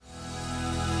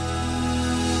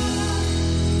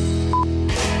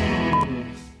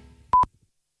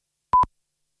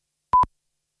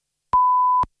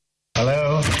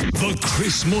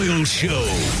Chris Moyle Show.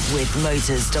 With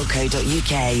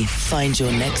motors.co.uk. Find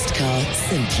your next car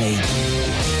simply.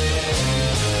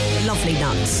 Lovely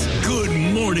nuts. Good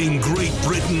morning, Great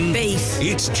Britain. Beef.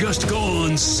 It's just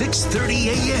gone 6:30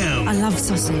 a.m. I love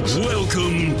sausage.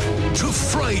 Welcome to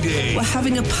Friday. We're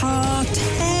having a party.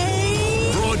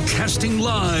 Broadcasting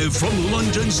live from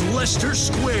London's Leicester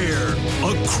Square,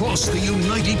 across the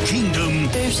United Kingdom.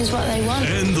 Boobs is what they want.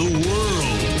 And the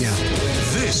world. Yeah.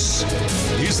 This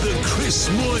is the Chris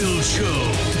Moyle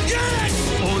Show. Yes!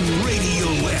 On Radio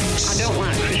X. I don't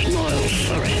like Chris Moyle,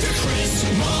 sorry. The Chris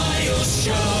Moyle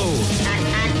Show.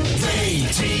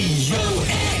 Radio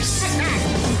X.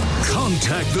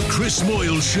 Contact the Chris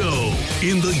Moyle Show.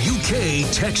 In the UK,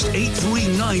 text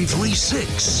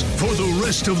 83936. For the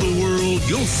rest of the world,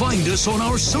 you'll find us on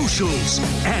our socials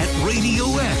at Radio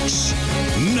X.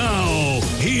 Now,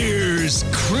 here's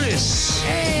Chris.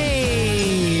 Hey!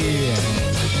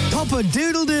 Papa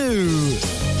Doodle Doo!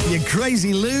 You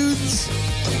crazy loons!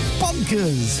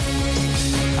 Bonkers!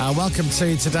 Welcome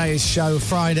to today's show,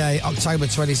 Friday, October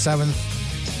 27th.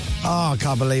 Oh, I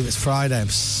can't believe it's Friday. I'm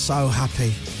so happy.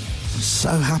 I'm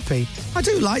so happy. I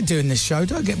do like doing this show,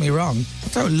 don't get me wrong. I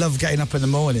don't love getting up in the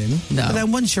morning. No. But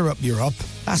then once you're up, you're up.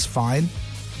 That's fine.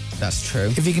 That's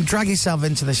true. If you can drag yourself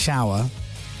into the shower,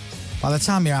 by the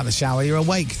time you're out of the shower, you're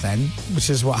awake then, which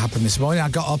is what happened this morning. I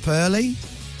got up early.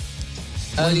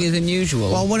 Earlier than usual?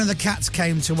 Well, one of the cats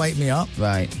came to wake me up.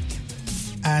 Right.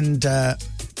 And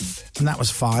that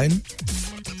was fine.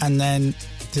 And then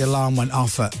the alarm went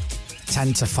off at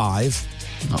 10 to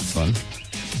 5. Not fun.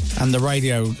 And the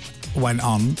radio went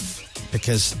on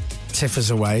because Tiff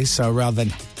is away, so rather than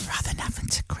having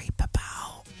to creep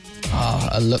about. Oh,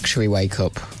 a luxury wake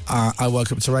up. I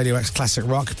woke up to Radio X Classic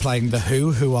Rock playing The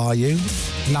Who Are You?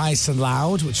 Nice and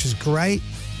loud, which was great.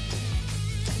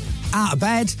 Out of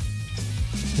bed,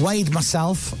 weighed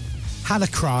myself, had a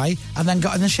cry, and then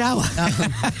got in the shower.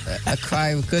 A cry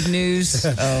of good news.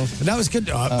 Oh. That was good.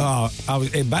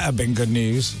 It better have been good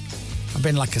news. I've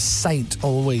been like a saint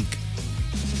all week.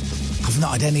 I've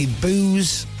not had any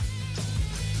booze.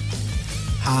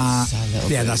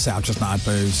 Yeah, that's it. I've just not had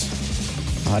booze.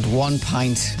 I had 1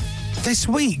 pint. This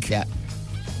week? Yeah.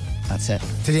 That's it.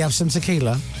 Did you have some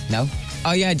tequila? No.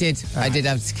 Oh, yeah, I did. I did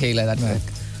have tequila that week.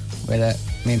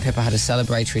 Me and Pippa had a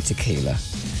celebratory tequila.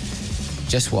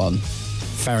 Just one.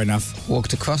 Fair enough.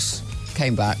 Walked across,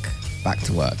 came back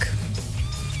to work.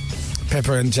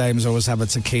 Pippa and James always have a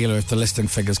tequila if the listing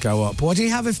figures go up. What do you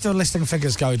have if the listing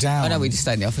figures go down? Oh, no, we just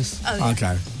stay in the office. Oh, yeah.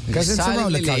 Okay. Because it's a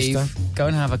roller coaster. Leave, go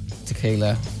and have a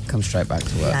tequila, come straight back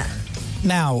to work. Yeah.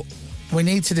 Now, we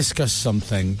need to discuss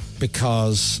something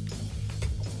because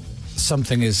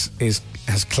something has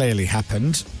clearly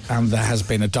happened and there has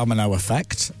been a domino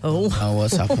effect. Oh,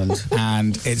 what's happened?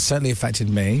 And it certainly affected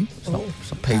me. It's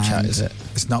not poo chat, is it?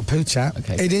 It's not poo chat.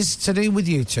 Okay. It is to do with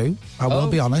you two. I will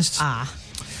be honest.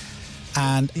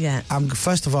 And yeah.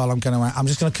 First of all, I'm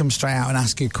just going to come straight out and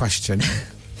ask you a question.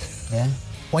 Yeah.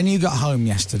 When you got home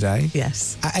yesterday,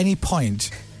 yes, at any point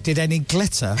did any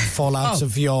glitter fall out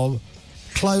of your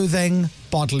clothing,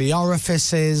 bodily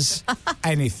orifices,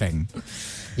 anything?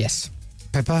 Yes.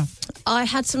 Pippa? I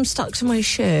had some stuck to my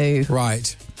shoe.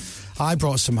 Right. I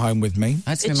brought some home with me.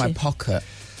 I had some in my pocket.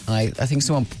 I think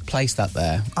someone placed that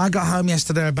there. I got home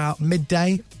yesterday about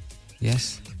midday.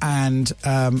 Yes. And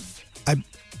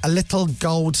a little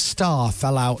gold star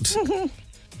fell out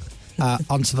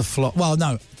onto the floor. Well,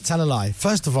 no, tell a lie.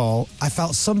 First of all, I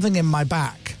felt something in my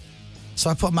back. So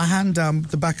I put my hand down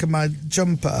the back of my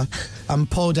jumper and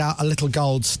pulled out a little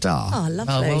gold star. Oh,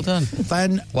 lovely. Oh, well done.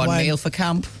 Then One meal for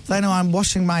camp. Then I'm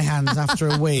washing my hands after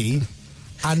a wee,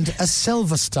 and a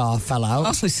silver star fell out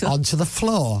onto the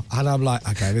floor. And I'm like,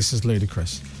 okay, this is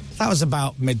ludicrous. That was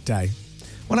about midday.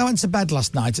 When I went to bed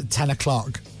last night at 10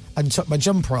 o'clock and took my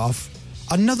jumper off,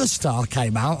 another star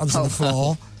came out onto the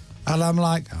floor. And I'm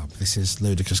like, oh, this is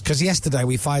ludicrous. Because yesterday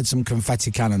we fired some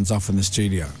confetti cannons off in the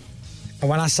studio. And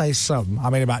when I say some,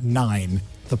 I mean about 9.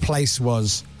 The place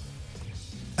was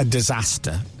a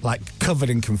disaster, like covered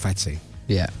in confetti.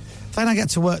 Yeah. Then I get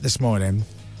to work this morning.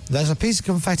 There's a piece of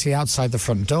confetti outside the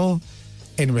front door,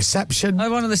 in reception.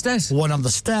 Oh, one on the stairs. One on the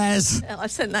stairs. I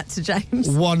sent that to James.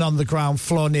 One on the ground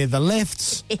floor near the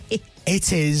lifts.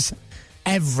 It is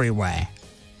everywhere.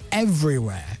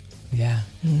 Everywhere. Yeah.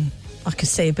 I can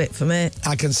see a bit from it.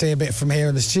 I can see a bit from here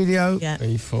in the studio. Yeah.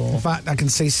 3, 4. In fact, I can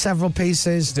see several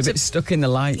pieces. It's a bit stuck in the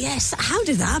light. Yes, how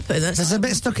did that happen? There's a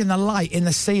bit stuck in the light in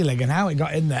the ceiling, and how it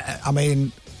got in there. I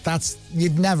mean,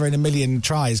 you'd never in a million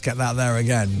tries get that there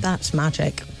again. That's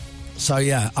magic. So,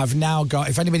 yeah, I've now got,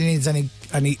 if anybody needs any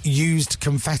he used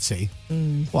confetti,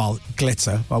 well,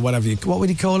 glitter or whatever what would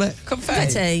you call it?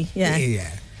 Confetti, yeah. Yeah.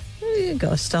 You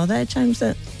got a star there, James.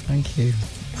 Thank you.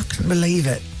 I couldn't believe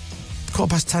it.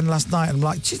 10:15 last night, and I'm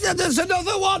like, there's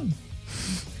another one.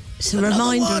 It's a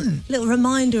little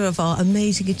reminder of our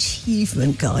amazing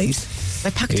achievement, guys. They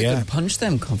packed a good punch,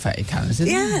 them confetti cannons,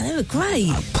 didn't they? Yeah, they were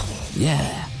great.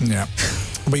 Yeah. Yeah.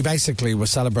 We basically were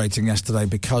celebrating yesterday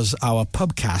because our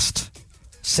pubcast,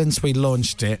 since we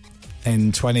launched it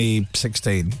in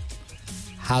 2016,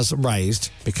 has raised,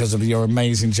 because of your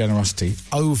amazing generosity,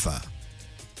 over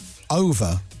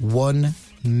 £1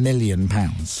 million.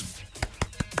 Woohoo!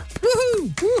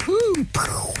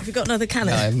 Woohoo! Have you got another cannon?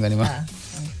 No, I haven't got any more.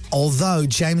 Although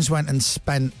James went and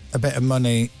spent a bit of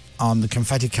money on the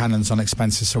confetti cannons on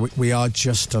expenses, so we are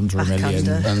just under £1 million.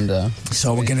 Under.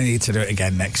 So we're going to need to do it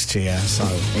again next year. So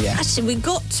Yeah. Actually, we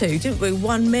got to, didn't we?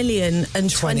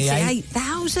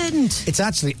 1,028,000. it's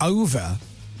actually over.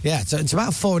 Yeah, so it's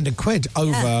about £400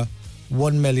 over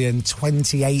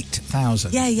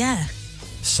 1,028,000. Yeah.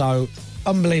 So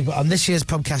unbelievable. And this year's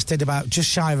podcast did about just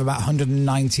shy of about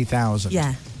 190,000.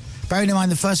 Yeah. Bearing in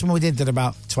mind the first one we did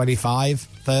about 25,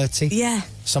 30. Yeah.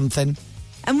 Something.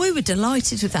 And we were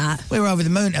delighted with that. We were over the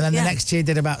moon, and then the Yeah. next year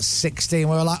did about 60,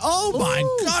 and we were like, oh my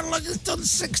God, look, it's done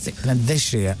 60. And then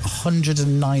this year,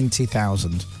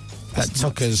 190,000. That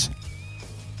took us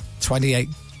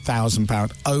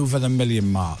 £28,000 over the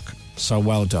million mark. So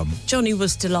well done. Johnny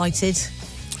was delighted.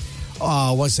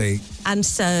 Oh, was he? And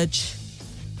Serge.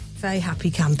 Very happy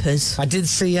campers. I did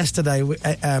see yesterday,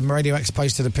 Radio X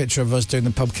posted a picture of us doing the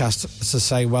podcast to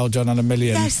say well done on $1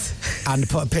 million. Yes. And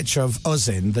put a picture of us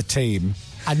in, the team.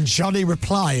 And Johnny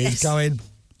replied going,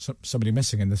 somebody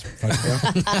missing in this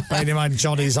photograph. Bearing in mind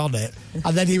Johnny's on it.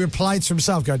 And then he replied to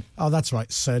himself going, oh, that's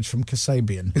right, Serge from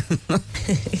Kasabian.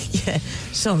 Yeah.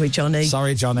 Sorry, Johnny.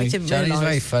 Sorry, Johnny. We didn't Johnny's realise.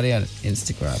 very funny on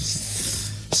Instagram.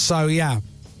 So, yeah.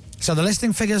 So the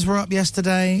listening figures were up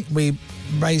yesterday. We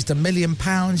raised £1 million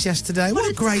yesterday. What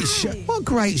a great show. What a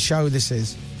great show this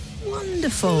is.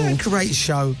 Wonderful. What a great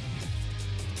show.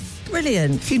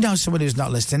 Brilliant. If you know someone who's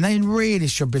not listening, they really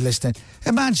should be listening.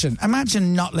 Imagine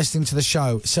not listening to the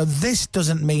show. So this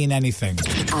doesn't mean anything.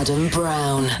 Adam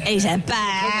Brown. He's a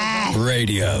bad.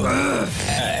 Radio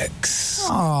X.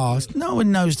 Oh, no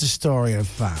one knows the story of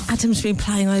that. Adam's been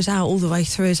playing those out all the way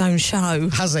through his own show.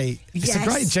 Has he? It's Yes. a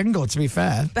great jingle, to be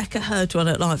fair. Becca heard one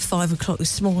at like 5 o'clock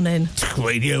this morning.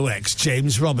 Radio X,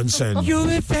 James Robinson. You're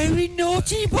a very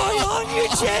naughty boy, aren't you,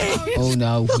 James? Oh,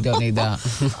 no, we don't need that.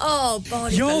 Oh,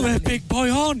 body. You're a big boy,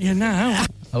 aren't you, now?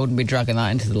 I wouldn't be dragging that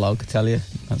into the log, I tell you.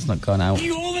 That's not gone out.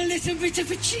 You're a little bit of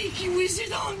a cheeky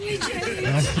wizard, aren't you,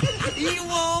 James? You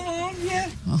are, aren't you?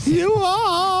 You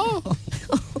are.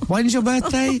 When's your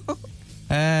birthday?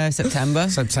 September.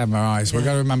 September, right. So we're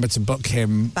going to remember to book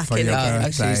him Back for in your it. birthday.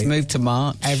 Actually, it's moved to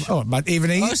March. But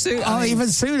even Oh, even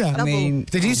sooner. I mean,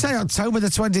 Did you say October the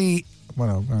 20?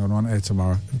 Well, hang on, here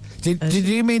tomorrow. Did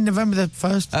you mean November the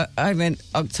 1st? I meant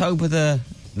October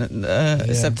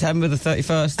September the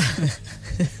 31st.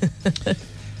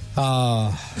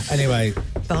 Anyway,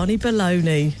 Barney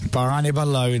Baloney. Barney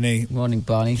Baloney. Morning,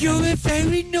 Barney. You're a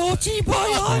very naughty boy,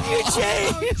 aren't you,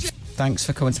 James? Thanks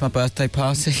for coming to my birthday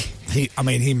party. He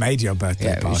made your birthday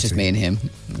Yeah, party. it was just me and him.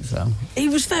 So. He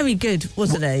was very good,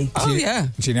 wasn't he? Oh, yeah.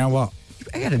 Do you know what?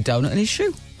 He had a donut in his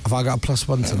shoe. Have I got a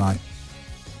 +1 tonight?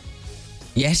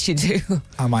 Yes, you do.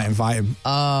 I might invite him.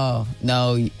 Oh,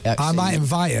 no. Actually, I might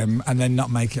invite him and then not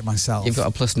make it myself. You've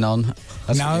got a +none. That's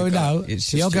what No. you've got. It's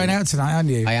just You're going you. out tonight, aren't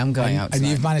you? I am going out And tonight.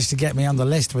 you've managed to get me on the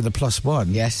list with a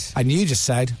 +1. Yes. And you just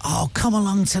said, oh, come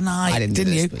along tonight. I didn't do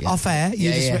this, you? but yeah. Off air.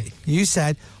 Yeah. You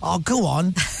said, oh, go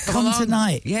on. Come on.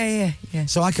 tonight. Yeah.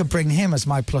 So I could bring him as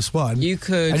my +1. You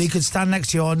could. And he could stand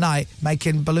next to you all night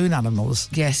making balloon animals.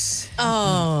 Yes.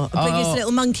 Oh, bring his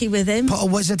little monkey with him. Put a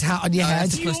wizard hat on your head.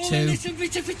 that's- You're +2. a little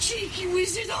bit of a cheeky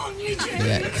wizard, aren't you, James?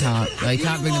 Yeah, can't. No, you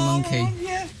can't bring the monkey.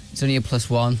 It's only a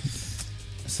 +1.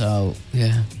 So,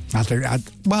 yeah. I think. I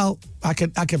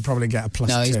could probably get a +2.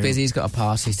 No, he's busy. He's got a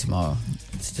party tomorrow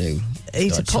to do.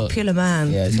 He's a got chil- popular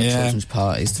man. Yeah, he's got Yeah. children's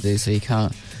parties to do, so he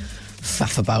can't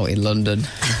faff about in London.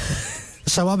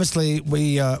 So obviously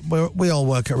we all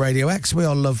work at Radio X. We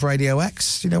all love Radio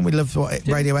X. You know, we love what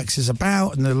Radio X is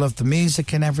about, and we love the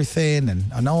music and everything,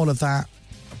 and all of that.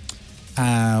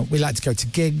 We like to go to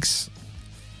gigs,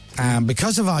 and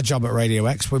because of our job at Radio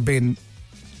X, we've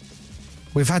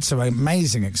had some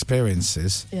amazing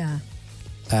experiences. Yeah.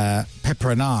 Pippa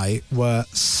and I were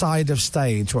side of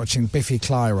stage watching Biffy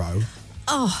Clyro.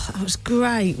 Oh, that was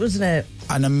great, wasn't it?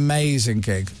 An amazing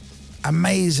gig.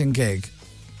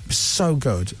 So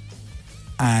good.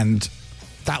 And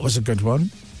that was a good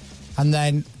one. And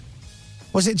then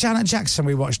Was it Janet Jackson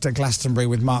we watched at Glastonbury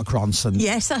with Mark Ronson?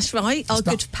 Yes, that's right. Our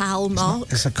good pal, Mark.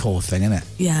 It's a cool thing, isn't it?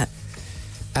 Yeah.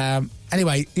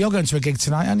 Anyway, you're going to a gig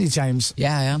tonight, aren't you, James?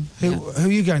 Yeah, I am. Who are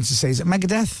you going to see? Is it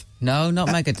Megadeth? No, not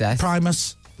Megadeth.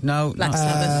 Primus? No, Black not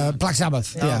Sabbath. Black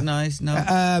Sabbath. No, yeah. nice. No,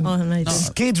 Amazing.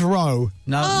 Skid Row.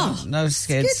 no, no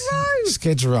skids.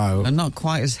 Skid Row. And not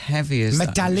quite as heavy as that,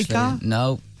 Metallica? actually.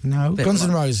 No. No. Bit Guns N'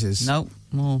 like- Roses. No,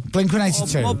 more.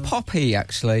 Blink-182. More poppy,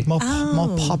 actually. More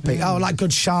poppy. Oh, like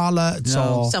Good Charlotte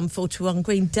No. or... Some 41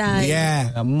 Green Day.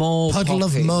 Yeah. More Puddle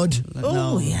of poppy. Mud.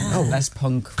 Oh, yeah. Less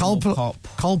punk, more pop.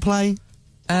 Coldplay.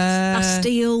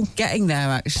 Bastille. Getting there,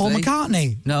 Paul actually.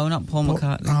 McCartney. No, not Paul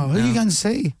McCartney. Oh, who are you No. going to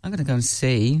see? I'm going to go and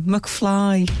see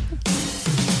McFly.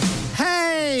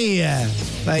 Hey!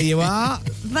 There you are.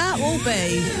 That will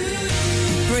be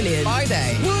brilliant.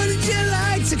 Friday. Wouldn't you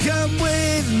like to come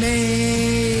with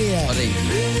me? Buddy.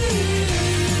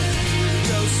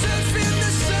 Go surf in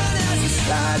the sun as it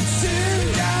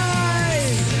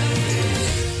tonight.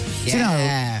 Do you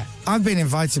know, I've been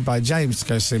invited by James to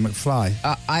go see McFly.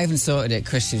 I haven't sorted it.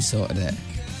 Christian sorted it.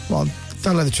 Well,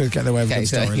 don't let the truth get in the way of a Okay, good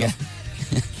so, story. yeah.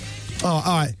 look. Oh,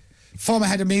 all right. Former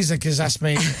head of music has asked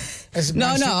me. He's got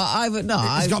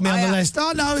me on the list.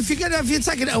 Oh no! If you're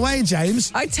taking it away,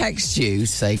 James. I text you to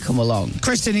say come along.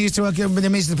 Kristen, who used to work in the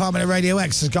music department at Radio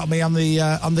X, has got me on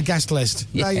the guest list.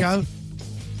 Yeah. There you go.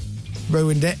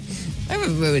 Ruined it. I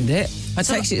haven't ruined it. I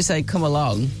text you to say come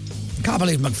along. Can't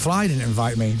believe McFly didn't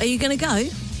invite me. Are you going to go?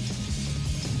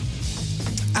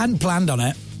 Hadn't planned on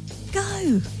it.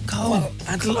 Go. Come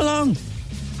along.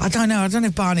 I don't know. I don't know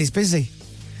if Barney's busy.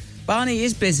 Barney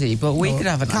is busy, but we could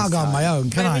have a Can't go on my own,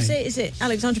 can Where I? is it? Is it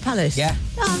Alexandra Palace? Yeah.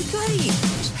 Oh, great.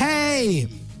 Hey,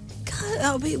 Go.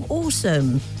 That'll be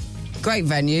awesome. Great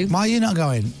venue. why are you not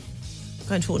going?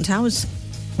 Going to Alton Towers.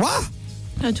 What?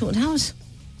 Going to Alton Towers.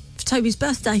 For Toby's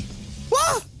birthday.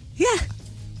 What? Yeah.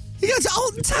 You go to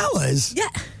Alton Towers? Yeah.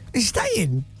 You're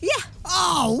staying? Yeah.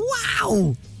 Oh,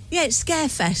 wow. Yeah, it's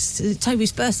Scarefest. It's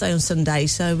Toby's birthday on Sunday,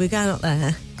 so we're going up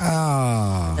there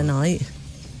Oh. tonight.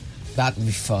 That'd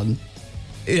be fun.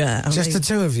 Yeah. Just the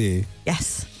two of you?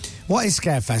 Yes. What is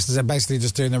Scarefest? Is it basically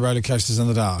just doing the roller coasters in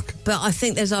the dark? But I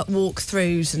think there's like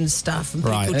walkthroughs and stuff and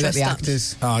Right. people They let dressed the up.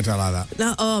 actors. Oh, I don't like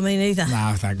that. No, me neither.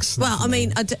 No, thanks. Well, I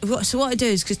mean, so what I do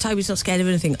is, because Toby's not scared of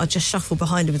anything, I just shuffle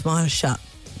behind him with my eyes shut.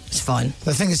 It's fine.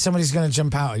 The thing is, somebody's going to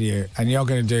jump out at you, and you're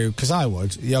going to do, because I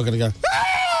would, you're going to go,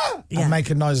 "Ah!" Yeah. and make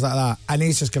a noise like that, and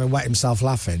he's just going to wet himself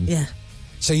laughing. Yeah.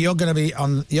 So you're going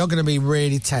to be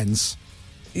really tense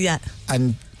Yeah.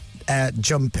 and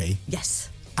jumpy, Yes.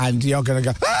 and you're going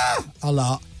to go "Ah!" a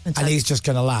lot, And and he's just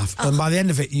going to laugh. And by the end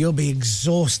of it, you'll be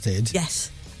exhausted,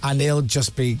 Yes. and he'll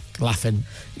just be laughing.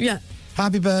 Yeah.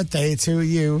 Happy birthday to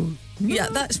you. Yeah,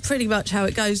 that's pretty much how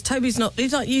it goes. Toby's not,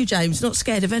 he's like you, James, not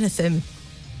scared of anything.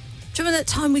 Do you remember that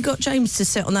time we got James to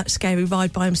sit on that scary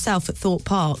ride by himself at Thorpe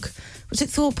Park? Was it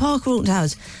Thorpe Park or Alton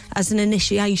Towers? As an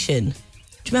initiation.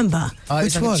 Do you remember? Oh, it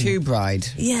was Which like one? a tube ride.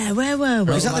 Yeah, where were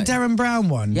we? Was that the Darren Brown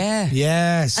one? Yeah.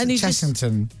 Yes, And you just-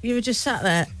 Chessington. You were just sat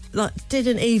there, like,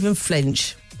 didn't even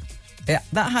flinch. Yeah,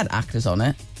 that had actors on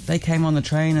it. They came on the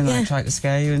train and Yeah. they tried to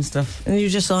scare you and stuff. And you were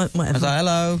just like, I whatever. was like,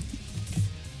 hello.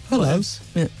 Hello.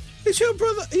 Yeah. It's your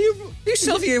brother. You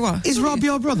Sylvia, what? Is Rob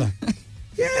your brother?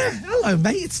 Yeah. Hello,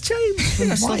 mate. It's James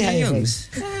from Sylvia Whitehaven. Youngs.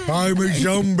 I'm a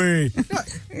zombie.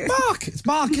 Mark. It's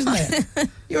Mark, isn't it?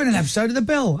 You're in an episode of The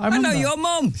Bill. I I remember. know your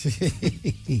mum.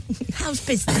 How's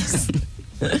business?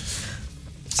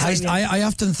 I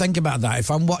often think about that. If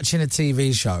I'm watching a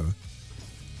TV show,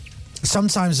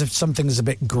 sometimes if something's a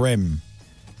bit grim,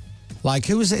 like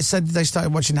who was it said they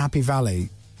started watching Happy Valley?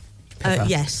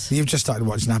 Yes. You've just started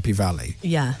watching Happy Valley.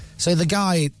 Yeah. So the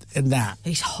guy in that,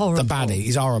 He's horrible. the baddie,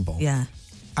 he's horrible. Yeah.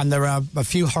 And there are a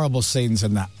few horrible scenes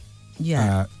in that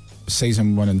Yeah.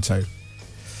 season 1 and 2.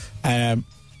 And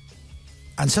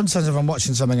sometimes if I'm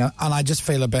watching something and I just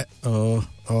feel a bit,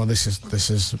 this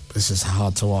is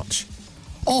hard to watch,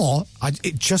 or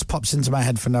it just pops into my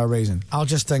head for no reason. I'll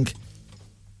just think,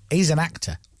 he's an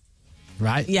actor,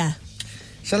 right? Yeah.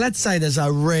 So let's say there's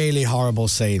a really horrible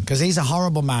scene because he's a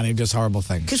horrible man who does horrible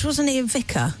things. Because wasn't he a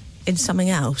vicar in something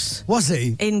else? Was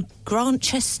he? In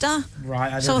Grantchester?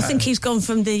 Right. So I think he's gone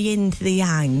from the yin to the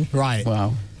yang. Right.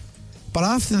 Wow. But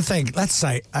I often think, let's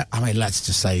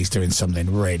just say he's doing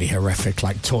something really horrific,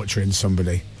 like torturing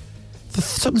somebody.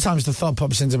 Sometimes the thought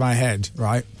pops into my head,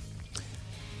 right?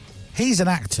 He's an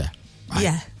actor. Right?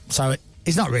 Yeah. So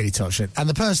he's not really tortured. And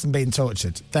the person being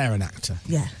tortured, they're an actor.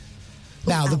 Yeah.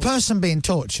 Now, the person being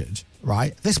tortured,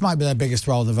 right, this might be their biggest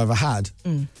role they've ever had.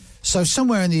 So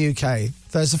somewhere in the UK,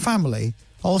 there's a family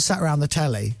all sat around the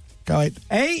telly going,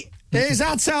 hey, there's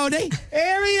our Tony.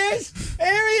 Here he is.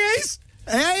 Here he is.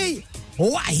 Hey!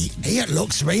 Oh, it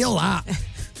looks real, that.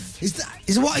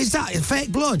 What is that?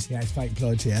 Fake blood? Yeah, it's fake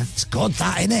blood, yeah. It's good,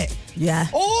 that, isn't it? Yeah.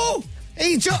 Oh!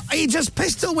 He just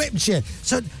pistol whipped you.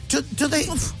 So, do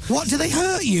they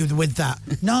hurt you with that?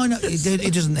 No,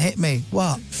 it doesn't hit me.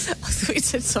 What? I thought you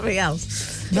said something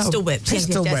else. No, Pistol whipped.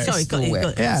 pistol whipped. Sorry, got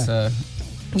it. Yeah.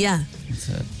 Yeah.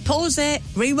 Pause it,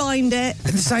 rewind it.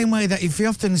 In the same way that if you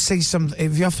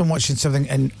often watching something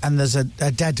and there's a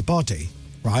dead body,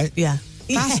 right? Yeah.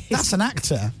 That's an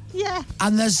actor. Yeah.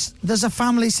 And there's a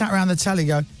family sat around the telly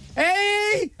going,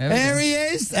 hey, there he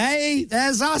is. Hey,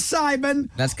 there's our Simon.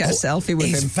 Let's get a selfie with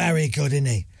him. He's very good, isn't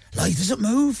he? Like, he doesn't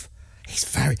move.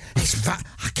 I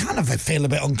kind of feel a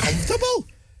bit uncomfortable.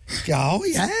 Oh,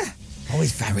 yeah. Oh,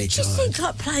 he's very good. Do you think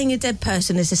like playing a dead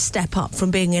person is a step up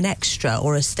from being an extra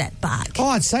or a step back? Oh,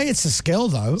 I'd say it's a skill,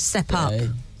 though. Step up.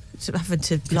 So having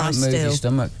to You lie can't move still. your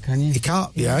stomach, can you? You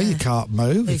can't, you can't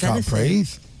move. You can't breathe.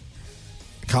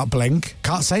 You can't blink.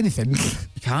 Can't say anything.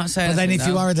 You can't say But then anything, if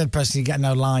you no. are a dead person, you get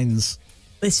no lines.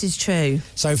 This is true.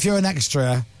 So if you're an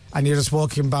extra and you're just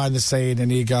walking by the scene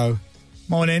and you go,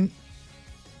 morning,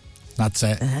 that's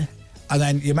it. And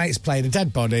then your mate's playing a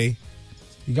dead body.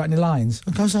 You got any lines?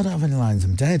 Of course I don't have any lines.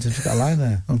 I'm dead. I've just got a line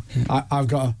there. I've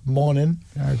got a morning.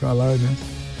 Yeah, I've got a line there.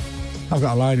 I've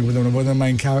got a line with one of the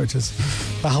main characters.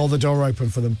 I hold the door open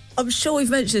for them. I'm sure we've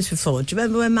mentioned this before. Do you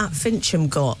remember when Matt Fincham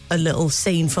got a little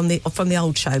scene from the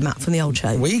old show? Matt from the old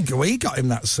show. We got him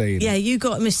that scene. Yeah, you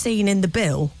got him a scene in the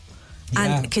bill,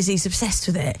 and Yeah. because he's obsessed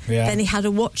with it. Yeah. Then he had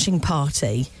a watching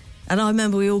party, and I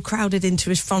remember we all crowded into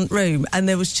his front room, and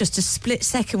there was just a split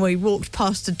second where he walked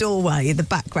past a doorway in the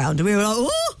background, and we were like,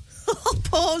 "Oh,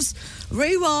 pause,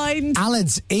 rewind."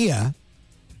 Alad's ear.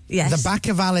 Yes, The back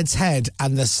of Alad's head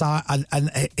and the side and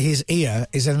his ear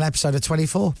is in an episode of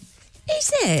 24.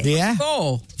 is it? Yeah.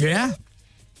 Oh, Yeah.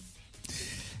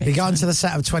 He got onto the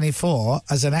set of 24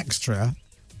 as an extra,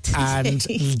 and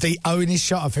the only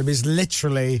shot of him is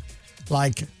literally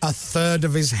like a third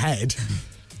of his head,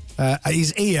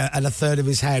 his ear and a third of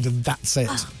his head, and that's it.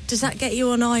 Does that get you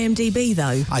on IMDb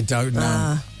though? I don't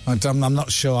know. I'm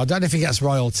not sure. I don't know if he gets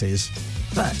royalties.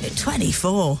 But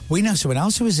 24. We know someone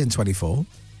else who was in 24.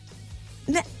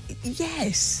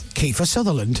 Yes. Kiefer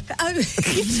Sutherland. Oh,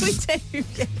 yes, we do.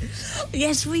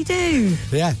 Yes, we do.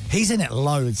 Yeah, he's in it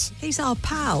loads. He's our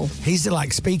pal. He's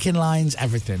like speaking lines,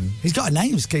 everything. He's got a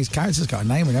name. His character's got a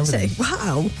name and everything.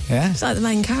 Wow. Yeah. It's like the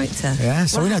main character. Yeah,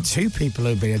 so we Wow. know two people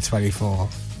who've been in 24.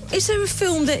 Is there a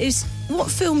film that is... What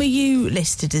film are you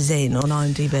listed as in on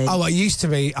IMDb? Oh, it used to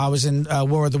be. I was in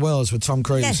War of the Worlds with Tom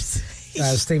Cruise.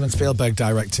 Yes. Steven Spielberg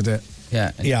directed it.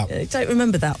 yeah. Yeah. I don't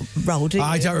remember that role, do you?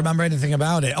 I don't remember anything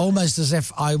about it. Almost as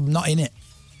if I'm not in it.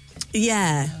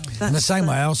 Yeah. In the same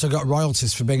way, I also got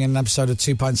royalties for being in an episode of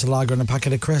 2 pints of lager and a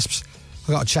packet of crisps.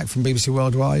 I got a cheque from BBC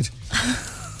Worldwide.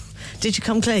 Did you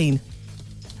come clean?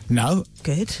 No.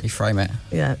 Good. You frame it.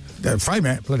 Yeah. Frame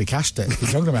it. Bloody cashed it. What are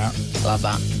you talking about? Love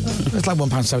that. It's like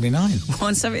 £1.79.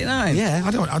 179. Yeah,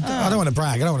 I don't want to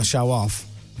brag. I don't want to show off.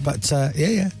 But,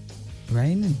 yeah.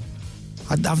 Raining.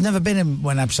 I've never been in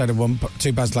one episode of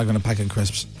 2 pints of lager and a packet of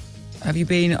crisps. Have you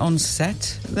been on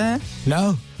set there?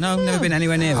 No. No, never been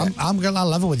anywhere near it. I'm going to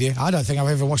level with you. I don't think I've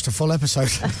ever watched a full episode.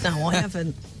 No, I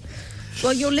haven't.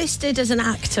 Well, you're listed as an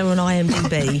actor on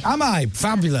IMDb. Am I?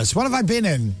 Fabulous. What have I been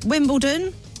in?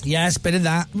 Wimbledon, Yes, been in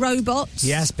that. Robots,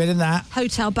 Yes, been in that.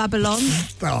 Hotel Babylon.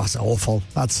 Oh, that's awful.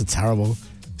 That's terrible.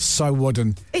 So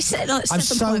wooden. It's like I'm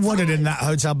so 7.5. wooden in that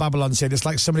Hotel Babylon scene. It's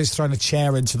like somebody's thrown a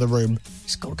chair into the room.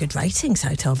 It's got good ratings,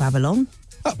 Hotel Babylon.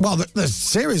 Well, the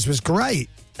series was great.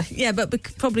 Yeah, but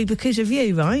probably because of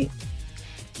you, right?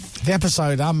 The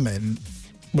episode I'm in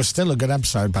was still a good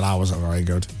episode, but I wasn't very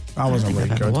good. I wasn't really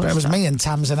good. But it was me and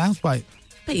Tamsin Outhwaite.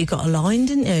 But you got a line,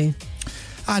 didn't you?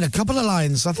 I had a couple of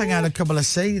lines. I think I had a couple of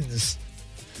scenes.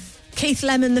 Keith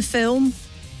Lemon, the film.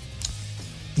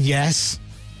 Yes.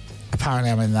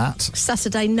 Apparently I'm in that.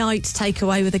 Saturday Night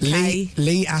Takeaway with a K.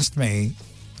 Lee asked me,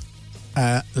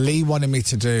 Lee wanted me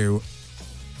to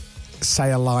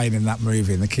say a line in that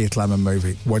movie, in the Keith Lemon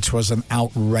movie, which was an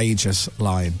outrageous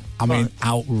line. I mean,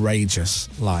 outrageous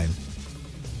line.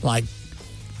 Like,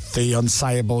 the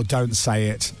unsayable, don't say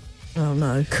it. Oh,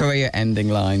 no. Career-ending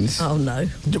lines. Oh, no.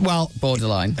 Well,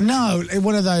 Borderline. no,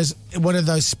 one of those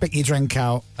spit your drink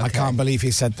out. I Okay. can't believe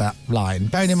he said that line.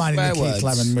 Bearing in mind in the Swear Keith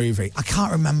words. Lemon movie. I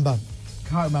can't remember.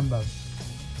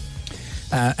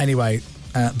 Anyway,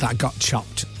 that got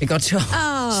chopped. It got chopped.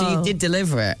 Oh. So you did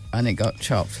deliver it and it got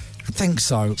chopped. I think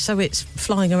so. So it's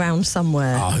flying around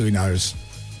somewhere. Oh, who knows?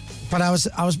 But I was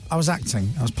acting.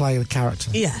 I was playing the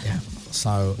character. Yeah.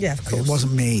 So Yeah, of course. it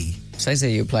wasn't me. Says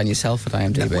that you were playing yourself at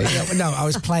IMDb. No, I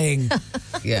was playing.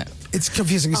 Yeah. It's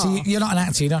confusing. See, you're not an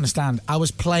actor. You don't understand. I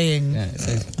was playing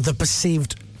the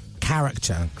perceived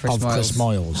character Chris of Moyles. Chris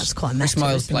Moyles. That's quite Chris meta,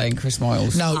 Moyles isn't it? playing Chris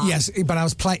Moyles. No, yes, but I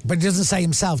was playing. But it doesn't say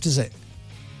himself, does it?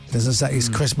 Doesn't say it's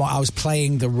Chris Moyles. I was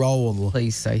playing the role.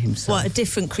 Please say himself.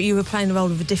 What, you were playing the role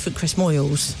of a different Chris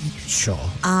Moyles? Sure.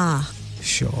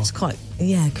 Sure. It's quite,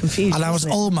 confusing. And I was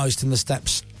isn't it? almost in the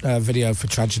Steps video for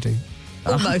Tragedy.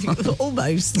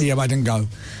 Almost. Yeah, but I didn't go.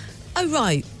 Oh,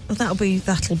 right. Well,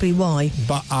 that'll be why.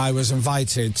 But I was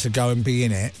invited to go and be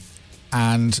in it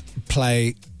and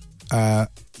play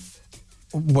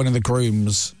one of the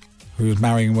grooms who was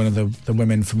marrying one of the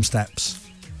women from Steps.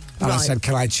 And I Right. said,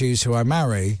 can I choose who I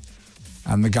marry?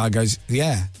 And the guy goes,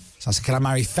 yeah. So I said, can I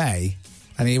marry Faye?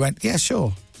 And he went, yeah,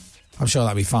 sure. I'm sure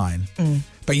that'll be fine.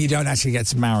 But you don't actually get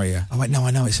to marry her. I went, no, I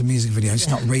know, it's a music video. It's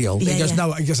not real. Yeah, he goes, yeah.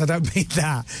 no, I don't mean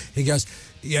that. He goes,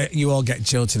 yeah, you all get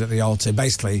jilted at the altar.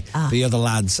 Basically, the other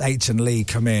lads, H and Lee,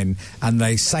 come in and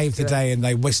they save the day and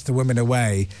they whisk the women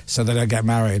away so they don't get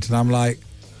married. And I'm like,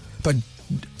 but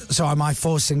so am I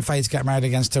forcing Faye to get married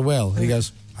against her will? And he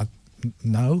goes,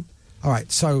 no. All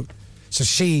right, so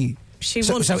she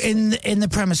wants. So in the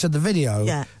premise of the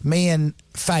video, me and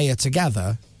Faye are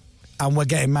together, and we're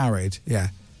getting married. Yeah,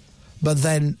 but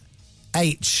then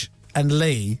H and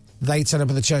Lee, they turn up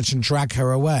at the church and drag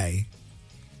her away.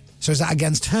 So is that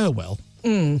against her will?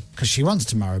 Because she wants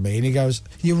to marry me. And he goes,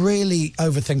 "You're really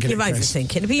overthinking You're it, Chris.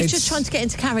 overthinking it, but you're just trying to get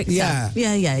into character. Yeah,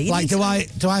 yeah. You Like, need do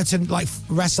to- I have to like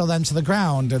wrestle them to the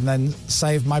ground and then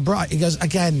save my bride?" He goes,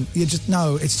 "Again, you just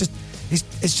no.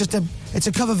 It's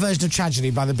a cover version of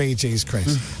Tragedy by the Bee Gees,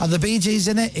 Chris. Are the Bee Gees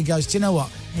in it?" He goes, "Do you know what?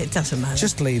 It doesn't matter.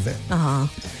 Just leave it."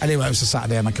 Anyway, it was a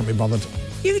Saturday and I couldn't be bothered.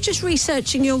 You were just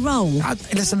researching your role.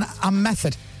 Listen, I'm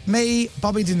method. Me,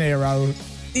 Bobby De Niro,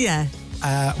 Yeah.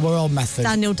 we're all method.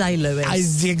 Daniel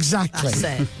Day-Lewis. Exactly.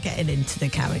 That's it. Getting into the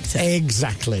character.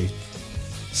 Exactly.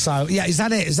 So, yeah, is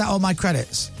that it? Is that all my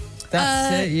credits?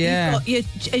 That's it, yeah. You've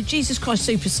got your Jesus Christ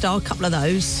Superstar, a couple of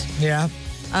those. Yeah.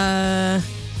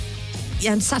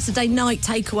 Yeah, and Saturday Night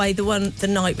Takeaway, the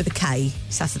night with a K.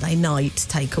 Saturday Night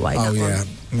Takeaway. Oh, that yeah. one.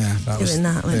 Yeah, that was... Doing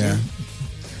that, weren't yeah. you?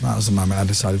 That was the moment I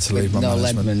decided to leave my Noel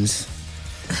management. Edmonds.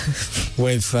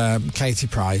 With Katie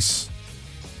Price.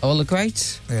 All the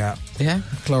greats? Yeah. Yeah?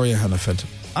 Gloria Hunniford.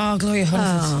 Oh, Gloria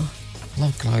Hunniford.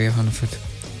 Love Gloria Hunniford.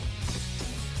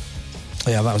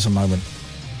 Yeah, that was a moment.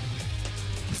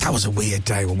 That was a weird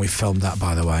day when we filmed that,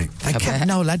 by the way. They kept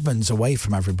Noel Edmonds away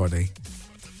from everybody.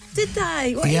 Did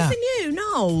they? What, Yeah. even you?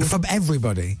 No. From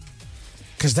everybody.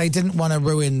 Because they didn't want to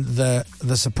ruin the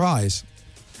surprise.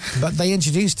 But they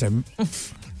introduced him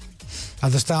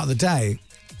at the start of the day.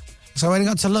 So when I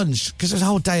got to lunch, because it was a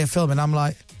whole day of filming, I'm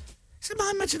like, is it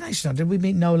my imagination or did we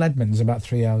meet Noel Edmonds about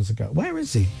 3 hours ago? Where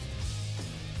is he?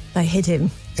 They hid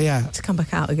him Yeah. to come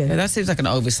back out again. Yeah, that seems like an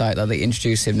oversight, that they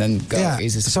introduce him, then go, Yeah.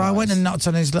 he's a So I surprise. went and knocked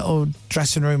on his little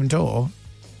dressing room door,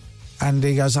 and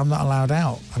he goes, "I'm not allowed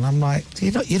out." And I'm like,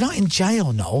 "You're not in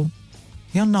jail, Noel.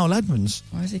 You're Noel Edmonds.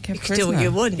 Why is he kept You can do what you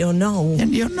prisoner? want, you're Noel.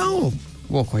 And you're Noel."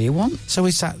 Walk where you want. So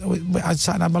I sat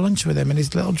and had my lunch with him in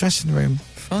his little dressing room.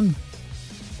 Fun.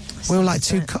 We were like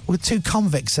two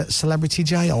convicts at Celebrity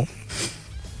Jail.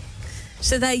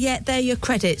 So they're your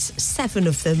credits, 7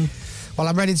 of them. Well,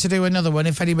 I'm ready to do another one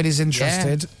if anybody's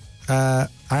interested. I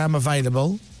am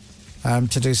available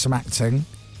to do some acting.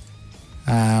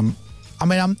 I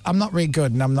mean, I'm not really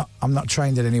good, and I'm not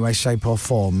trained in any way, shape, or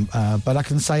form. But I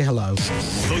can say hello.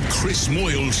 The Chris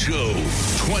Moyle Show.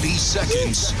 20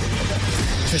 seconds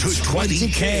to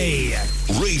 20K.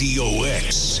 Radio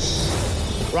X.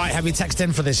 Right, have you texted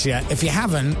in for this yet? If you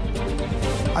haven't,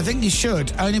 I think you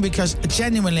should, only because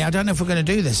genuinely, I don't know if we're going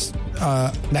to do this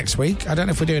next week. I don't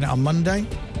know if we're doing it on Monday.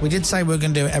 We did say we were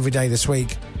going to do it every day this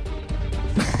week,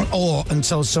 or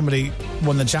until somebody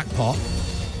won the jackpot.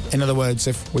 In other words,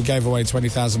 if we gave away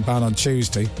 £20,000 on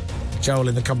Tuesday, Joel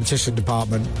in the competition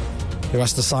department, who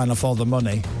has to sign off all the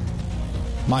money,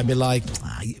 might be like,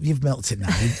 you've milked it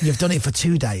now. You've done it for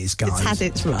 2 days, guys. It's had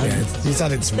its run. Yeah, it's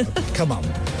had its run. Come on.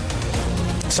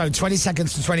 So 20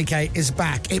 seconds to 20K is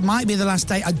back. It might be the last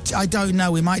day. I don't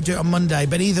know. We might do it on Monday.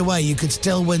 But either way, you could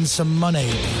still win some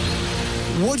money.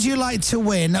 Would you like to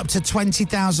win up to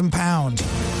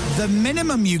 £20,000? The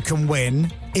minimum you can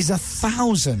win is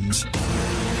 £1,000.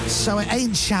 So it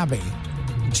ain't shabby.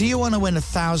 Do you want to win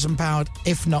 £1,000,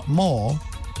 if not more?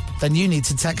 Then you need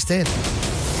to text in.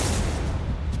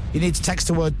 You need to text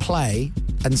the word play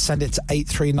and send it to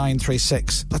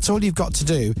 83936. That's all you've got to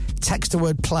do. Text the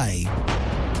word play.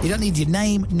 You don't need your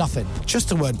name, nothing. Just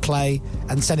the word play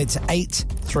and send it to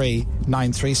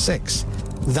 83936.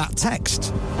 that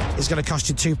text. It's going to cost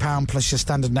you £2 plus your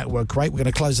standard network rate. We're going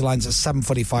to close the lines at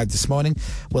 7:45 this morning.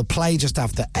 We'll play just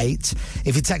after 8.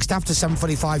 If you text after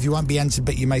 7:45, you won't be entered,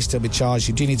 but you may still be charged.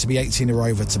 You do need to be 18 or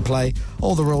over to play.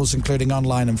 All the rules, including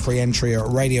online and free entry, are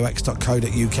at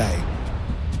radiox.co.uk.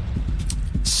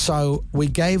 So we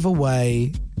gave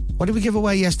away... What did we give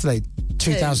away yesterday?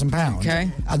 £2,000. Okay.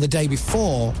 And the day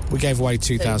before, we gave away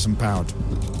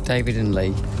 £2,000. David and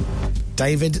Lee.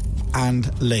 David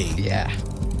and Lee. Yeah.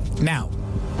 Now,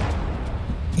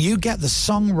 you get the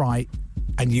song right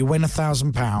and you win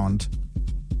 £1,000.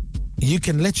 You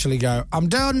can literally go, I'm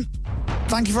done.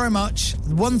 Thank you very much.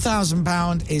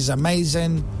 £1,000 is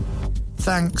amazing.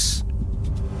 Thanks.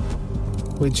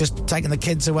 We've just taken the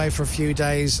kids away for a few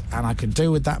days and I could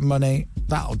do with that money.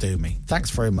 That'll do me. Thanks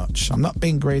very much. I'm not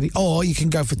being greedy. Or you can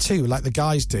go for 2 like the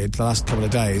guys did the last couple of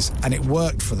days and it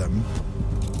worked for them.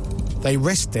 They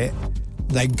risked it.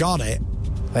 They got it.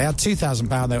 They had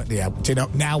 £2,000. They went, yeah, do you know,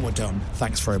 now we're done.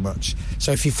 Thanks very much.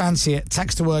 So if you fancy it,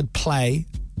 text the word play,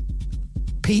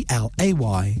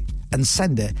 PLAY, and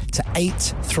send it to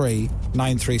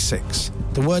 83936.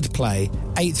 The word play,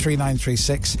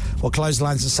 83936. We'll close the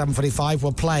lines at 7:45.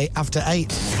 We'll play after 8.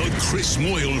 The Chris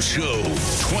Moyle Show.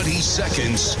 20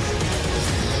 seconds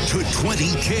to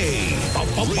 20K.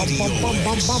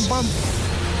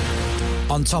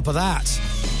 On top of that,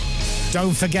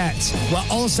 don't forget, we're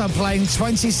also playing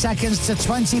 20 seconds to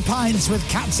 20 pints with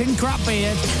Captain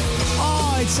Crapbeard.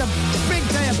 Oh, it's a big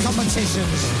day of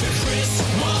competitions. The Chris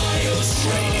Miles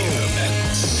Radio X.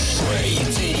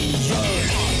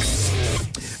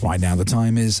 Right now, the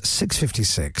time is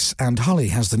 6:56, and Holly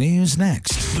has the news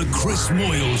next. The Chris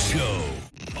Moyle Show.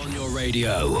 On your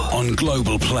radio, on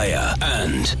Global Player,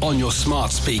 and on your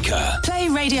smart speaker. Play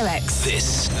Radio X.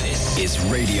 This is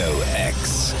Radio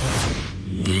X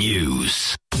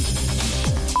News.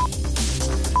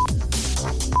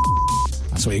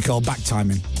 That's what you call back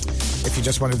timing. If you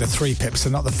just wanted the 3 pips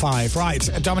and not the 5. Right,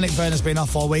 Dominic Byrne's been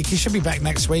off all week. He should be back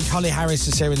next week. Holly Harris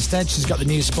is here instead. She's got the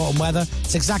news, sport and weather.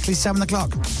 It's exactly 7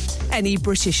 o'clock. Any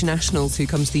British nationals who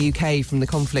come to the UK from the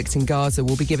conflict in Gaza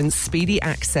will be given speedy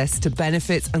access to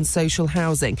benefits and social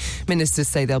housing. Ministers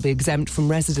say they'll be exempt from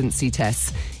residency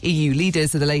tests. EU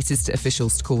leaders are the latest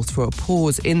officials to call for a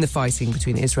pause in the fighting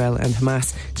between Israel and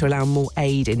Hamas to allow more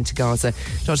aid into Gaza.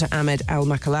 Dr. Ahmed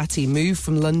Al-Makalati moved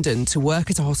from London to work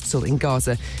at a hospital in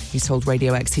Gaza. He's told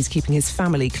Radio X he's keeping his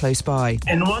family close by.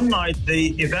 In one night, they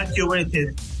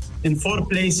evacuated in 4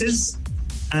 places.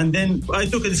 And then I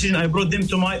took a decision. I brought them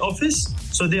to my office.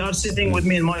 So they are sitting with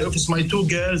me in my office, my 2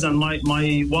 girls and my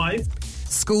wife.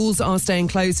 Schools are staying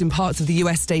closed in parts of the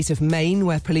US state of Maine,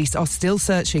 where police are still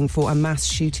searching for a mass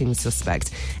shooting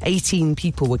suspect. 18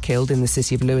 people were killed in the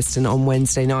city of Lewiston on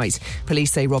Wednesday night.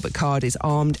 Police say Robert Card is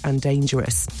armed and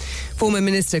dangerous. Former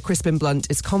Minister Crispin Blunt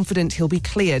is confident he'll be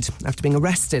cleared after being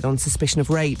arrested on suspicion of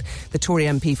rape. The Tory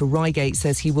MP for Reigate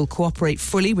says he will cooperate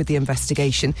fully with the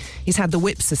investigation. He's had the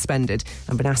whip suspended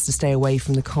and been asked to stay away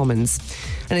from the Commons.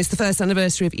 And it's the first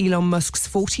anniversary of Elon Musk's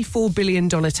 $44 billion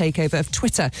takeover of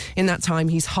Twitter. In that time,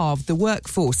 he's halved the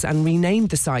workforce and renamed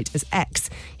the site as X.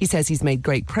 He says he's made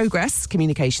great progress.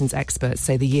 Communications experts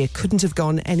say the year couldn't have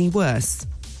gone any worse.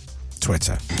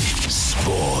 Twitter.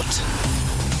 Sport.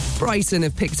 Brighton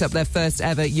have picked up their first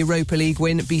ever Europa League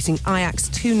win, beating Ajax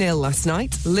 2-0 last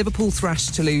night. Liverpool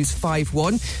thrashed Toulouse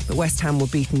 5-1, but West Ham were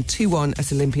beaten 2-1 at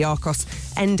Olympiacos,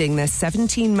 ending their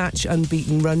 17-match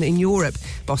unbeaten run in Europe.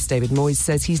 Boss David Moyes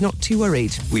says he's not too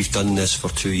worried. We've done this for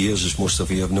 2 years, as most of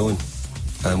you have known,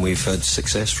 and we've had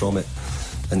success from it.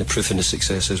 And the proof in the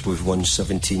success is we've won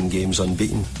 17 games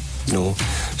unbeaten.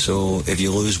 So if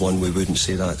you lose one, we wouldn't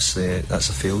say that's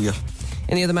a failure.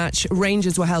 In the other match,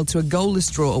 Rangers were held to a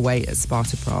goalless draw away at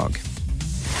Sparta Prague.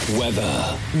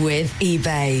 Weather. With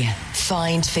eBay.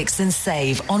 Find, fix and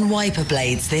save on wiper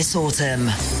blades this autumn.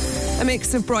 A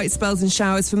mix of bright spells and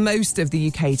showers for most of the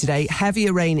UK today.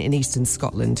 Heavier rain in eastern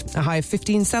Scotland. A high of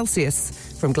 15 Celsius.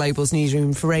 From Global's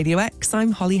newsroom for Radio X,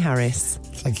 I'm Holly Harris.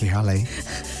 Thank you, Holly.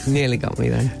 Nearly got me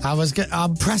then. I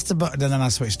pressed the button and then I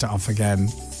switched it off again.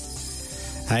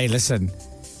 Hey, listen,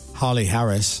 Holly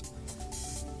Harris.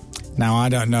 Now, I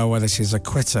don't know whether she's a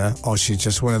quitter or she's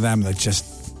just one of them that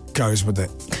just goes with it.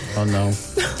 Oh, no.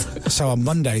 So on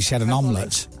Monday, she had an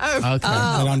omelette. Oh, okay.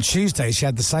 And on Tuesday, she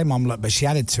had the same omelette, but she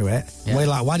added to it. Yeah. We're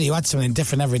like, why do you add something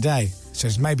different every day? She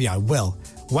says, maybe I will.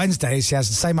 Wednesday, she has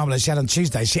the same omelette she had on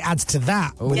Tuesday. She adds to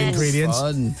that with ingredients.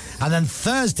 Fun. And then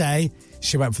Thursday,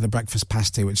 she went for the breakfast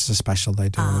pasty, which is a special they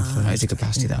do. It's a good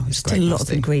pasty, though. It's Still a lot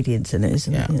of ingredients in it,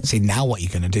 isn't it? See, now what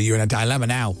you're going to do? You're in a dilemma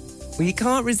now. Well, you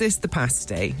can't resist the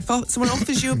pasty. If someone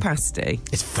offers you a pasty...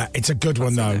 It's a good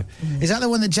one, though. Is that the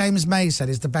one that James May said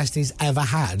is the best he's ever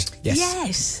had?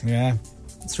 Yes. Yeah.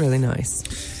 It's really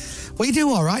nice. We do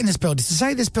all right in this building. To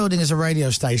say this building is a radio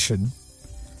station,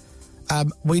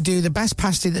 we do the best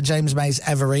pasty that James May's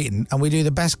ever eaten, and we do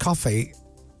the best coffee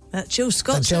that Jill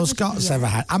Scott's ever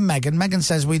had. And Megan. Megan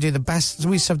says we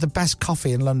serve the best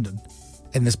coffee in London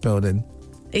in this building.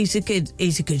 He's a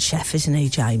good chef, isn't he,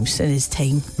 James, and his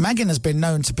team? Megan has been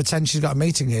known to pretend she's got a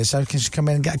meeting here, so can she come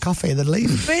in and get a coffee and then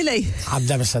leave? Really? I've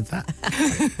never said that.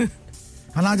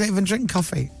 And I don't even drink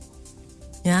coffee.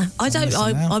 Yeah,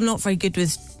 I'm not very good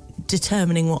with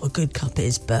determining what a good cup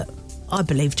is, but I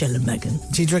believe Jill and Megan.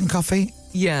 Do you drink coffee?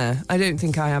 Yeah, I don't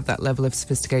think I have that level of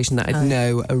sophistication that I'd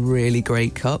know a really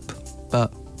great cup,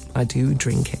 but I do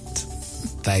drink it.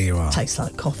 There you are. Tastes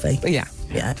like coffee. But yeah.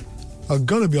 I've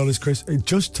got to be honest, Chris, it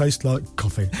just tastes like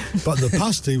coffee. But the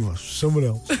pasty was someone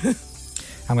else.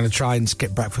 I'm going to try and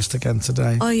skip breakfast again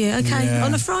today. Oh, yeah, okay. Yeah.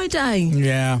 On a Friday?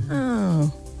 Yeah.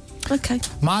 Oh, okay.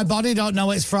 My body don't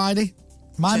know it's Friday.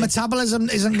 My metabolism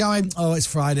isn't going, oh, it's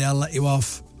Friday, I'll let you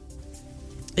off.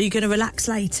 Are you going to relax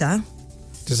later?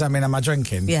 Does that mean am I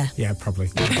drinking? Yeah. Yeah, probably.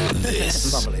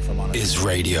 This probably, if I'm honest. is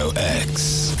Radio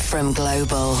X. From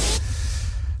Global.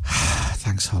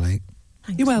 Thanks, Holly.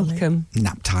 You're welcome.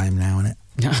 Nap time now, isn't it?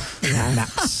 Yeah.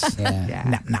 Naps.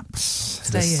 Yeah. Naps.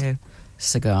 Stay here.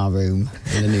 Cigar room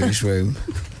in the newsroom.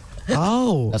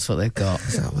 Oh. That's what they've got.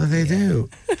 Is that what they do?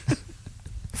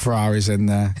 Ferrari's in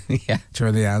there. Yeah.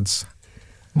 During the ads.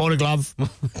 Morning, Glove.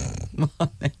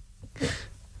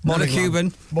 Morning,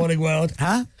 Cuban. Morning, World.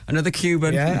 Huh? Another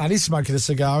Cuban. Yeah, and he's smoking a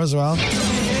cigar as well. Bye,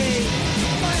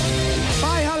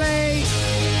 Holly.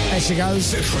 There she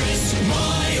goes. The Chris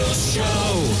Miles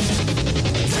Show.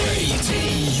 Radio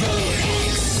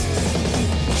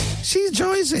X. She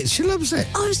enjoys it. She loves it.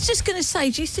 I was just going to say,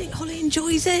 do you think Holly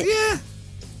enjoys it? Yeah.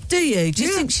 Do you? Do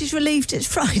you think she's relieved it's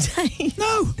Friday?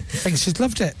 No. I think she's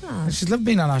loved it. She's loved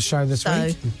being on our show this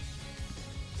week.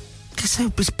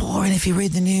 So it's boring if you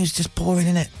read the news, just boring,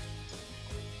 isn't it?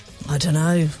 I don't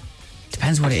know.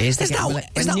 Depends what it is.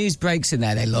 When the news breaks in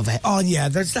there, they love it. Oh, yeah,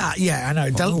 there's that. Yeah, I know.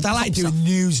 They like doing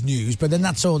news, but then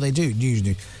that's all they do, news.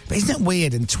 But isn't it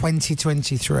weird in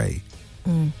 2023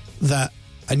 that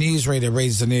a newsreader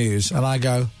reads the news and I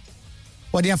go,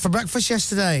 what did you have for breakfast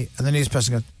yesterday? And the news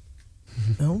person goes,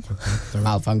 no.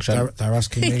 Malfunction. They're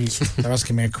asking me. They're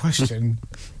asking me a question.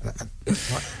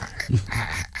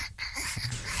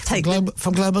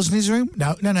 From Global's newsroom?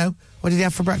 No. What did you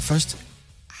have for breakfast?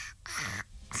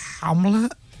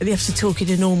 Omelette. And you have to talk in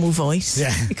a normal voice.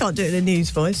 Yeah. You can't do it in a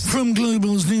news voice. From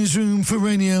Global's newsroom for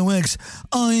Radio X,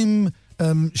 I'm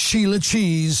Sheila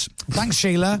Cheese. Thanks,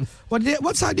 Sheila. What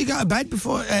time do you go to bed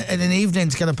before in an evening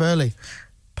to get up early?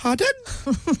 Pardon?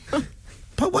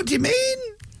 But what do you mean?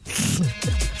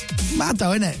 Mad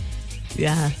though, isn't it?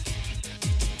 Yeah.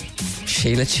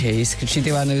 Sheila Cheese. Could she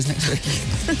do our news next week?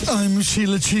 I'm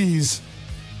Sheila Cheese.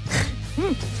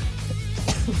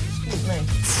 Excuse me.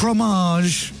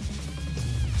 Fromage.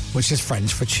 Which is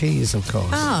French for cheese, of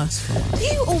course.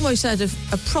 You almost had a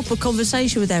proper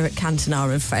conversation with Eric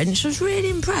Cantona in French. I was really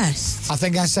impressed. I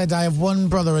think I said I have one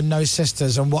brother and no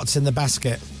sisters, and what's in the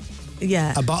basket?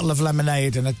 Yeah. A bottle of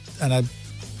lemonade and a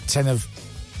tin of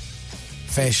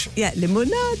fish. Yeah,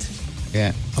 limonade. Yeah.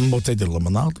 A moitié de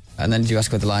lemonade. And then did you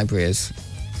ask where the library is?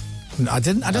 No, I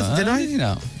didn't. Did I?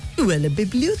 No. Où est la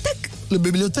bibliothèque? La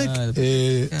bibliothèque.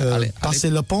 Passez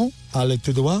le pont, allez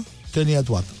tout droit, tenez à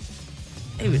droite.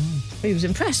 He was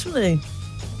impressed, wasn't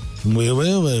he? Oui.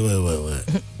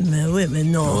 No,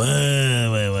 women, no.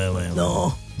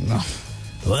 No.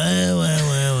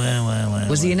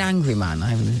 Was he an angry man?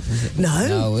 No.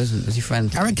 No, wasn't. Was he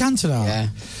friendly? Eric Cantona? Yeah.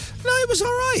 No, he was all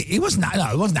right. He wasn't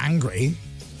angry.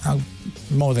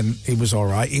 More than he was all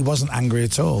right. He wasn't angry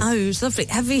at all. Oh, it was lovely.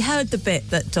 Have you heard the bit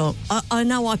that Dom... I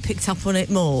know I picked up on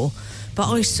it more, but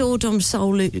I saw Dom's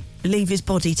soul leave his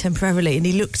body temporarily, and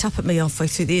he looked up at me halfway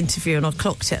through the interview, and I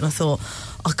clocked it, and I thought,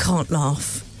 I can't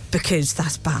laugh, because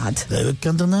that's bad. Eric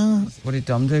Cantona? What did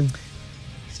Dom do?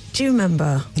 Do you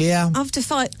remember? Yeah. After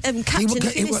fight, Captain,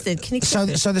 if you listed, can you... So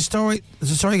the story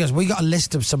goes, we got a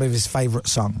list of some of his favourite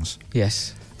songs.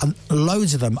 Yes. And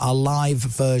loads of them are live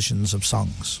versions of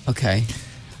songs. Okay.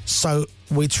 So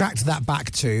we tracked that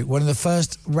back to one of the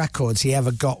first records he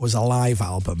ever got was a live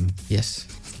album. Yes.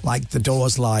 Like The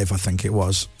Doors Live, I think it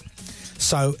was.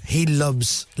 So he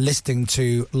loves listening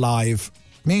to live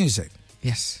music.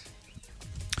 Yes.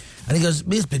 And he goes,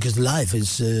 it's because live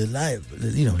is live.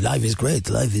 You know, live is great.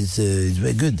 Live is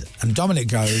very good. And Dominic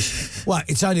goes, well,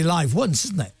 it's only live once,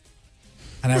 isn't it?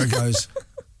 And Eric goes,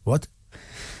 what?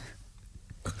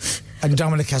 And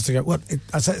Dominic has to go, what?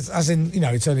 As in,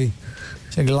 it's only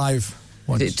live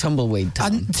once. Is it tumbleweed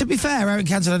time? And to be fair, Eric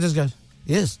Cantona just goes,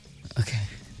 yes. Okay.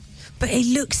 But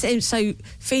he looks at him, so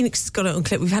Phoenix has got it on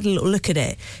clip. We've had a little look at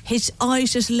it. His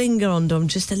eyes just linger on Dom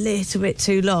just a little bit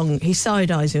too long. He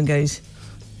side-eyes him and goes,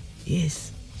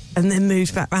 yes. And then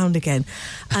moves back round again.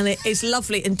 And it's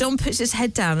lovely. And Dom puts his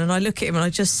head down and I look at him and I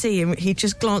just see him. He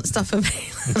just glanced up at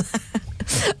me.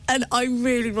 And I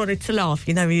really wanted to laugh.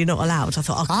 You're not allowed. I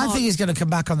thought, I think he's going to come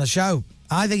back on the show.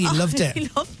 I think he loved it. He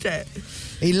loved it.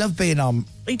 He loved being on.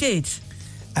 He did.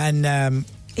 And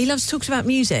he loves talking about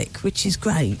music, which is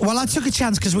great. Well, I took a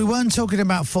chance because we weren't talking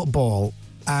about football,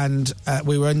 and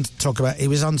he was on to talk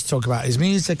about his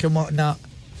music and whatnot.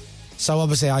 So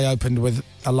obviously, I opened with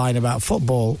a line about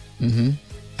football, and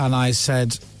I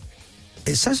said,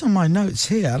 "It says on my notes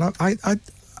here, and I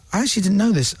actually didn't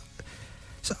know this.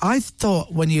 So I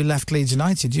thought when you left Leeds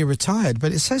United, you retired,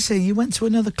 but it says here you went to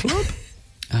another club."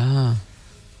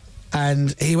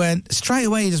 And he went straight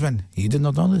away. He just went, "You did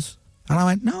not know this?" And I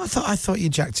went, "No, I thought you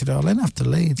jacked it all in after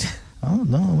Leeds." "Oh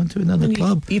no, I went to another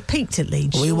club." You peaked at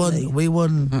Leeds. We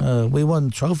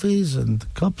won trophies and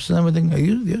cups and everything.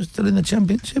 You're still in the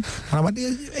Championship? And I went,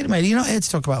 "Anyway, you're not here to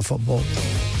talk about football."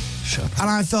 Shut up. And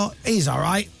I thought, he's all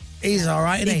right. He's all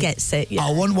right. He gets it. Yeah.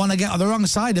 I wouldn't want to get on the wrong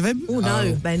side of him. Oh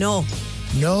no, no.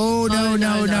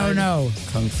 No.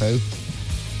 Kung Fu.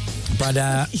 But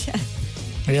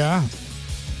yeah.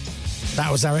 That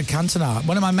was Eric Cantona.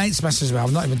 One of my mates messaged me.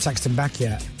 I've not even texted him back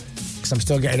yet because I'm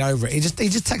still getting over it. He just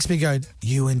texted me going,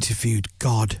 "You interviewed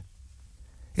God."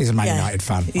 He's a Man United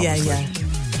fan, obviously. Yeah.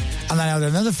 And then I had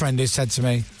another friend who said to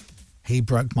me, "He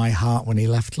broke my heart when he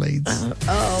left Leeds."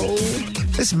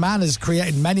 This man has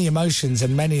created many emotions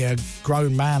in many a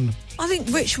grown man. I think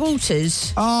Rich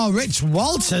Walters. Oh, Rich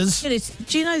Walters.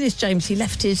 Do you know this, James? He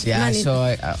left his... Yeah, I saw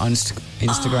it on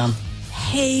Instagram.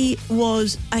 He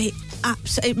was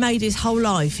it made his whole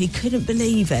life. He couldn't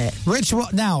believe it.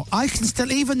 Now, I can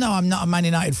still, even though I'm not a Man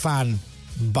United fan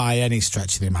by any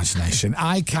stretch of the imagination,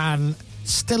 I can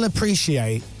still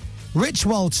appreciate Rich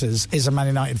Walters is a Man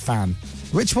United fan.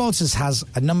 Rich Walters has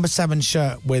a number 7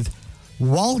 shirt with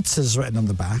Walters written on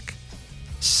the back,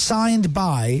 signed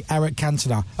by Eric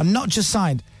Cantona. And not just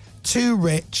signed, to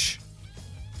Rich.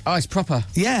 Oh, it's proper.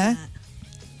 Yeah.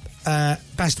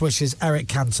 Best wishes, Eric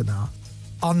Cantona,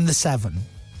 on the 7.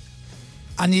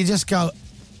 And you just go,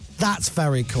 that's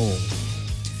very cool.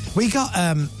 We got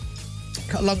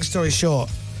long story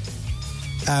short,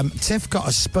 Tiff got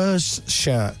a Spurs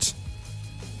shirt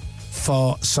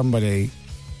for somebody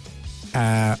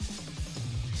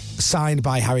signed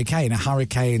by Harry Kane, a Harry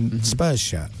Kane Spurs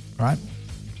shirt, right?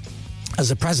 As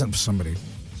a present for somebody.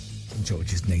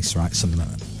 George's niece, right? Something like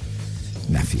that.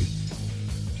 Nephew.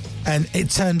 And it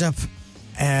turned up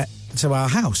to our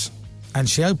house. And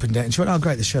she opened it and she went, "Oh,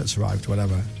 great, the shirt's arrived,"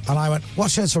 whatever. And I went,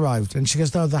 "What shirt's arrived?" And she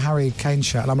goes, "No, the Harry Kane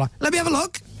shirt." And I'm like, "Let me have a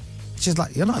look." She's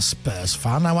like, "You're not a Spurs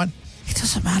fan." I went, "It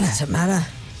doesn't matter. It doesn't matter.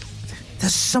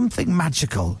 There's something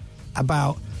magical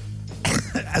about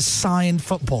a signed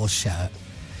football shirt."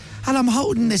 And I'm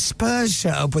holding this Spurs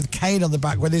shirt up with Kane on the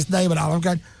back with his name on it. And I'm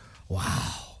going,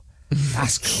 wow,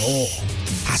 that's cool.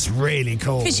 That's really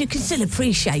cool. Because you can still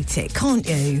appreciate it, can't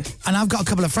you? And I've got a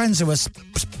couple of friends who are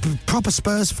proper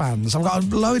Spurs fans. I've got a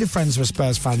load of friends who are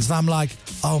Spurs fans. And I'm like,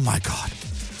 oh my God,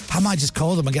 I might just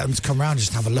call them and get them to come round and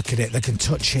just have a look at it. They can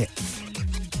touch it.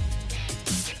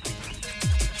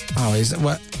 Oh, is it?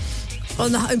 What?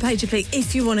 On the homepage of Peak,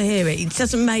 if you want to hear it. It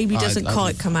doesn't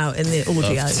quite come out in the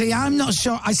audio. See, I'm not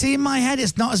sure. I see in my head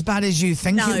it's not as bad as you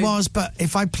think it was, but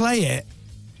if I play it...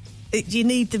 You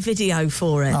need the video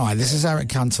for it. All right, this is Eric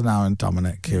Cantona and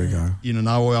Dominic. Here we go. In an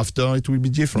hour after, it will be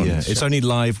different. Yeah, it's only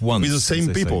live once. With the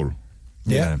same people.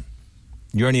 Yeah.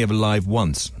 You're only ever live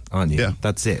once, aren't you? Yeah.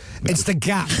 That's it. It's the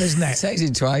gap, isn't it? Says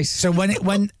it twice. So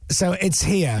so it's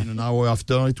here. In an hour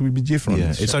after, it will be different.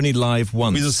 Yeah, it's only live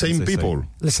once. With the same people.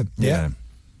 Listen. Yeah.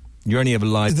 You're only ever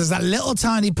live. There's that little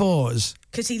tiny pause.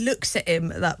 Because he looks at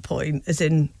him at that point, as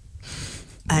in,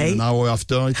 an hour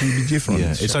after, it will be different.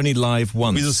 Yeah, it's only live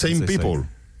once. With the same people.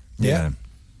 Yeah.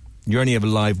 You're only ever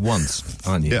live once,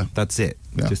 aren't you? Yeah. That's it.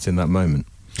 Yeah. Just in that moment.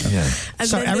 Yeah. And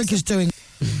so Eric is doing...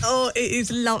 Oh, it is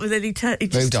lovely. Then he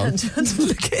just turned around to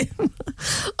look at him.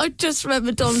 I just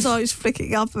remember Dom's eyes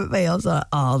flicking up at me. I was like,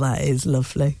 oh, that is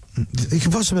lovely. You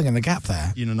can put something in the gap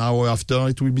there. In an hour after,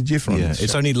 it will be different. Yeah,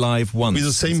 it's only live once. With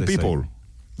the same people.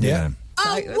 Yeah.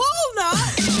 Oh,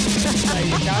 walnut! There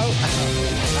you go.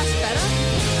 That's better.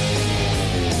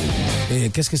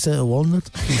 Qu'est-ce que c'est a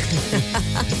walnut?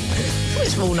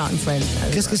 What's walnut in French?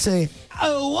 Qu'est-ce que c'est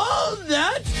a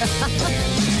walnut?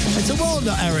 It's a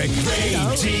walnut, Eric.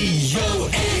 Radio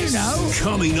You know.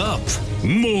 Coming up,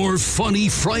 more funny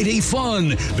Friday fun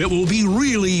that will be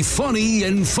really funny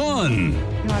and fun.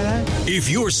 If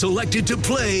you're selected to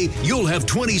play, you'll have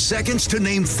 20 seconds to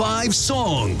name 5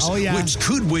 songs, which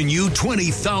could win you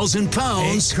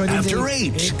 £20,000 after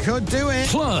 8. It could do it.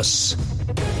 Plus,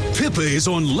 Pippa is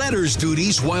on letters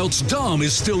duties whilst Dom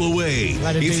is still away.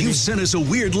 If you sent us a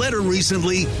weird letter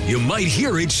recently, you might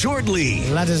hear it shortly.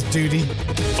 Letters duty.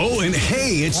 Oh, and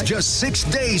hey, it's just 6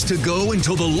 days to go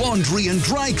until the Laundry and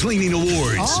Dry Cleaning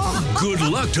Awards. Good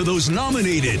luck to those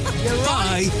nominated.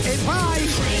 Bye. Bye.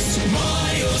 Chris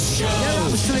Miles Show.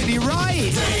 You're absolutely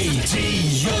right.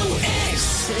 Radio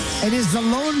X. It is the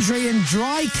Laundry and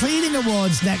Dry Cleaning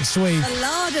Awards next week. The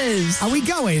larders. Are we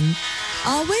going?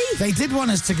 Are we? They did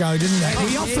want us to go, didn't they?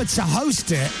 We offered to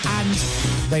host it, and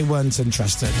they weren't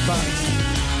interested. But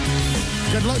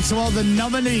good luck to all the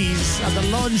nominees at the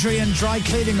Laundry and Dry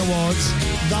Cleaning Awards.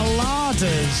 The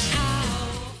Larders.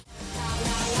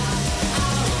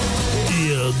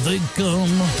 Here they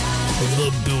come,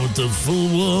 the beautiful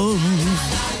ones.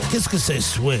 Qu'est-ce que c'est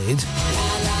suede?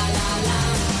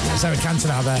 That's Eric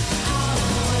Cantona there.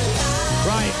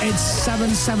 Right, it's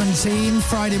 7:17,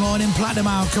 Friday morning, Platinum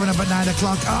Hour coming up at 9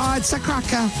 o'clock. Oh, it's a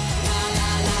cracker.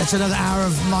 It's another hour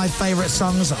of my favourite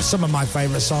songs, or some of my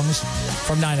favourite songs,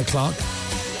 from 9 o'clock.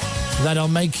 That'll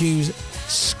make you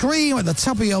scream at the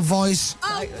top of your voice.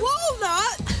 Oh,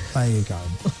 walnut! There you go.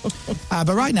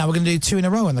 But right now, we're going to do 2 in a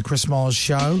row on the Chris Moores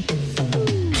Show.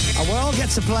 We all get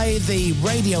to play the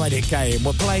radio edit game.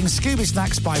 We're playing Scooby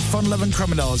Snacks by Fun Loving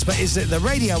Criminals. But is it the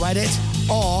radio edit,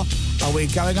 or are we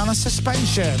going on a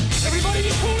suspension? Everybody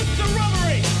report to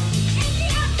robbery!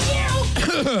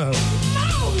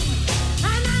 Move!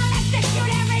 And I'll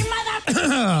execute every last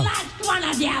one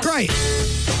of you! Great.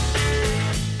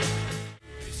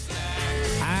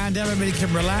 And everybody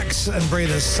can relax and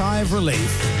breathe a sigh of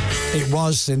relief. It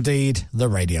was indeed the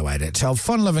radio edit of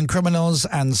Fun Loving Criminals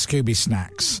and Scooby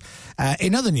Snacks.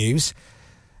 In other news,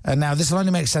 now this will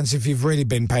only make sense if you've really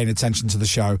been paying attention to the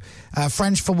show.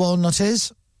 French for walnut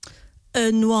is?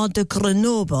 Un noix de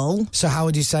Grenoble. So how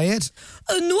would you say it?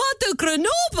 Un noix de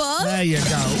Grenoble? There you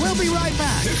go. We'll be right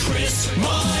back. The Chris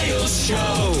Miles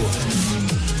Show.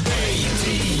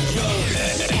 Radio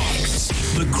X.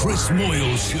 The Chris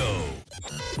Moyle Show.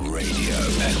 Radio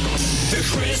X. The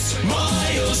Chris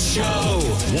Miles Show.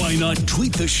 Why not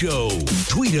tweet the show?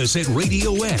 Tweet us at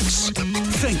Radio X.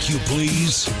 Thank you,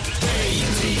 please.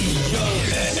 Radio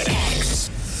X.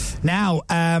 Now,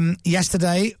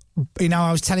 yesterday, you know,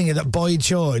 I was telling you that Boy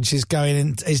George is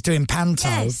doing Panto.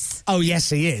 Yes. Oh, yes,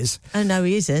 he is. Oh, no,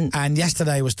 he isn't. And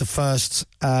yesterday was the first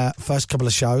couple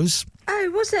of shows.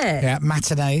 Oh, was it? Yeah,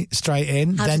 matinee straight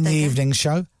in, then the evening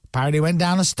show. Apparently went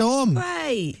down a storm.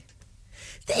 Great.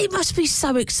 It must be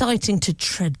so exciting to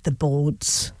tread the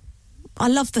boards. I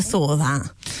love the thought of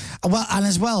that. Well, and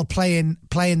as well, playing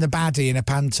the baddie in a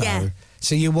panto. Yeah.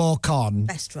 So you walk on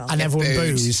Best role. and everyone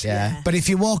boos. Yeah. But if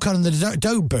you walk on and they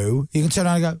don't boo, you can turn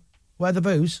around and go, where are the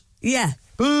boos? Yeah.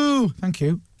 Boo! Thank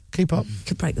you. Keep up.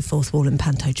 Could break the fourth wall in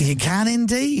panto. You can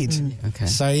indeed. Okay.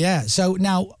 So, yeah. So,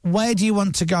 now, where do you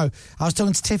want to go? I was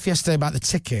talking to Tiff yesterday about the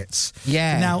tickets.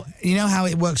 Yeah. Now, you know how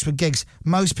it works with gigs?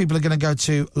 Most people are going to go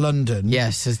to London.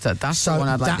 Yes, that's So the one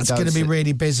I'd like to that's go going to be to.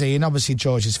 really busy. And obviously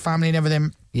George's family and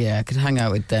everything. Yeah, I could hang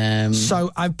out with them. So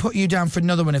I put you down for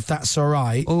another one if that's all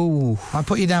right. Oh, I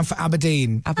put you down for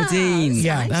Aberdeen. Aberdeen.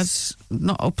 Yeah. That's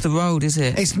not up the road, is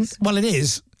it? It's it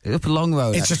is. Up a long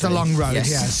road. It's just a actually. long road, Yes.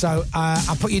 yeah. So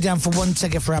I put you down for one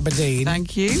ticket for Aberdeen.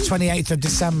 Thank you. 28th of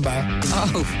December.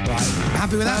 Oh, Right.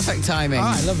 Happy with that? perfect timing. All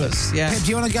right, love it. Yeah. Pip, do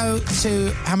you want to go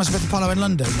to Hammersmith Apollo in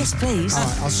London? Yes, please. All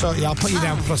right, I'll sort you. I'll put you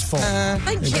down for +4.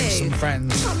 Thank We'll bring you. some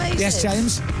friends. Amazing. Yes,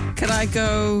 James? Can I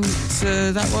go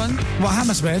to that one? What,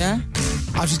 Hammersmith? Yeah.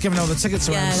 I've just given all the tickets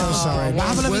away. I'm so no. sorry. But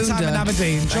have a lovely time in wonder.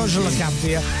 Aberdeen. George will look after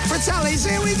you. Fratellis,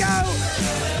 here we go.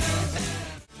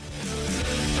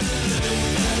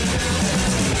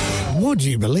 Would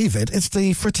you believe it? It's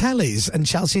the Fratellis and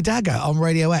Chelsea Dagger on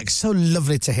Radio X. So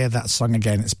lovely to hear that song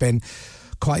again. It's been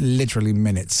quite literally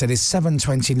minutes. It is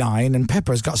 7:29 and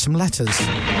Pepper's got some letters.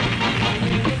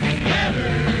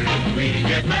 We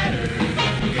get letters.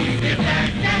 We get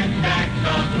back and back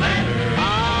of letters.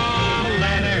 Ah,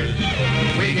 letters.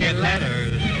 We get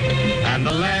letters. And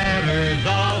the letters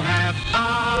all have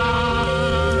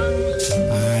stars.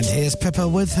 And here's Pepper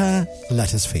with her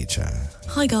letters feature.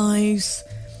 Hi, guys.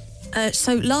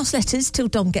 So last letters till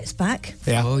Dom gets back.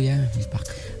 Yeah. Oh, yeah, he's back.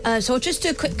 So I'll just do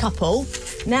a quick couple.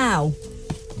 Now,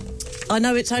 I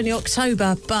know it's only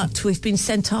October, but we've been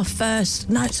sent our first...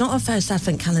 No, it's not our first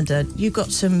Advent calendar. You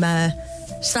got some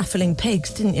snaffling pigs,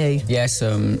 didn't you? Yeah,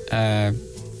 some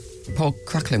pork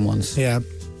crackling ones. Yeah.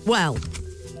 Well,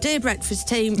 dear breakfast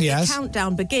team, Yes. the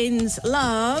countdown begins.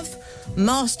 Love,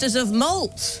 Masters of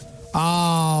Malt.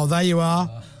 Oh, there you are.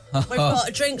 We've got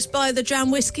a Drinks by the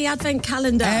Jam Whiskey Advent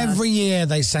Calendar. Every year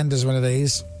they send us one of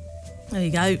these. There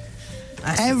you go.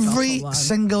 That's the Every proper one.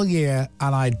 single year,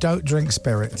 and I don't drink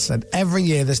spirits. And every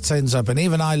year this turns up, and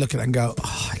even I look at it and go,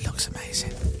 oh, it looks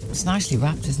amazing. It's nicely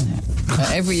wrapped, isn't it?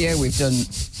 Every year we've done.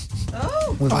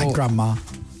 Oh. We've Right, all- Grandma.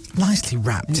 Nicely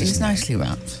wrapped. It's isn't it? nicely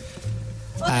wrapped.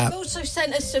 Well, they've also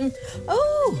sent us some.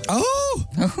 Oh,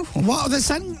 What have they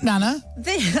sent, Nana?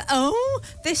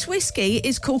 This whiskey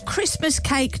is called Christmas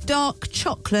Cake Dark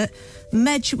Chocolate,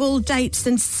 Medjool Dates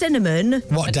and Cinnamon.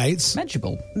 What dates?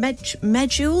 Medjool.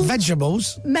 Medjool?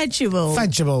 Vegetables. Medjool.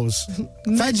 Vegetables.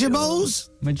 Vegetables.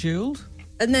 Medjool.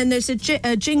 And then there's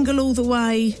a Jingle All the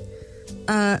Way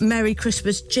Merry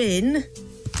Christmas Gin.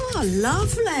 Oh,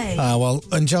 lovely. Well,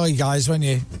 enjoy, guys, won't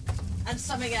you? And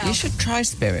something else. You should try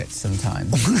spirits sometime.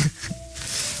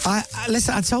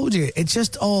 Listen, I told you, it's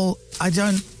just all. I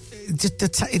don't.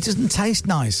 It doesn't taste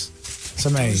nice to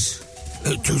me.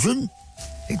 It doesn't.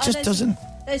 It just doesn't.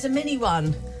 There's a mini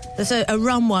one. There's a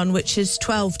rum one, which is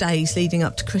 12 days leading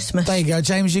up to Christmas. There you go,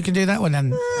 James. You can do that one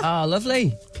then. Oh, lovely.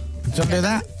 Do you want to do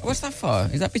that? What's that for?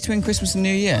 Is that between Christmas and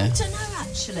New Year? I don't know,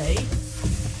 actually.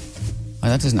 Oh,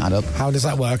 that doesn't add up. How does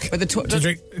that work? But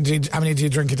how many do you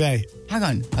drink a day? Hang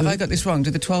on, have I got this wrong?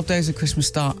 Do the 12 days of Christmas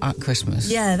start at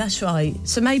Christmas? Yeah, that's right.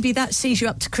 So maybe that sees you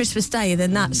up to Christmas Day, and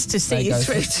then that's to see you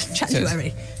through to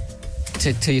January.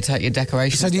 Till you take your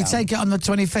decorations So do you down. take it on the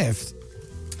 25th?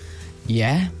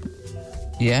 Yeah.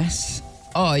 Yes.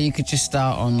 Or you could just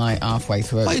start on like halfway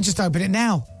through. Well, you just open it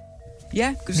now.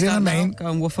 Yeah, good You know start what I now. mean? Go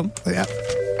and woof them. Yeah.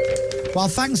 Well,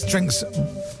 thanks, Drinks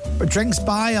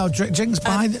by or Drinks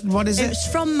by. What is it? It's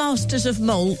from Masters of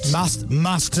Malt.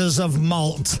 Masters of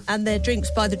Malt. And they're Drinks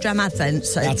by the Jam Advent.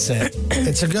 So That's it.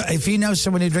 It's a good. If you know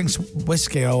someone who drinks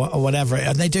whiskey or whatever,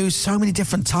 and they do so many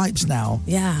different types now.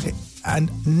 Yeah. And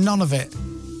none of it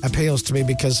appeals to me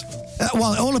because,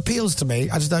 well, it all appeals to me.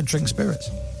 I just don't drink spirits.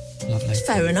 Lovely. It's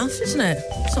fair enough, isn't it?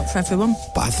 It's not for everyone.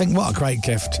 But I think what a great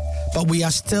gift. But we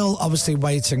are still obviously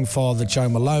waiting for the Joe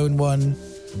Malone one,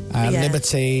 Yeah.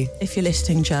 Liberty, If you're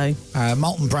listening, Joe.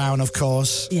 Malton Brown, of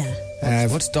course. Yeah.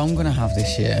 What's Dom going to have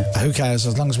this year? Who cares?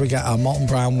 As long as we get our Malton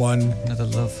Brown one, Another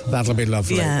love. that'll be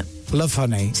lovely. Yeah. Love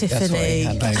Honey. Tiffany.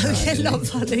 That's what he had. Love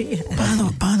Honey.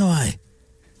 By the way,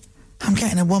 I'm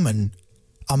getting a woman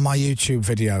on my YouTube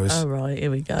videos. Oh, right. Here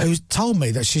we go. Who's told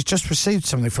me that she's just received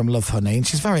something from Love Honey and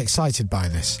she's very excited by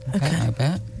this. Okay, I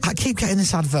bet. I keep getting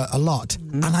this advert a lot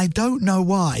and I don't know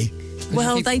why.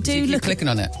 Well, they do Do you keep look. clicking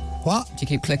on it? What? Do you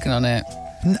keep clicking on it?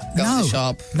 No. Go to the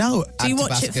shop. No. Do you add to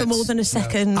watch it for baskets? more than a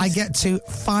second? I get to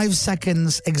 5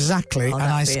 seconds exactly and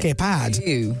I that'd be skip ad. Do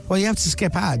you? Well, you have to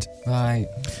skip ad. Right.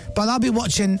 But I'll be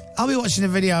watching a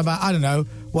video about, I don't know,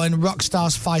 when rock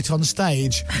stars fight on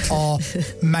stage or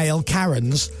male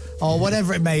Karens or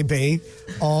whatever it may be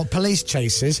or police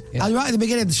chases. Yeah. And right at the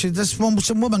beginning, there's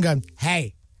some woman going,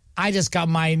 hey, I just got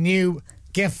my new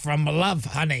gift from Love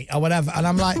Honey or whatever. And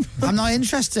I'm like, I'm not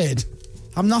interested.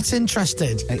 I'm not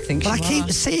interested. I think but I you keep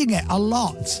are. seeing it a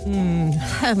lot.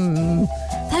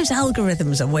 Those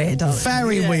algorithms are weird, aren't they?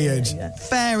 Very Yeah, weird. yeah.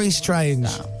 Very strange.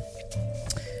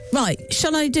 Right,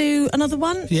 shall I do another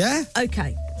one? Yeah?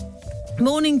 Okay.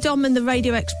 Morning, Dom and the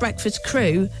Radio X Breakfast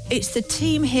crew. It's the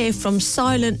team here from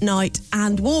Silent Night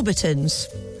and Warburtons.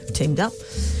 Teamed up.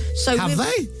 So Have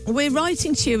we're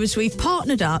writing to you as we've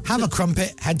partnered up. Have a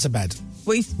crumpet, head to bed.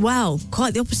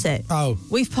 Quite the opposite. Oh.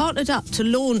 We've partnered up to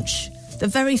launch the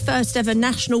very first ever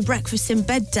National Breakfast in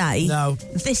Bed Day. No.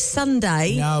 This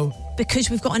Sunday. No. Because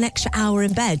we've got an extra hour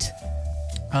in bed.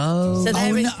 Oh. So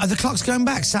they're no, the clock's going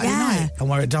back Saturday night. And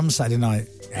we're at Dom's Saturday night.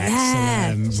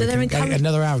 Excellent. So they're We can get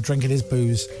another hour of drinking his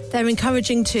booze. They're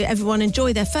encouraging to everyone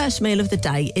enjoy their first meal of the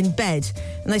day in bed.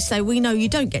 And they say, we know you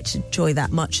don't get to enjoy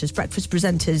that much as breakfast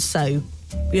presenters, so,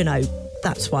 you know,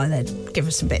 that's why they'd give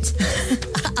us some bits.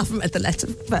 I haven't read the letter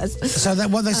first. So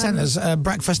what they sent us,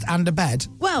 breakfast and a bed?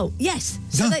 Well, yes.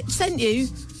 So they sent you,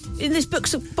 in this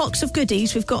box of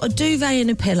goodies, we've got a duvet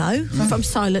and a pillow from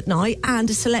Silent Night and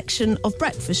a selection of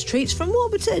breakfast treats from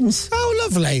Warburtons. Oh,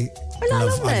 lovely.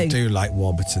 Lovely. I do like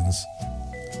Warburtons.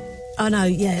 I know,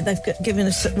 yeah, they've given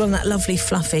us one of that lovely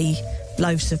fluffy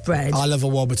loaves of bread. I love a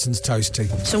Warburton's toasty.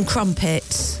 Some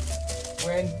crumpets.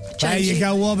 There you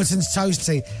go, Warburton's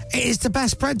toasty. It is the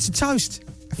best bread to toast.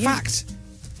 Fact.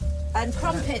 And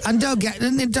crumpets. And don't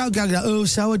go, oh,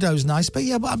 sourdough's nice, but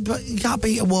but you can't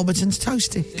beat a Warburton's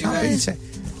toasty. Can't beat it.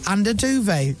 And a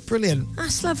duvet. Brilliant.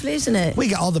 That's lovely, isn't it? We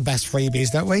get all the best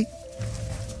freebies, don't we?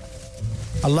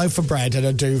 a loaf of bread and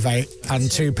a duvet and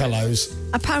 2 pillows.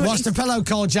 Apparently, what's the pillow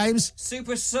called, James?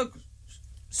 Super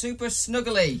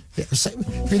snuggly. Yeah, so,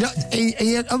 are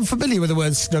you unfamiliar with the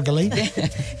word snuggly?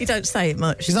 You don't say it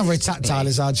much. She's not very tactile,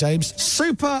 is our James.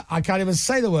 Super, I can't even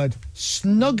say the word.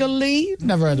 Snuggly?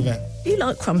 Never heard of it. You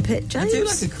like crumpet, James? I do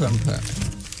like a crumpet.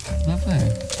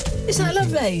 Lovely. Isn't that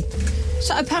lovely?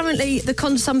 So apparently,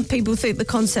 some people think the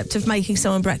concept of making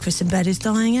someone breakfast in bed is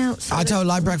dying out. So I don't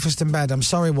like breakfast in bed. I'm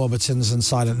sorry, Warburtons and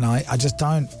Silent Night. I just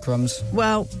don't. Crumbs.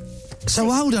 Well... So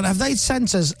hold on, have they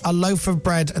sent us a loaf of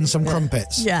bread and some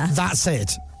crumpets? Yeah. That's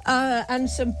it? And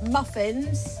some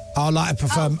muffins. I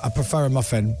prefer a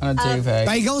muffin. And a duvet.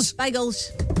 Bagels?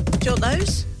 Bagels. Do you want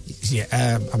those?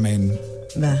 Yeah, I mean...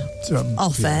 No.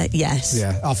 Off air, yes.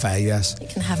 Yeah, off air, yes. You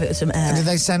can have it with some air. And did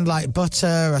they send, like,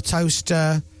 butter, a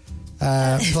toaster,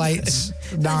 plates,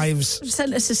 knives?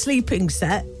 Sent us a sleeping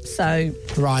set, so...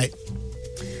 Right.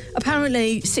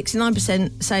 Apparently,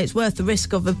 69% say it's worth the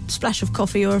risk of a splash of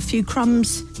coffee or a few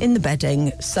crumbs in the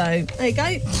bedding. So, there you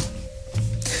go.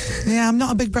 Yeah, I'm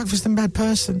not a big breakfast in bed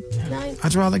person. No.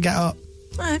 I'd rather get up.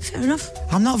 Oh, fair enough.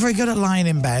 I'm not very good at lying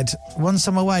in bed. Once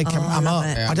I'm awake, I'm up.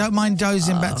 it. I don't mind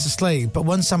dozing back to sleep, but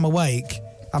once I'm awake,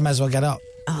 I may as well get up.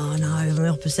 Oh, no, I'm the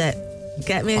opposite.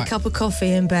 Get me a cup of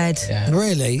coffee in bed. Yeah.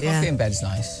 Really? Coffee in bed's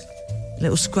nice.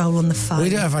 Little scroll on the phone.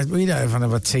 We don't have a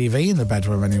TV in the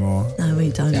bedroom anymore. No, we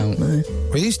don't. No.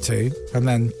 We used to, and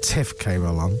then Tiff came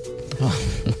along.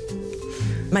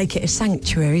 Make it a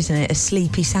sanctuary, isn't it? A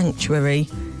sleepy sanctuary.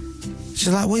 She's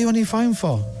like, what are you on your phone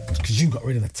for? Because you got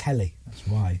rid of the telly. That's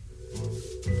why.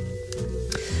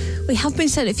 We have been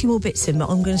sent a few more bits in, but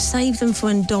I'm going to save them for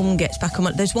when Dom gets back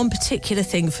on. There's one particular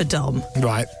thing for Dom.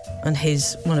 Right. And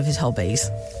one of his hobbies.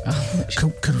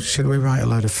 Should we write a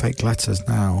load of fake letters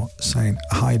now saying,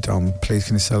 hi Dom, please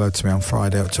can you say hello to me on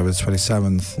Friday, October the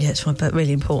 27th? Yeah, it's my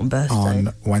really important birthday.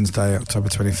 On Wednesday, October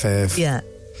 25th. Yeah.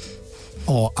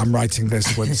 Or I'm writing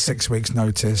this with 6 weeks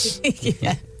notice.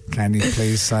 Yeah. Can you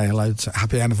please say hello to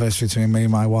happy anniversary to me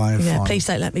and my wife? Yeah, please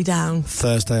don't let me down.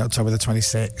 Thursday, October the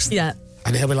 26th. Yeah.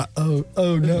 And he'll be like, oh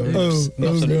no,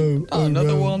 no.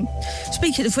 Another one.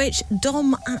 Speaking of which,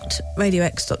 Dom at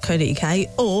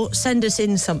radiox.co.uk, or send us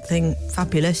in something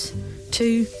fabulous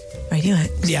to Radio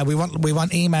X. Yeah, we want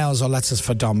emails or letters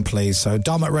for Dom, please. So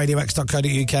Dom at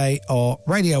radiox.co.uk or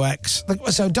Radio X.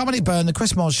 So Dominic Byrne, The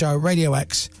Chris Moore Show, Radio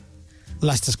X,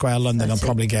 Leicester Square, London. I'll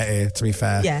probably get here, to be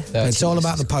fair. Yeah. It's all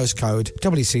about the postcode,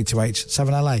 WC2H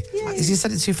 7LA. You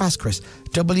said it too fast, Chris.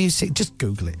 Just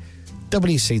Google it.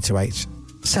 WC2H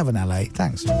 7LA.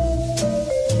 Thanks.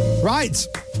 Right.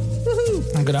 Woo-hoo.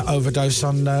 I'm going to overdose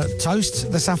on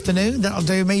toast this afternoon. That'll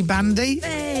do me, Bandy.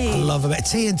 Hey. I love a bit of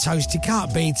tea and toast. You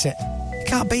can't beat it. You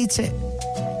can't beat it.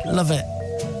 Love it.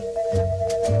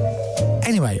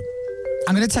 Anyway,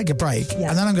 I'm going to take a break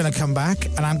and then I'm going to come back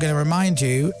and I'm going to remind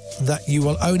you that you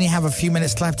will only have a few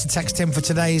minutes left to text in for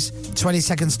today's 20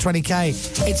 seconds 20k.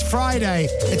 It's Friday.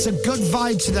 It's a good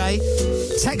vibe today.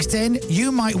 Text in.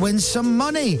 You might win some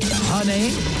money, honey.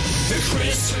 The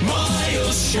Chris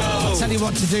Miles Show. I'll tell you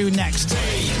what to do next.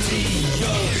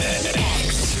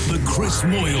 The Chris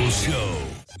Moyle Show.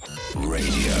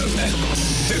 Radio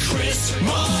X. The Chris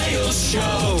Miles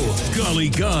Show. Golly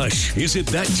gosh, is it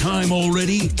that time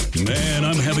already? Man,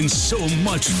 I'm having so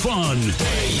much fun.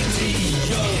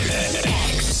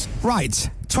 Right,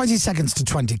 20 seconds to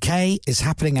 20k is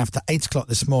happening after 8 o'clock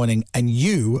this morning, and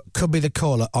you could be the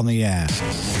caller on the air.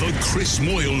 The Chris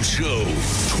Moyle Show.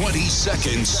 20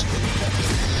 seconds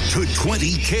to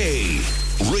 20k.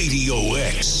 Radio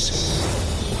X.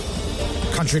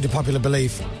 Contrary to popular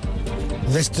belief,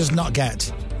 this does not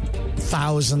get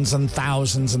thousands and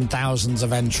thousands and thousands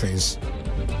of entries,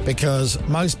 because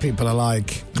most people are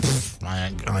like, I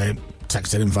ain't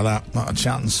texted him for that, not a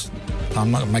chance. I'm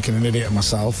not making an idiot of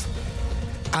myself.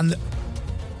 And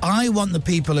I want the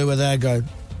people who are there going,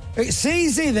 it's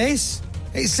easy this.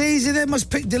 It's easy, they must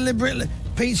pick deliberately.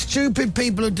 Stupid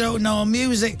people who don't know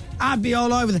music. I'd be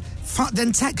all over them.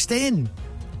 Then text in.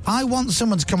 I want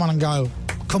someone to come on and go,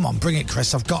 come on, bring it,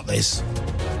 Chris, I've got this.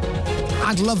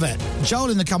 I'd love it. Joel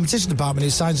in the competition department who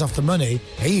signs off the money,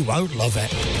 he won't love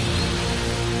it.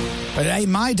 But it ain't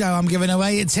my dough I'm giving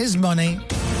away, it's his money.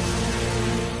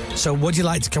 So would you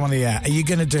like to come on the air? Are you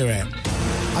going to do it?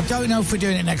 I don't know if we're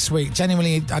doing it next week.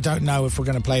 Genuinely, I don't know if we're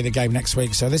going to play the game next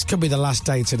week, so this could be the last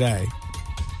day today.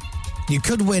 You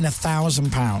could win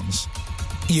 £1,000.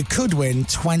 You could win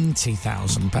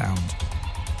 £20,000.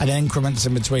 And increments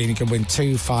in between, you could win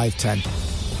 2, 5, 10.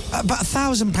 But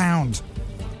 £1,000.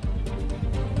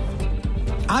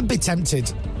 I'd be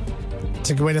tempted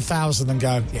to win 1,000 and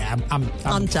go, yeah, I'm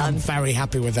done. I'm very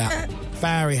happy with that.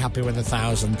 Very happy with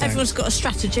 1,000. thanks. Everyone's got a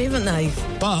strategy, haven't they?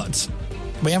 But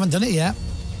we haven't done it yet.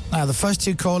 The first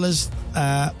two callers,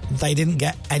 they didn't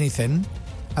get anything.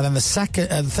 And then the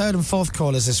third and fourth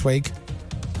callers this week,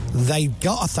 they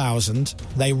got 1,000.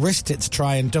 They risked it to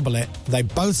try and double it. They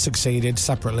both succeeded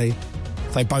separately.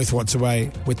 They both walked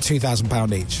away with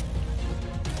 £2,000 each.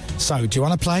 So, do you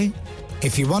want to play?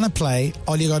 If you want to play,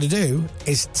 all you got to do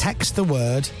is text the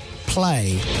word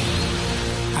play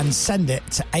and send it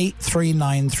to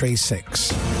 83936.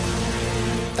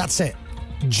 That's it.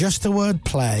 Just the word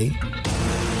play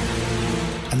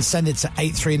and send it to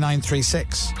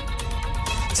 83936.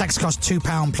 Text costs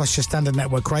 £2 plus your standard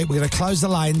network rate. We're going to close the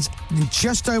lines in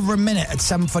just over a minute at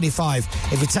 7:45.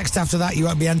 If you text after that, you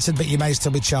won't be entered, but you may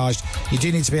still be charged. You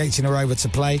do need to be 18 or over to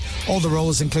play. All the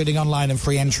rules, including online and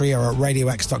free entry, are at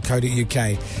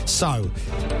radiox.co.uk. So,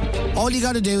 all you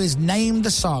got to do is name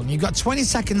the song. You've got 20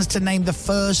 seconds to name the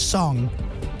first song.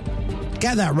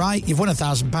 Get that right, you've won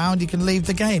 £1,000. You can leave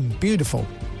the game. Beautiful.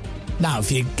 Now,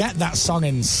 if you get that song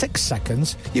in 6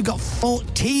 seconds, you've got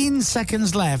 14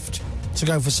 seconds left to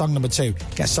go for song number 2.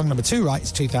 Get song number 2 right,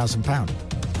 it's £2,000.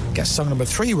 Get song number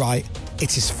 3 right,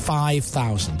 it is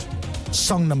 5,000.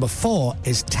 Song number 4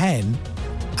 is 10,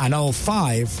 and all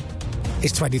 5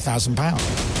 is £20,000.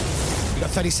 You've got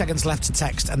 30 seconds left to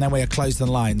text, and then we are closing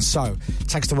the lines. So,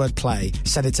 text the word play,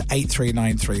 send it to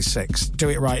 83936. Do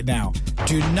it right now.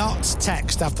 Do not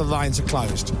text after the lines are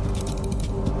closed.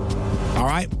 All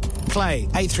right? Play,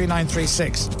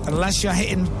 83936. Unless you're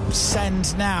hitting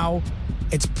send now,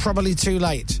 it's probably too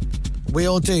late.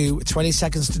 We'll do 20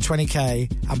 seconds to 20k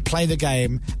and play the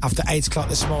game after 8 o'clock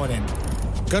this morning.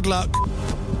 Good luck.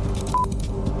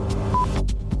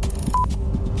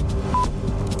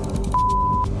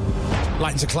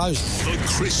 Lines are closed. The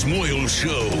Chris Moyle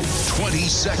Show. 20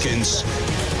 seconds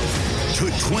to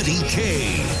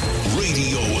 20k.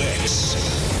 Radio X.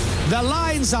 The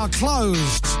lines are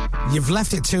closed. You've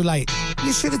left it too late.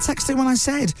 You should have texted when I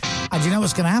said. And you know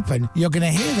what's going to happen? You're going to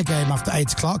hear the game after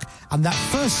 8 o'clock, and that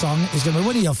first song is going to be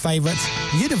one of your favourites.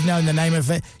 You'd have known the name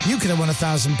of it. You could have won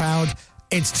 £1,000.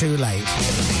 It's too late.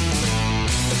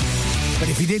 But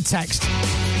if you did text,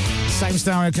 same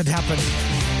scenario could happen.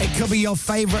 It could be your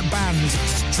favourite band,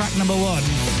 track number 1,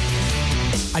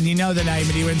 and you know the name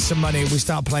and you win some money. We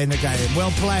start playing the game.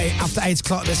 We'll play after 8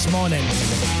 o'clock this morning.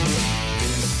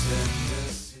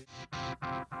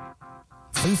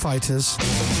 Foo Fighters.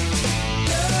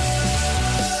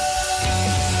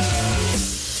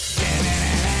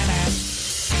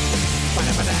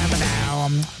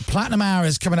 Platinum Hour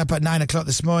is coming up at 9 o'clock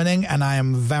this morning, and I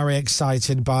am very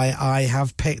excited I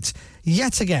have picked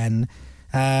yet again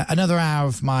another hour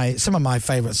of some of my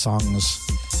favourite songs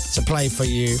to play for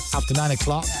you after 9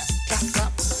 o'clock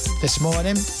this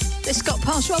morning. This got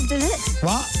past Rob, did it?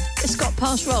 What? This got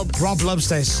past Rob. Rob loves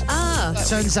this. Ah.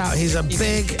 Turns out he's a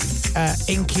big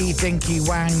Inky Dinky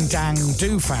Wang Dang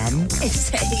Do fan. Is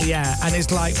he? Yeah, and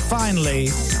it's like,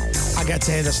 finally, I get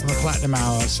to hear this on the Platinum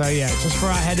Hour. So yeah, just for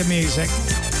our head of music,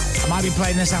 I might be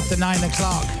playing this after 9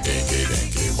 o'clock. Dinky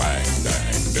Dinky Wang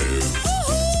Dang Do.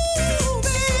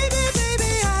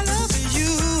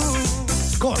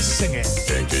 Go on, sing it.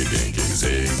 Dinky Dinky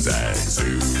Zig Zag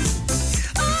Zoo.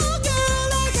 Oh,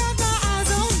 girl, I got my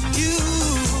eyes on you.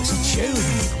 It's a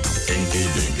tune. Dinky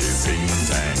Dinky Zing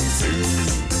Zang Zoo.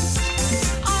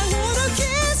 I want a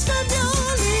kiss from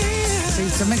your lips. See,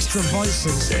 it's a mixture of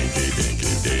voices. Dinky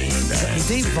Dinky Ding Dang. Your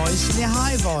deep voice and your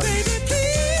high voice. Baby,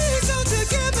 please don't you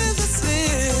give me the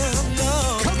slip,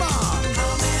 no. Come on.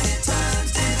 How many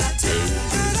times did I tell you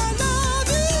that I love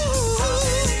you? How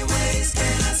many ways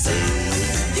can I say?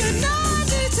 You know I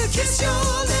need to kiss your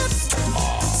lips,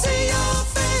 see your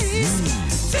face,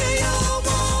 feel your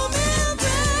warm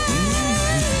embrace.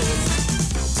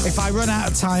 If I run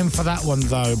out of time for that one,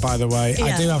 though, by the way,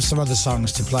 I do have some other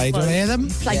songs to play. Do you want to hear them?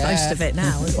 Play most of it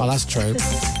now. Well, that's true.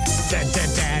 Do you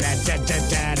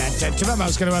remember I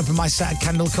was going to open my set at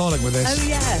Kendall Calling with this? Oh,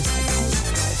 yeah.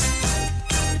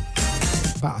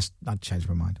 But I'd changed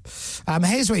my mind.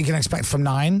 Here's what you can expect from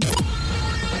 9.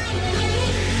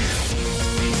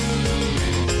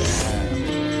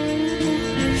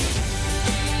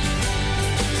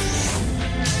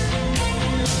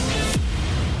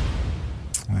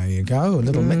 There you go, a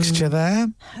little mixture there.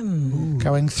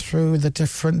 Going through the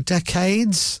different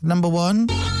decades. Number 1.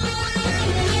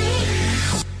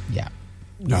 Yeah.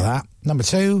 Got that. Number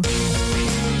 2.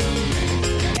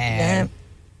 Yeah.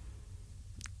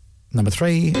 Number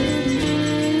 3.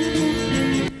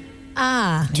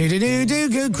 Ah. Do-do-do-do,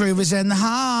 good groove is in the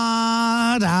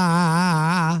heart.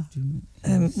 Ah.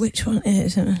 Which one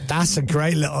is it? That's a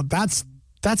great little... That's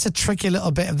a tricky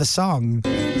little bit of the song.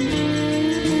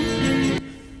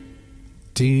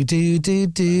 Do do do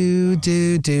do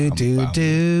do do do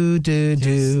do do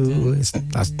do.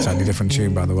 That's a totally different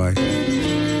tune, by the way.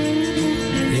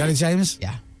 You got it, James?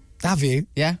 Yeah. Have you?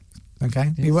 Yeah. Okay.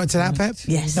 You worked it out, Pip?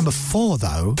 Yes. Number 4,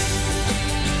 though.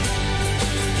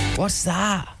 What's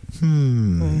that?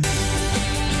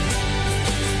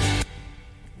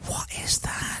 What is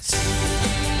that?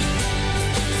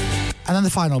 And then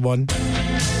the final one.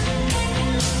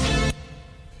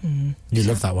 You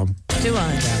love that one. Do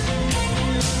I?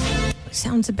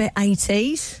 Sounds a bit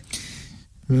 80s.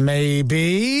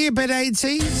 Maybe a bit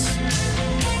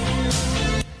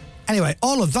 80s. Anyway,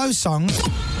 all of those songs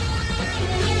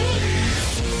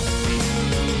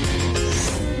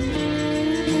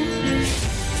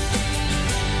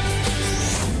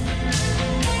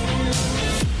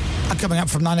are coming up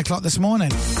from 9 o'clock this morning.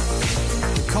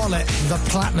 We call it the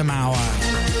Platinum Hour.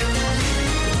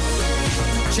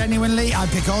 Genuinely, I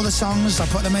pick all the songs, I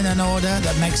put them in an order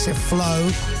that makes it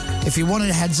flow. If you wanted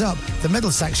a heads up, the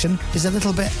middle section is a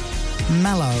little bit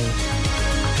mellow,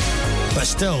 but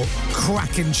still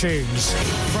cracking tunes.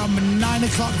 From 9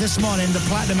 o'clock this morning, the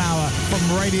Platinum Hour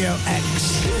from Radio X.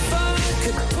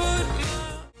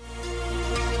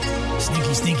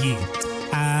 Sneaky, sneaky.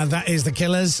 That is The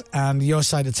Killers and Your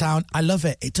Side of Town. I love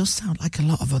it. It does sound like a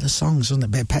lot of other songs, doesn't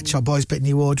it? Bit of Pet Shop Boys, bit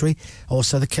New Audrey,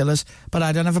 also The Killers. But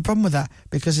I don't have a problem with that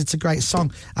because it's a great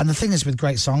song. And the thing is with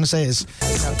great songs is,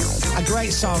 a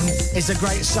great song is a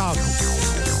great song.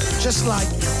 Just like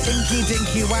Dinky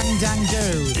Dinky Wang Dang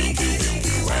Do. Dinky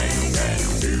Dinky Wang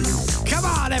Dang Do. Come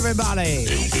on, everybody.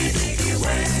 Dinky Dinky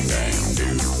Wang Dang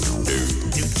Do.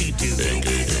 Dinky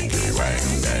Dinky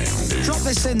Wang Dang Do. Drop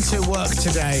this into work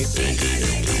today.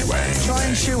 Try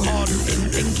and shoehorn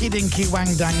Dinky Dinky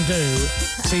Wang Dang Do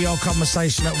to your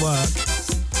conversation at work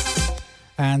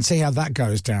and see how that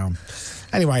goes down.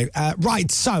 Anyway,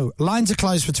 right, so lines are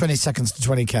closed for 20 seconds to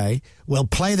 20k. We'll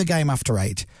play the game after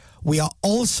 8. We are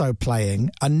also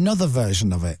playing another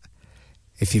version of it.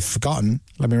 If you've forgotten,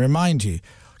 let me remind you.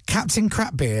 Captain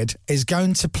Crapbeard is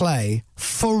going to play,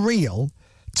 for real,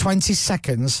 20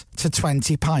 seconds to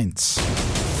 20 pints.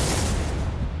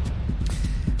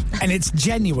 And it's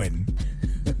genuine.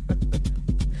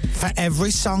 For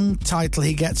every song title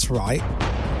he gets right,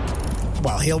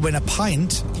 well, he'll win a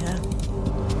pint. Yeah.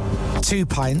 2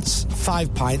 pints,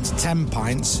 5 pints, 10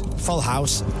 pints, full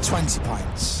house, 20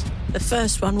 pints. The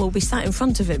first one will be sat in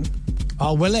front of him.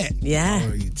 Oh, will it? Yeah.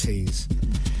 Oh, you tease.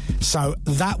 So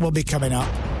that will be coming up.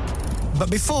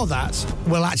 But before that,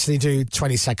 we'll actually do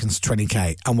 20 seconds to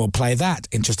 20k, and we'll play that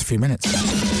in just a few minutes.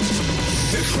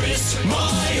 The Chris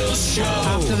Miles Show.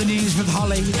 After the news with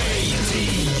Holly.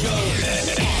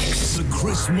 The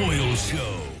Chris Miles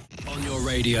Show. On your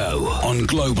radio, on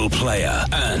Global Player,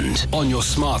 and on your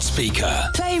smart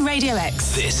speaker. Play Radio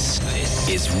X. This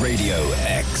is Radio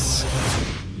X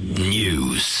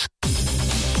News.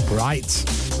 Right.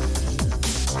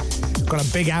 Got a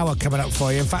big hour coming up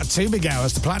for you. In fact, 2 big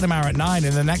hours. The Platinum Hour at 9.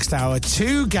 In the next hour,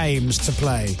 2 games to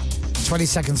play. 20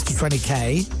 seconds to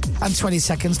 20k and 20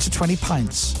 seconds to 20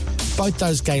 pints. Both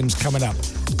those games coming up.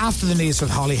 After the news with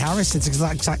Holly Harris, it's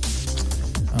exact...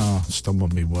 Oh,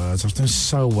 stumbled me words. I was doing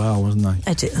so well, wasn't I?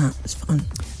 Edit that. It's fine.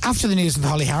 After the news with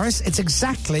Holly Harris, it's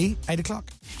exactly 8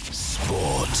 o'clock.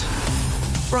 Sport.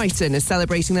 Brighton are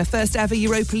celebrating their first ever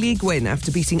Europa League win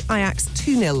after beating Ajax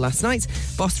 2-0 last night.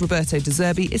 Boss Roberto De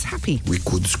Zerbi is happy. We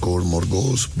could score more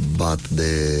goals, but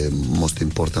the most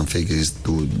important thing is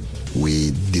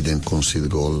we didn't concede a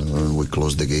goal and we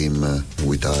closed the game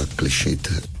with a clean sheet.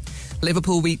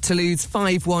 Liverpool beat Toulouse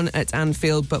 5-1 at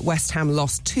Anfield, but West Ham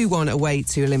lost 2-1 away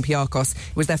to Olympiacos.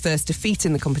 It was their first defeat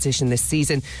in the competition this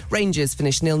season. Rangers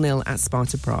finished 0-0 at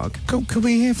Sparta Prague. Could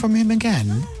we hear from him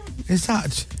again? Is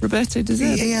that Roberto De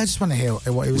Zerbi? Yeah, I just want to hear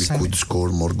what he was saying. We could score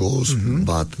more goals,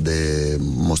 but the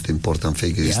most important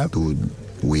thing is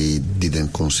we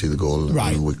didn't concede a goal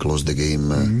and we closed the game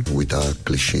with a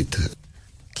clean sheet.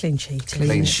 Clean sheet.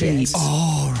 Clean sheet.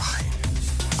 Oh, right.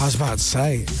 I was about to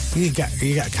say, you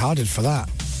get carded for that.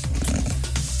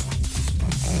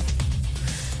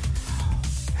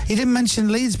 You didn't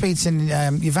mention Leeds beating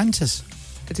Juventus.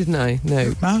 Didn't I?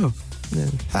 No. No.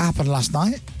 That happened last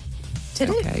night. Did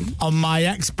it? On my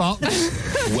Xbox.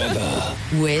 Weather.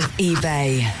 With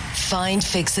eBay. Find,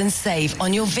 fix and save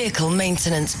on your vehicle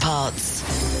maintenance parts.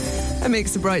 A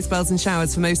mix of bright spells and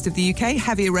showers for most of the UK.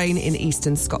 Heavier rain in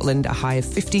eastern Scotland, a high of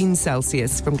 15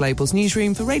 Celsius. From Global's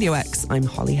newsroom for Radio X, I'm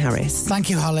Holly Harris. Thank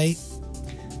you, Holly.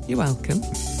 You're welcome.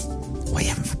 What are you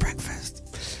having for breakfast?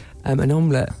 An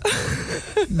omelette.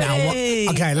 Now, Hey.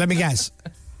 okay, let me guess.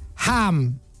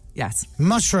 Ham. Yes.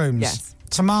 Mushrooms. Yes.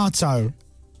 Tomato.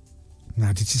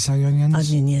 Now, did you say onions?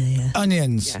 Onion, yeah.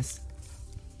 Onions. Yes.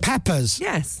 Peppers.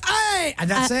 Yes. Hey! And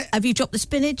that's it. Have you dropped the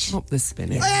spinach? Drop the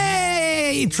spinach.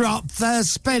 Hey! Drop the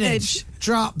spinach.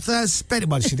 Drop the spinach.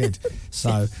 Well, she did.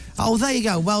 So, there you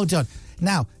go. Well done.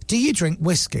 Now, do you drink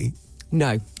whiskey?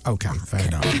 No. Okay, fair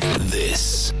enough.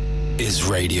 This is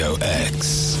Radio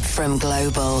X. From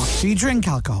Global. Do you drink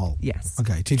alcohol? Yes.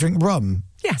 Okay. Do you drink rum?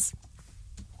 Yes.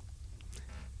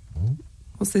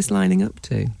 What's this lining up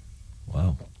to?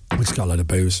 Wow. We just got a load of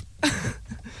booze.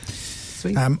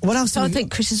 Sweet. What else? So I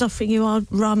think Chris is offering you our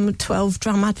rum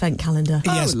 12-drum advent calendar.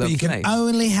 Yes, but you can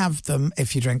only have them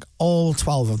if you drink all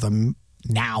 12 of them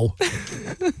now.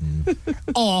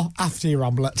 Or after your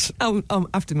omelette.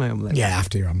 After my omelette. Yeah,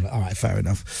 after your omelette. All right, fair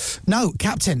enough. No,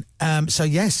 Captain. So,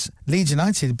 yes, Leeds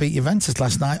United beat Juventus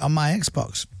last night on my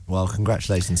Xbox. Well,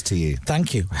 congratulations to you.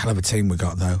 Thank you. Hell of a team we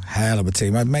got, though. Hell of a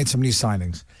team. I've made some new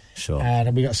signings. Sure.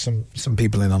 And we got some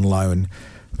people in on loan.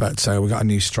 But we got a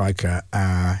new striker.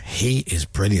 He is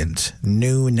brilliant.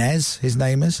 Nunez, his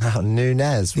name is. Oh,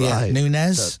 Nunez, right. Yeah,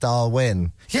 Nunez.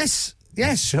 Darwin. Yes.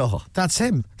 Sure. That's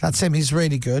him. He's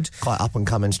really good. Quite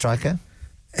up-and-coming striker.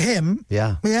 Him?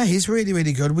 Yeah. Yeah, he's really,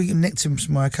 really good. We nicked him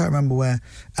somewhere. I can't remember where.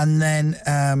 And then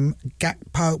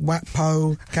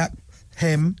Wakpo,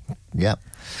 him. Yep.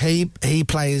 He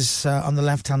plays on the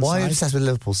left-hand side. Why are you obsessed with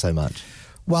Liverpool so much?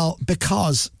 Well,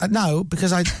 because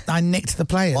I nicked the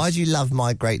players. Why do you love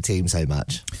my great team so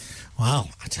much? Well,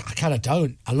 I kind of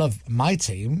don't. I love my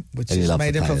team, which And you is love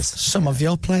made the up of players. some of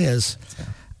your players. Yeah.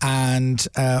 And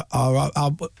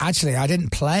actually, I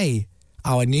didn't play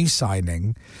our new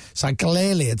signing, so I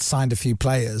clearly had signed a few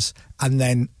players and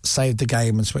then saved the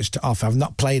game and switched it off. I've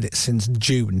not played it since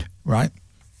June, right?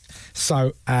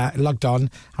 So logged on,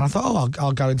 and I thought,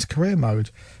 I'll go into career mode.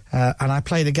 And I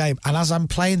played a game, and as I'm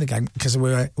playing the game, because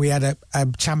we had a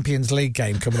Champions League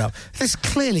game coming up. This is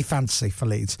clearly fantasy for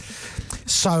Leeds.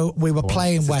 So we were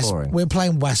playing West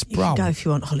You Brom. can go if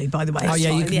you want, Holly, by the way. Oh, It's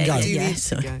yeah, you fine. can go. Yeah,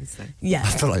 yeah. I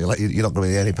feel like you're not going to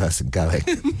be the only person going.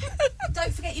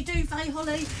 Don't forget your duvet,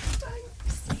 Holly.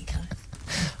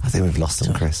 I think we've lost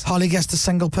them, Chris. Holly gets the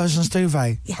single person's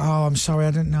duvet. Yeah. Oh, I'm sorry,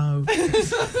 I didn't know.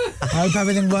 I hope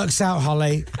everything works out,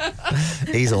 Holly.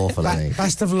 He's awful, isn't he?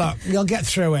 Best of luck. You'll get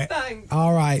through it. Thanks.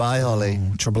 All right. Bye, Holly.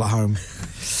 Trouble at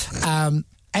home.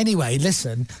 Anyway,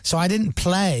 listen. So I didn't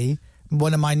play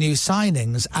one of my new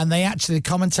signings, and the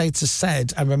commentators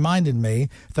said and reminded me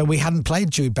that we hadn't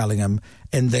played Jude Bellingham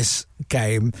in this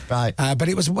game. Right. But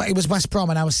it was West Brom,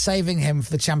 and I was saving him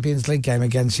for the Champions League game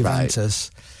against Juventus.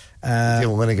 You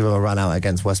didn't want to give him a run out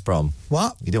against West Brom.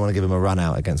 What? You didn't want to give him a run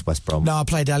out against West Brom. No, I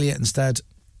played Elliott instead.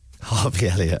 Harvey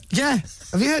Elliott. Yeah.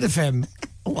 Have you heard of him?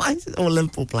 Why is it all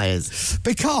Liverpool players?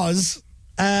 Because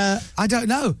I don't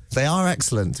know. They are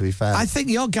excellent, to be fair. I think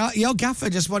your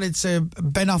gaffer just wanted to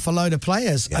bin off a load of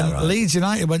players, and right. Leeds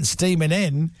United went steaming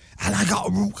in, and I got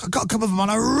a couple of them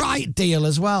on a right deal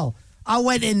as well. I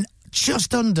went in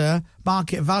just under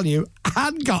market value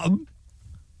and got them.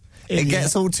 It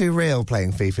gets all too real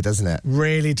playing FIFA, doesn't it?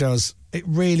 Really does. It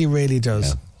really, really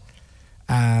does.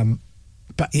 Yeah.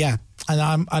 But yeah,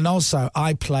 and also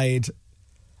I play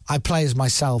as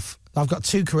myself. I've got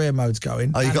two career modes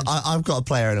going. Oh, I've got a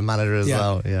player and a manager as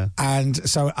well. Yeah. And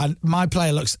so my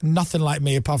player looks nothing like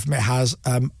me, apart from it has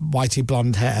whitey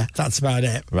blonde hair. That's about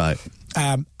it. Right.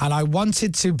 And I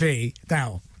wanted to be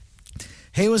now.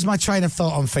 Here was my train of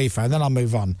thought on FIFA, and then I'll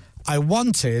move on. I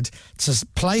wanted to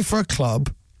play for a club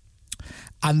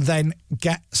and then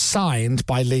get signed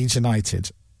by Leeds United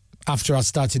after I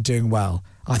started doing well.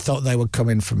 I thought they would come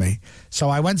in for me. So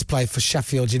I went to play for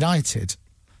Sheffield United.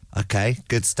 Okay,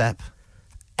 good step.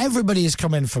 Everybody has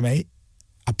come in for me,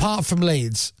 apart from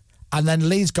Leeds. And then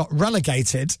Leeds got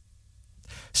relegated.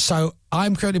 So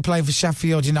I'm currently playing for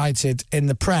Sheffield United in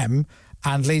the Prem,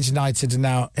 and Leeds United are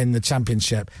now in the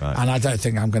Championship. Right. And I don't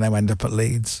think I'm going to end up at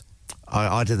Leeds.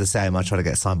 I did the same. I tried to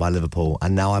get signed by Liverpool,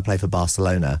 and now I play for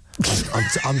Barcelona.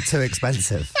 I'm too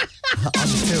expensive. I'm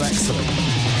too excellent.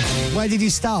 Where did you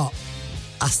start?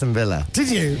 Aston Villa. Did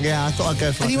you? Yeah, I thought I'd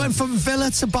go for... And you went from Villa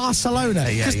to Barcelona?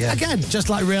 Yeah. Again, just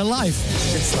like real life.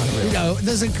 Just like real life. You know,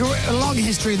 there's a long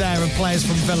history there of players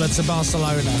from Villa to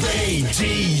Barcelona.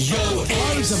 Radio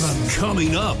Loads of them.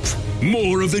 Coming up,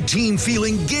 more of the team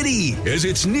feeling giddy as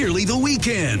it's nearly the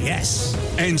weekend. Yes.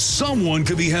 And someone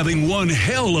could be having one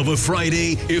hell of a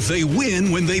Friday if they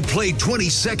win when they play 20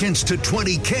 seconds to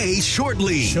 20K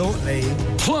shortly.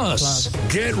 Plus,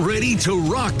 get ready to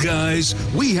rock, guys.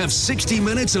 We have 60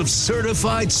 minutes of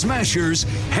certified smashers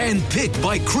handpicked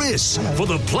by Chris for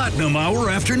the Platinum Hour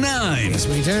after 9. Yes,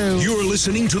 we do. You're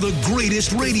listening to the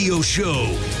greatest radio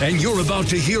show, and you're about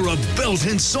to hear a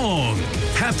belting song.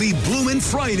 Happy Bloomin'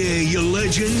 Friday, you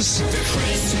legends. The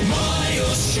Chris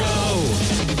Miles Show.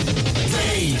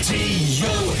 Radio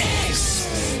TOX.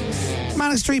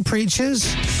 Manic Street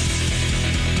Preachers.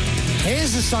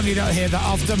 Here's a song you don't hear that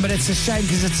often, but it's a shame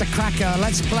because it's a cracker.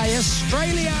 Let's play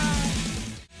Australia.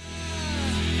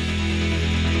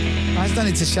 I don't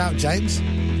need to shout, James.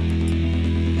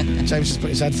 James just put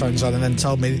his headphones on and then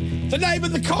told me the name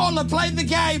of the caller played the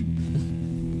game.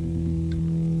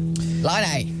 Line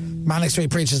A. Manic Street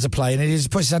Preachers are playing, and he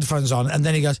just puts his headphones on, and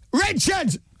then he goes,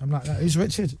 Richard! I'm like, who's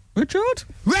Richard? Richard?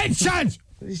 Richard!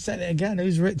 He said it again,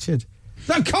 who's Richard?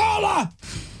 The caller!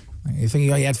 You think you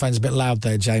got your headphones a bit loud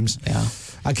there, James? Yeah.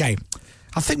 Okay,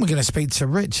 I think we're going to speak to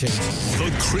Richard.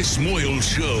 The Chris Moyle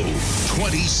Show.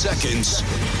 20 seconds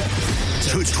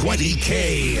to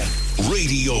 20K.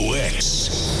 Radio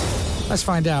X. Let's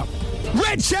find out.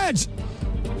 Richard!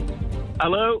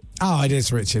 Hello? Oh, it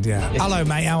is Richard, yeah. Hello,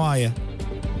 mate, how are you?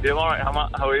 Yeah, I'm all right.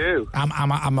 How are you?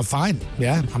 I'm fine.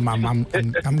 Yeah, I'm I'm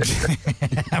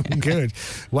good.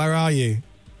 Where are you?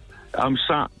 I'm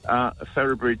sat at a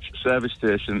Ferrybridge service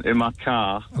station in my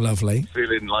car. Lovely.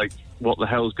 Feeling like, what the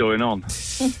hell's going on?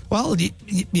 Well,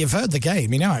 you've heard the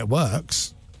game. You know how it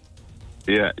works.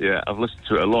 Yeah. I've listened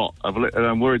to it a lot. And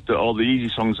I'm worried that all the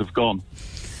easy songs have gone.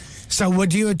 So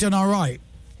would you have done all right?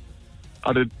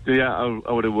 I did. Yeah,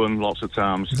 I would have won lots of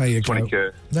times. There you 20K.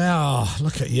 go. Oh,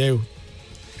 look at you.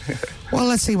 Well,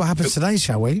 let's see what happens today,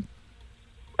 shall we?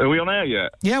 Are we on air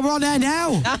yet? Yeah, we're on air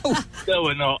now. No,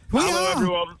 we're not. Hello,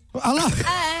 everyone. Hello.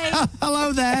 Hey.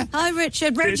 Hello there. Hi,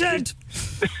 Richard. Richard.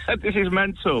 This is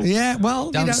mental. Yeah,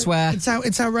 well, Don't swear.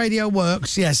 It's how radio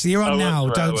works. Yes, you're on now.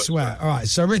 Don't swear. All right.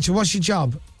 So, Richard, what's your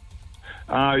job?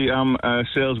 I am a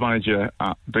sales manager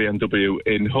at BMW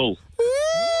in Hull.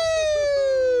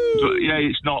 But yeah,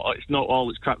 it's not all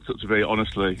it's cracked up to be,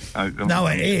 honestly. No,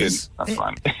 it is. That's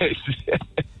fine.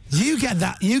 You get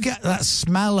that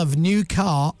smell of new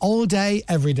car all day,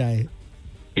 every day.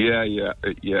 Yeah,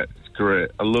 it's great.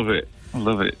 I love it. So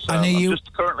And I'm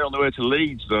just currently on the way to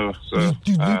Leeds, though. So,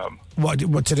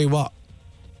 what to do? What?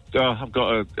 I've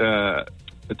got a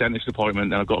dentist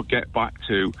appointment, and I've got to get back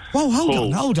to. Whoa,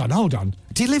 Hull. hold on.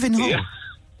 Do you live in Hull?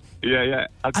 Yeah.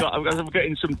 I'm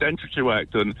getting some dentistry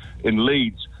work done in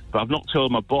Leeds. But I've not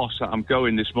told my boss that I'm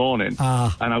going this morning.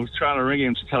 And I was trying to ring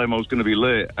him to tell him I was going to be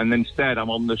late. And instead, I'm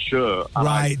on the show.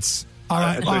 Right. All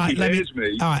right.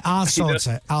 I'll sort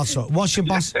it. What's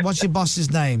your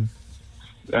boss's name?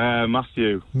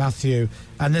 Matthew.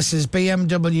 And this is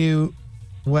BMW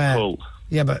where? Hull.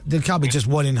 Yeah, but there can't be just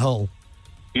one in Hull.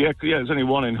 Yeah, there's only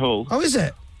one in Hull. Oh, is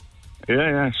it?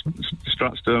 Yeah.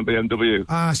 Stratstone BMW.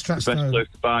 Stratstone. The best place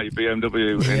to buy your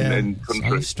BMW in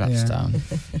country.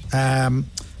 Stratstone.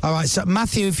 All right, so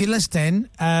Matthew, if you're listening,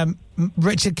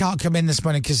 Richard can't come in this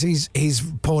morning because he's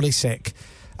poorly sick.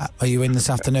 Are you in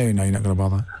this afternoon? No, you're not going to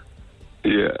bother.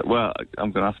 Yeah, well, I'm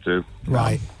going to have to.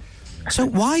 Right. So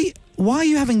why are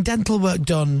you having dental work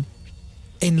done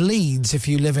in Leeds if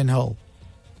you live in Hull?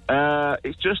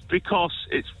 It's just because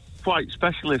it's quite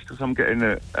specialist, because I'm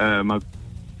getting my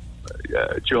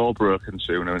jaw broken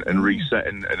soon and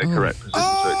resetting in a correct position.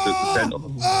 So it's a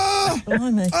dental.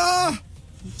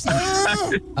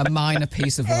 A minor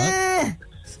piece of work. Yeah,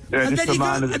 and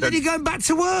then you're going back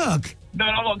to work. No,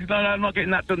 I'm not getting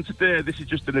that done today. This is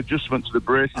just an adjustment to the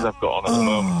braces I've got on at the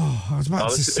moment. I was about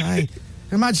to say.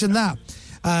 Imagine that.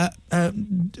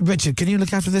 Richard, can you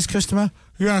look after this customer?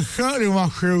 Yeah, certainly,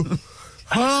 Matthew.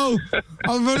 Hello,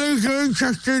 I'm very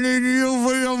interested in your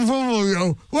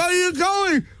BMW. Where are you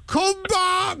going? Come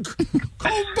back!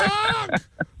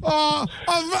 Oh,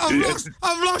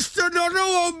 I've lost another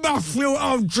one, Matthew.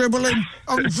 I'm dribbling.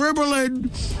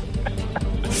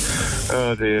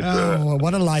 Oh, dear. Oh,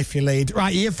 what a life you lead.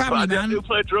 Right, you're a family man. I do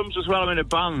play drums as well. I'm in a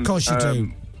band. Of course you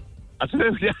do. I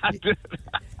do, yeah, I do.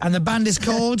 And the band is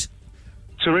called?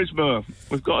 Turismo.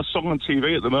 We've got a song on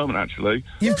TV at the moment, actually.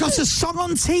 You've got a song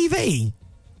on TV?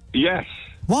 Yes.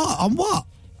 What? On what?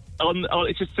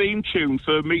 It's a theme tune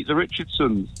for Meet the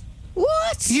Richardsons.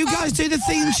 What? You guys do the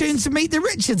theme tune to Meet the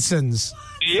Richardsons?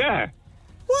 Yeah.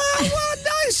 What a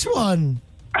nice one.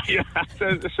 Yeah,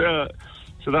 so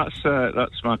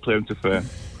that's my claim to fame.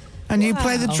 And you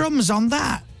play the drums on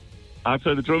that? I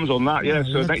play the drums on that, yeah.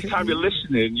 So next time you're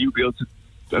listening, you'll be able to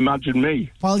imagine me.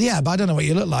 Well, yeah, but I don't know what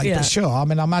you look like, but sure. I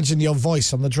mean, imagine your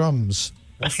voice on the drums.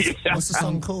 What's the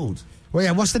song called? Well,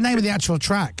 yeah, what's the name of the actual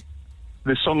track?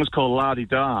 The song is called La Di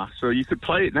Da, so you could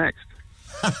play it next.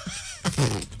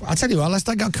 I'll tell you what, let's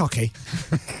not get cocky.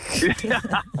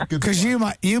 Because you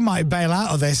might bail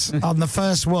out of this on the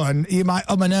first one. You might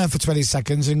and for 20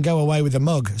 seconds and go away with a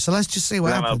mug. So let's just see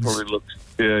what happens. I'll probably look.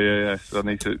 Yeah. So I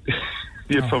need to.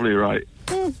 You're probably right.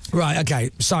 Right,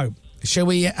 okay. So, shall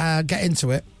we get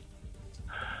into it?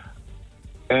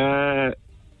 Yeah,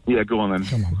 Yeah, go on then.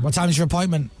 Come on. What time's your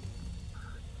appointment?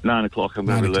 9 o'clock. I'm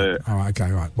going to be late. All right,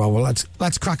 okay, right. Well,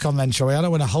 let's crack on then, shall we? I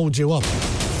don't want to hold you up.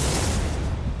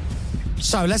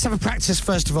 So let's have a practice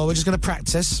first of all. We're just going to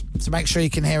practice to make sure you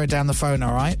can hear it down the phone,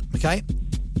 all right? Okay?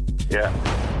 Yeah.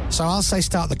 So I'll say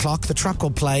start the clock. The track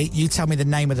will play. You tell me the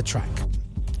name of the track.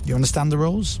 You understand the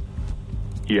rules?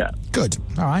 Yeah. Good.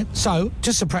 All right. So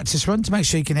just a practice run to make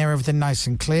sure you can hear everything nice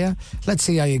and clear. Let's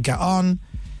see how you get on.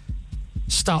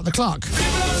 Start the clock.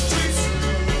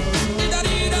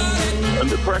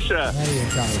 Under pressure. There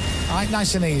you go. All right,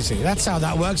 nice and easy. That's how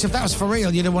that works. If that was for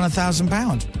real, you'd have won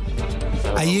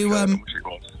 £1,000.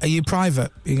 Are you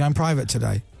private? Are you going private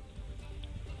today?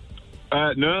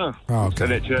 No. Oh,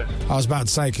 okay. I was about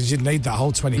to say, because you'd need that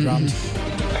whole 20 grand.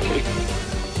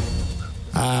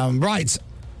 Right.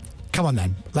 Come on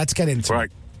then. Let's get into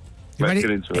it. Let's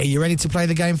get into it. Are you ready to play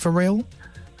the game for real?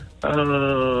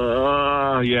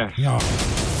 Yes. No.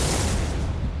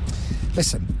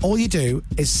 Listen, all you do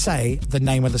is say the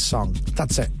name of the song.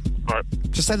 That's it. Right.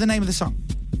 Just say the name of the song.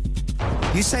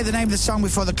 You say the name of the song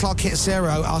before the clock hits 0,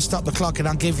 I'll stop the clock and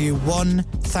I'll give you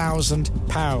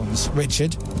 £1,000,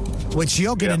 Richard, which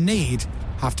you're going to need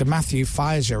after Matthew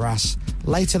fires your ass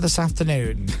later this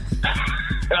afternoon.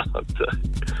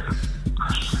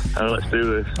 Let's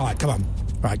do this. All right, come on.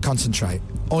 Right, concentrate.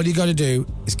 All you got to do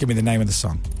is give me the name of the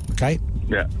song, okay?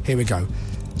 Yeah. Here we go.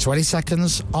 20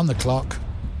 seconds on the clock.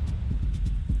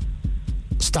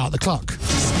 Start the clock.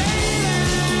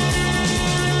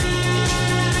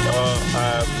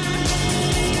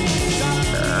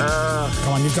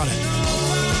 Come on, you've got it.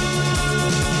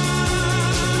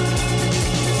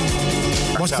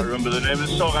 I can't remember the name of the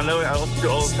song. I know it. I listen to it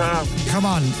all the time. Come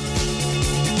on.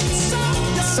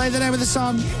 Say the name of the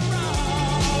song.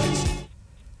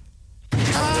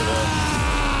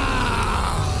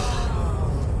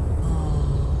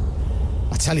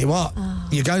 I tell you what,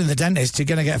 you're going to the dentist, you're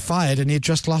going to get fired, and you've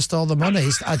just lost all the money.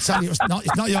 I tell you, it's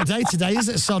not your day today, is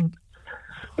it, son?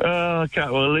 Oh, I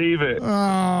can't believe it.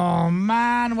 Oh,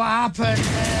 man, what happened?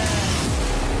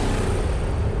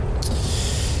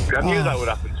 I knew that would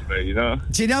happen to me, you know?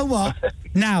 Do you know what?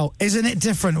 Now, isn't it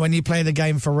different when you play the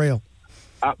game for real?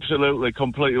 Absolutely,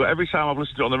 completely. Every time I've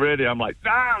listened to it on the radio, I'm like,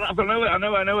 I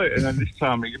know it. And then this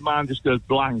time, your mind just goes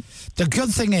blank. The good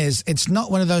thing is, it's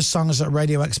not one of those songs that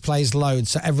Radio X plays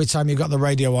loads, so every time you've got the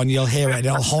radio on, you'll hear it and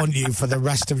it'll haunt you for the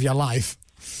rest of your life.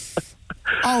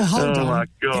 Oh, hold on. Oh, my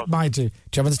God. It might do.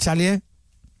 Do you want me to tell you?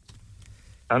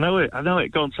 I know it.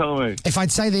 Go on, tell me. If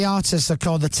I'd say the artists are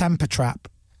called the Temper Trap.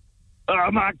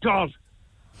 Oh, my God.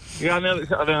 Yeah, I know.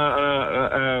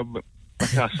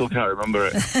 I still can't remember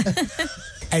it.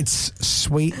 It's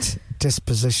Sweet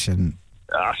Disposition.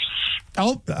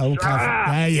 Okay.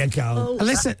 There you go.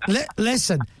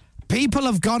 Listen. People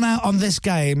have gone out on this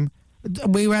game.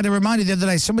 We had a reminder the other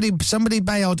day. Somebody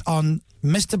bailed on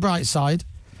Mr. Brightside.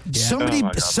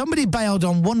 Yeah. Somebody bailed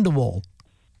on Wonderwall.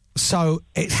 So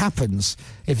it happens.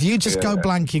 If you just go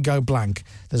blank, you go blank.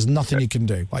 There's nothing you can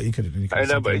do. What you could do. I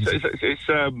know, but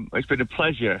it's been a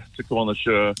pleasure to come on the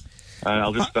show.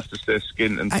 I'll just have to stay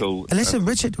skint until... listen,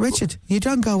 Richard, you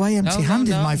don't go away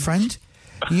empty-handed, my friend.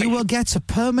 You will get a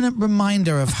permanent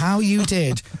reminder of how you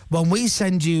did when we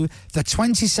send you the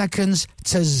 20 seconds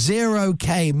to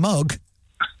 0K mug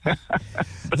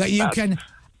that you can...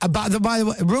 by the way,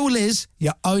 rule is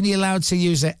you're only allowed to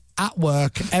use it at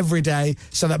work every day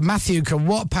so that Matthew can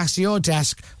walk past your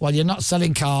desk while you're not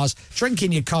selling cars,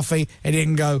 drinking your coffee, and he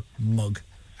can go, mug.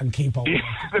 And keep on. Yeah,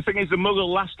 the thing is, the mug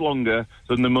will last longer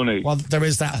than the money. Well, there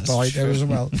is that point there as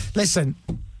well. Listen,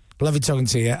 lovely talking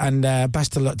to you, and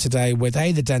best of luck today with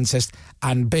A, the dentist,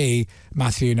 and B,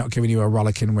 Matthew not giving you a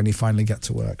rollicking when you finally get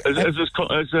to work. As a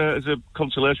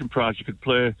consolation prize, you could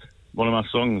play one of my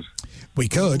songs. We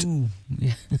could.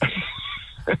 Yeah.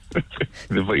 But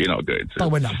you're not going to. But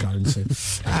we're not going to.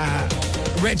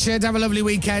 Richard, have a lovely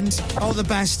weekend. All the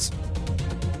best.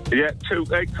 Yeah,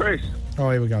 hey, Chris.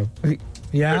 Oh, here we go.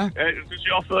 Yeah? Does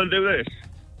your phone do this?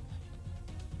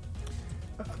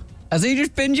 Has he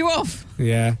just binned you off?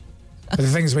 Yeah. But the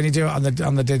thing is, when you do it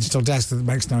on the digital desk, it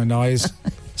makes no noise.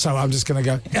 So I'm just going to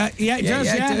go, it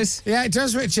does. Yeah, it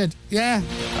does, Richard. Yeah.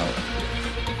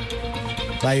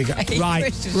 There you go.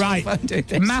 Right.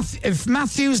 If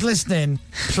Matthew's listening,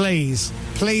 please,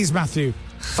 Matthew,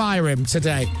 fire him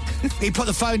today. He put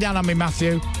the phone down on me,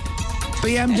 Matthew.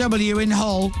 BMW in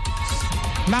Hull.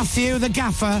 Matthew, the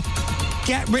gaffer.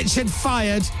 Get Richard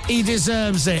fired. He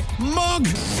deserves it. Mug!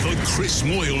 The Chris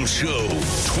Moyle Show.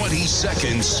 20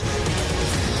 seconds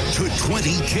to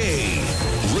 20K.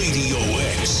 Radio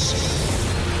X.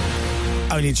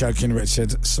 Only joking,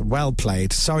 Richard. Well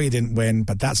played. Sorry you didn't win,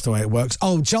 but that's the way it works.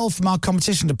 Oh, Joel from our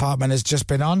competition department has just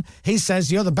been on. He says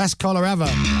you're the best caller ever.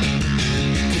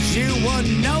 'Cause you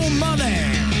won no money.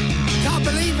 Can't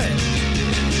believe it.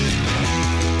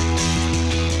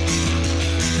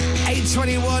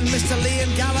 8:21, Mr.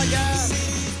 Liam Gallagher.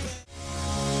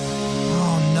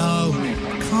 Oh, no.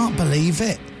 Can't believe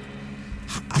it.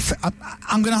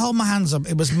 I'm going to hold my hands up.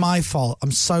 It was my fault.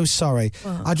 I'm so sorry.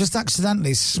 What? I just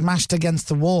accidentally smashed against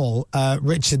the wall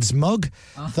Richard's mug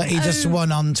that he just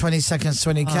won on 20 seconds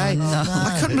 20k. Oh, no.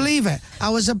 I couldn't believe it. I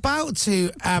was about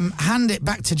to hand it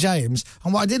back to James,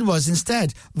 and what I did was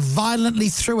instead violently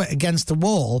threw it against the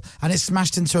wall, and it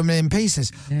smashed into a million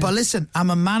pieces. Yeah. But listen, I'm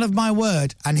a man of my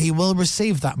word, and he will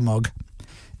receive that mug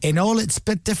in all its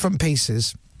different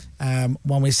pieces.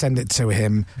 When we send it to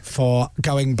him for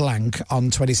going blank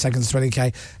on 20 seconds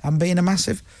 20k and being a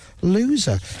massive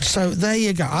loser. So there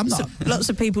you go. I'm not. Lots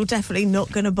of people definitely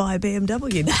not going to buy a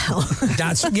BMW now.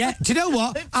 Yeah. Do you know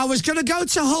what? I was going to go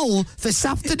to Hull this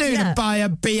afternoon and buy a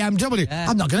BMW. Yeah.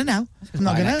 I'm not going to now. I'm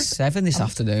not going to. X7 this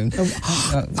afternoon.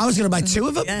 I was going to buy two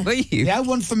of them. Yeah. Were you? Yeah,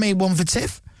 one for me, one for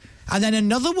Tiff, and then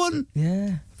another one.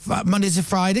 Yeah. For Monday to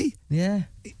Friday. Yeah.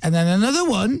 And then another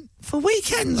one for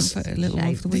weekends. A little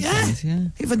one for the weekend, yeah.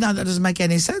 Even though that doesn't make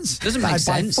any sense. Doesn't But make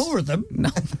I buy sense. 4 of them.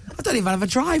 No. I don't even have a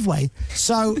driveway.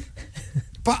 So,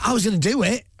 but I was going to do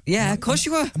it. Yeah, of course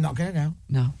you were. I'm not going to now.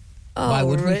 No. Oh, Why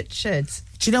would we? Richard.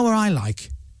 Do you know where I like?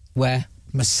 Where?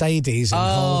 Mercedes in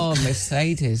Hull. Oh,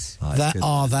 Mercedes.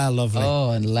 They're lovely.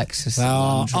 Oh, and Lexus.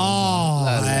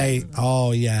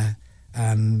 Oh, yeah.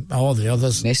 And all the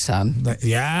others. Nissan.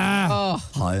 Yeah. Oh.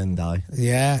 Hyundai.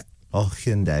 Yeah. Oh,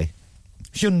 Hyundai.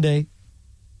 Hyundai.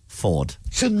 Ford.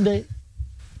 Hyundai.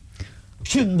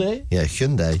 Yeah,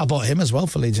 Hyundai. I bought him as well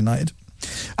for Leeds United.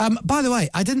 By the way,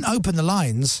 I didn't open the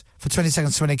lines for 20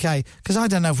 seconds 20k because I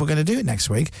don't know if we're going to do it next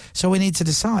week. So we need to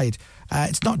decide.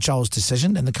 It's not Joel's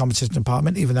decision in the competition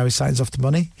department, even though he signs off the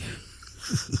money.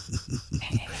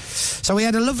 So we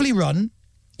had a lovely run.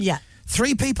 Yeah.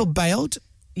 3 people bailed.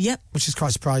 Yep. Which is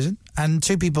quite surprising. And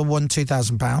 2 people won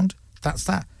 £2,000. That's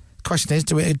that. Question is,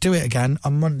 do we do it again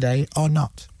on Monday or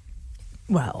not?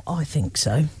 Well, I think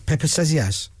so. Pippa says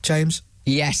yes. James?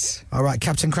 Yes. All right,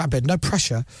 Captain Crabbeard, no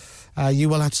pressure. You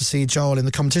will have to see Joel in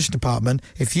the competition department.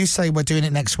 If you say we're doing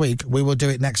it next week, we will do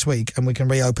it next week and we can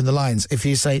reopen the lines. If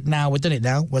you say, now we're doing it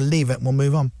now, we'll leave it and we'll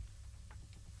move on.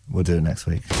 We'll do it next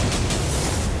week.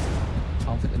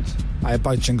 Confidence. I had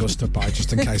both jingles stood by,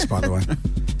 just in case, by the way.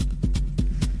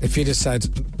 If you'd have said,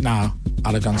 no,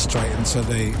 I'd have gone straight into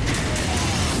the...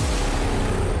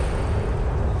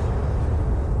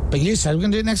 But you said we're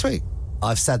going to do it next week.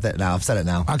 I've said that now. I've said it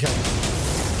now. Okay.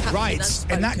 Right.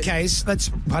 In that case,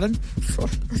 let's... Pardon?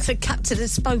 The captain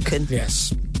has spoken.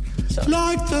 Yes.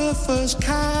 Like the first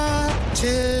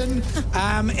captain.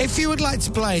 If you would like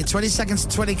to play 20 seconds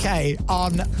to 20k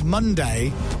on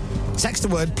Monday, text the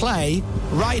word play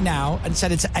right now and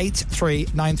send it to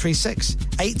 83936.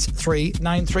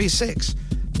 83936.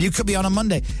 You could be on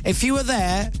Monday. If you were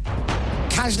there,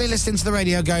 casually listening to the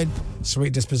radio going,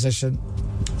 sweet disposition,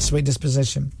 sweet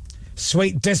disposition,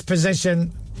 sweet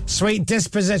disposition, sweet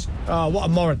disposition. Oh, what a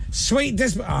moron. Sweet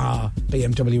disposition. Ah,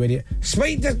 BMW idiot.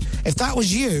 Sweet If that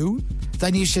was you,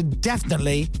 then you should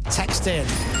definitely text in.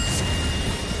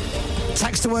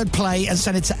 Text the word play and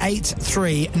send it to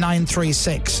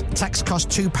 83936. Text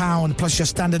costs £2 plus your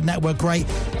standard network rate.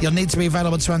 You'll need to be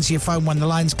available to answer your phone when the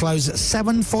lines close at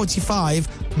 7:45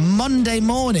 Monday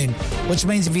morning, which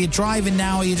means if you're driving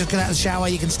now or you're just getting out of the shower,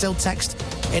 you can still text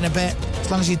in a bit,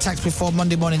 as long as you text before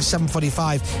Monday morning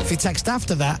 7:45. If you text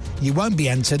after that, you won't be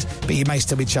entered, but you may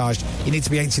still be charged. You need to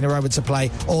be 18 or over to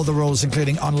play. All the rules,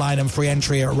 including online and free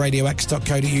entry, are at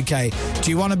radiox.co.uk.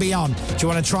 Do you want to be on? Do you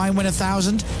want to try and win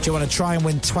 1,000? Do you want to try and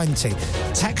win 20?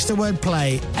 Text the word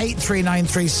play,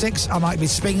 83936. I might be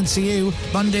speaking to you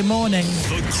Monday morning.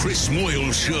 The Chris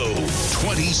Moyle Show.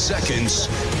 20 seconds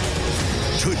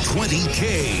to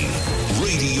 20K.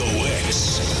 Radio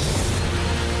X.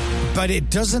 But it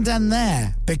doesn't end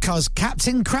there, because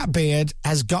Captain Crapbeard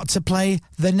has got to play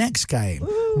the next game,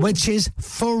 which is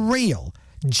for real,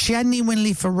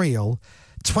 genuinely for real,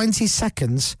 20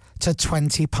 seconds to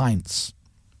 20 pints.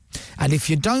 And if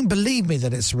you don't believe me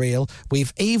that it's real,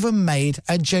 we've even made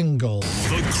a jingle.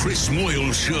 The Chris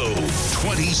Moyle Show.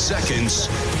 20 seconds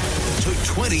to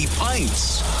 20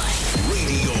 pints.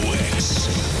 Radio X.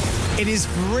 It is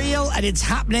real and it's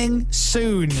happening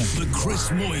soon. The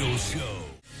Chris Moyle Show.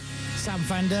 Sam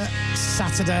Fender,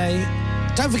 Saturday.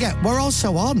 Don't forget, we're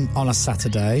also on a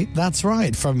Saturday. That's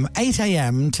right, from 8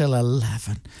 a.m. till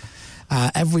 11.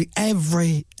 Every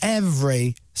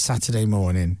Saturday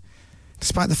morning.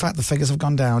 Despite the fact the figures have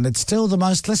gone down, it's still the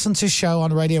most listened to show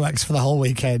on Radio X for the whole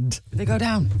weekend. Did they go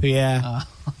down? Yeah.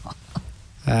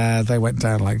 They went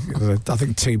down I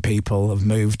think 2 people have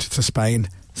moved to Spain.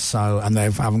 And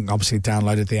they haven't obviously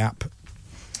downloaded the app.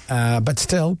 But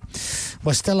still,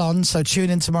 we're still on, so tune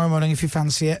in tomorrow morning if you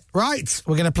fancy it. Right,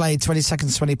 we're going to play 20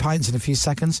 seconds, 20 pints in a few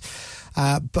seconds.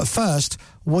 But first,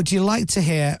 would you like to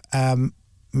hear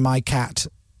my cat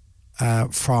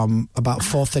from about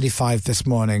 4:35 this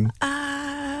morning?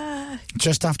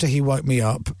 Just after he woke me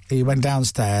up, he went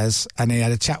downstairs and he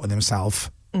had a chat with himself.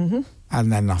 Mm-hmm.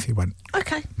 And then off he went.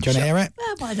 Okay. Do you want to hear it?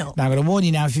 Why not? Now, I'm going to warn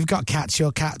you now, if you've got cats,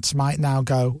 your cats might now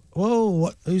go,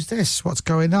 whoa, who's this? What's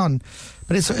going on?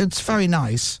 But it's very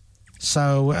nice.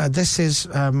 So this is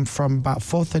from about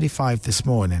 4:35 this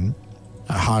morning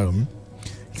at home.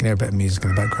 You can hear a bit of music in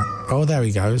the background. Oh, there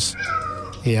he goes.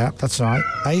 Yeah, that's right.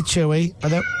 Hey, Chewy.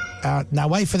 Now,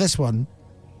 wait for this one.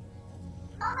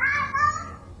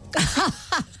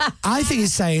 I think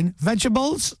he's saying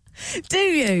vegetables. Do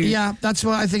you? Yeah, that's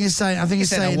what I think he's saying. I think he's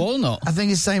saying a walnut. I think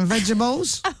he's saying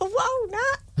vegetables. A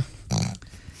walnut.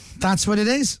 That's what it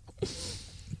is.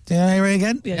 Do you hear it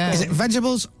again? Yeah. Is it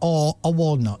vegetables or a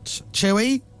walnut?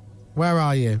 Chewy, where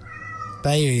are you?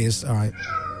 There he is. All right.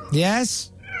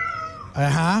 Yes?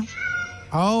 Uh-huh.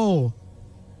 Oh.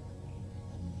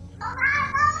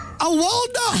 A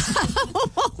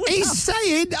walnut! He's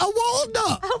saying a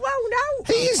walnut! A walnut!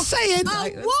 He's saying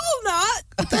a walnut!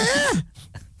 There!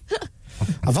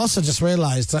 I've also just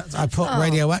realised that I put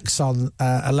Radio X on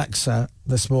Alexa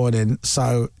this morning,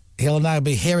 so he'll now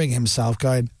be hearing himself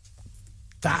going,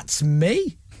 that's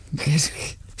me?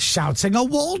 Shouting a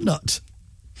walnut.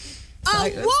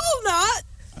 A walnut?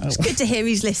 It's good to hear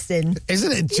he's listening.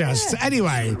 Isn't it just? Yeah.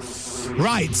 Anyway,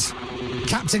 right.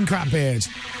 Captain Crapbeard.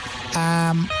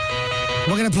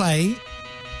 We're going to play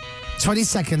 20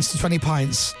 seconds to 20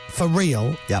 pints for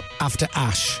real after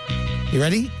Ash. You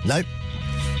ready? Nope.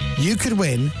 You could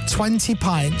win 20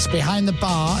 pints behind the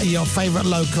bar at your favourite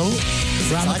local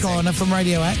around the corner from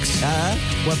Radio X.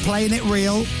 We're playing it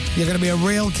real. You're going to be a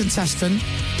real contestant.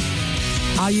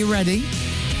 Are you ready?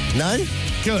 No.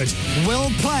 Good.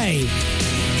 We'll play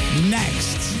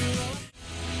next.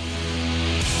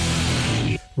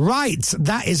 Right,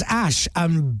 that is Ash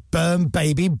and Burn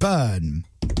Baby Burn.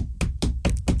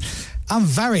 I'm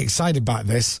very excited about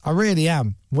this. I really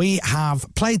am. We have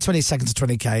played 20 seconds to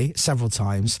 20k several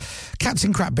times.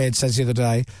 Captain Crapbeard says the other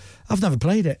day, I've never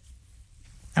played it.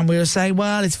 And we were saying,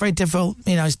 well, it's very difficult.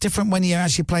 You know, it's different when you're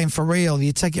actually playing for real.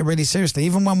 You take it really seriously.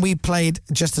 Even when we played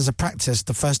just as a practice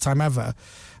the first time ever,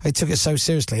 I took it so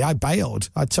seriously. I bailed.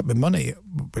 I took my money,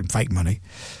 fake money.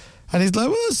 And he's like,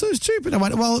 well, that's so stupid. I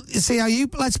went, well, you see,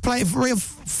 let's play it for real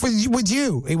with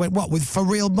you. He went, what, for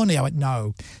real money? I went,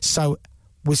 no. So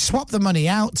we swapped the money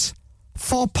out.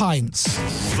 4 pints.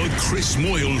 The Chris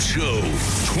Moyle Show.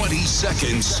 20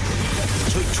 seconds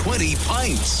to 20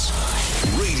 pints.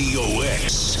 Radio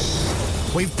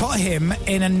X. We've put him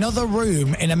in another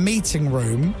room, in a meeting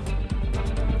room.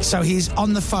 So he's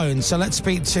on the phone. So let's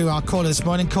speak to our caller this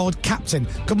morning called Captain.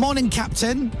 Good morning,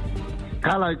 Captain.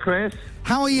 Hello, Chris.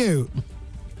 How are you?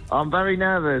 I'm very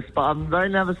nervous, but I'm very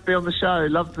nervous to be on the show.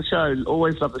 Love the show.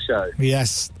 Always love the show.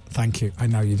 Yes, thank you. I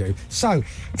know you do. So,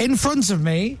 in front of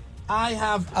me, I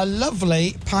have a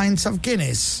lovely pint of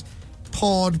Guinness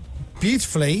poured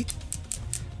beautifully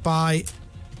by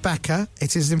Becca.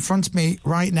 It is in front of me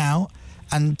right now,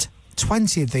 and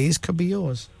 20 of these could be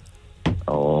yours.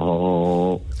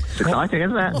 Oh, it's exciting,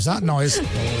 isn't it? What was that noise?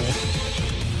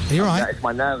 Are you all right? Yeah,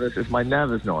 it's my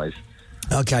nervous noise.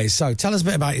 Okay, so tell us a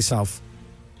bit about yourself.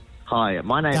 Hi,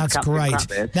 my name's That's Captain great.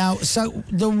 Crapbeard. Now, so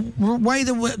the way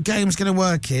the game's going to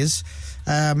work is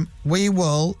we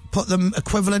will put the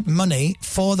equivalent money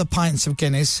for the pints of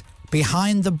Guinness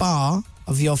behind the bar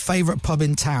of your favourite pub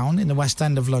in town in the West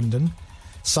End of London.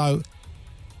 So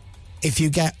if you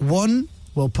get 1,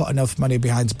 we'll put enough money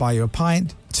behind to buy you a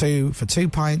pint. 2 for 2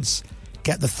 pints.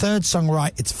 Get the 3rd song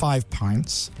right, it's 5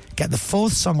 pints. Get the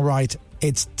 4th song right,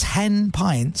 it's 10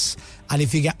 pints. And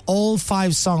if you get all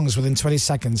 5 songs within 20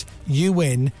 seconds, you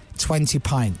win 20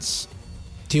 pints.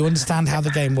 Do you understand how the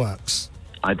game works?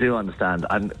 I do understand.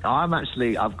 And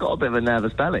I've got a bit of a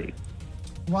nervous belly.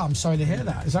 Well, I'm sorry to hear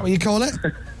that. Is that what you call it?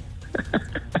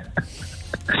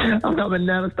 I've got a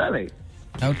nervous belly.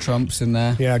 No trumps in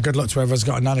there. Yeah, good luck to whoever's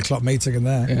got a 9 o'clock meeting in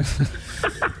there. Yeah.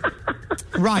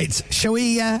 Right, shall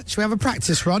we have a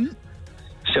practice run?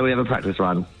 Shall we have a practice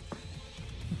run?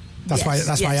 That's why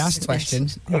I asked. Question.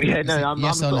 Yeah, no,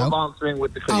 I'm sort of answering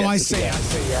with the Oh, I see.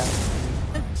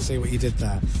 See what you did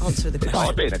there. Answer the question.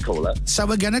 Not being a caller. So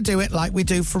we're going to do it like we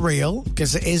do for real,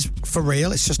 because it is for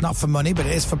real. It's just not for money, but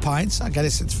it is for pints. I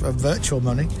guess it's for virtual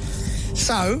money.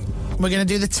 So we're going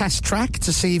to do the test track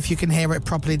to see if you can hear it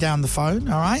properly down the phone,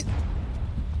 all right?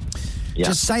 Yeah.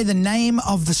 Just say the name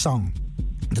of the song.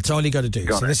 That's all you got to do.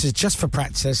 So this is just for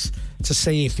practice to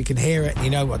see if you can hear it and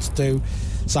you know what to do.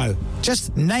 So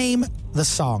just name the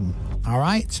song, all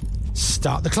right?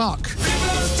 Start the clock.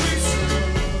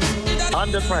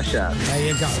 Under Pressure. There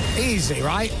you go. Easy,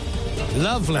 right?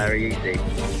 Lovely. Very easy.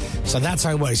 So that's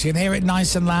how it works. You can hear it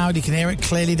nice and loud. You can hear it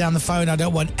clearly down the phone. I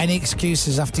don't want any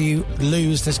excuses after you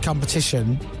lose this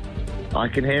competition. I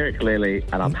can hear it clearly,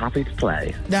 and I'm happy to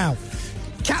play. Now,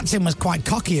 Captain was quite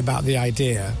cocky about the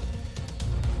idea.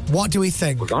 What do we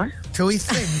think? Was I? Do we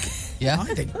think? Yeah.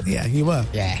 I think. Yeah, you were.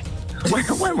 Yeah.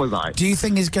 When was I? Do you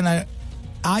think he's gonna?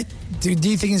 Do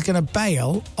you think he's gonna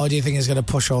bail, or do you think he's gonna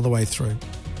push all the way through?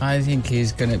 I think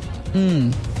he's going to...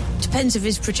 Depends if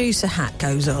his producer hat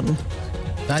goes on.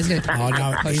 He's going to Oh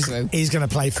no, he's going to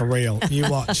play for real. You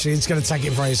watch. He's going to take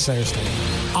it very seriously.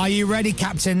 Are you ready,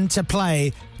 Captain, to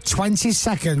play 20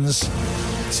 seconds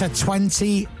to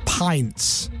 20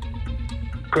 pints?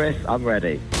 Chris, I'm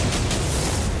ready.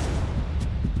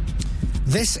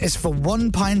 This is for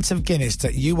 1 pint of Guinness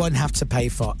that you won't have to pay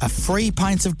for. A free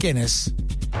pint of Guinness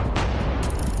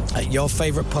at your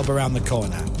favourite pub around the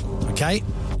corner. Okay?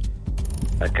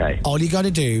 Okay. All you got to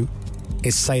do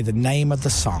is say the name of the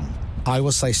song. I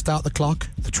will say start the clock.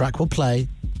 The track will play.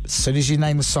 As soon as you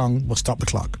name the song, we'll stop the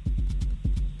clock.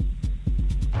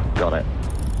 Got it.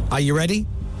 Are you ready?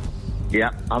 Yeah,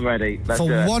 I'm ready. Let's For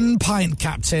do it. 1 pint,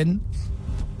 Captain,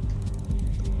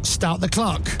 start the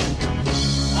clock.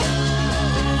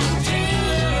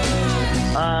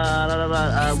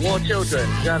 War Children.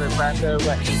 What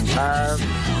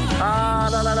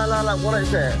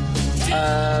is it?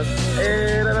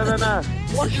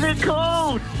 What's it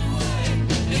called?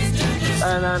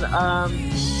 And then,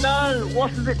 no,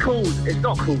 what is it called? It's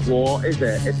not called War, is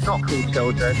it? It's not called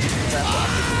Children.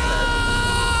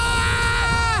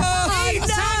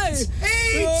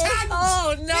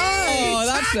 Oh, no! Oh,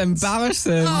 that's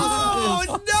embarrassing.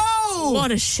 Oh, no!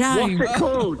 What a shame. What's it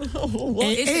called? What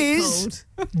is it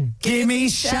called? Gimme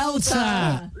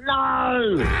Shelter.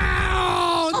 No!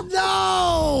 Oh,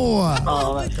 no!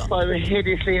 Oh, that's so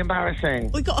hideously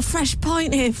embarrassing. We got a fresh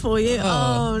pint here for you.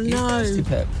 Oh, no.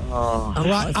 Oh,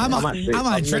 Right, I'm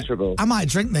miserable. I might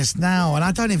drink this now, and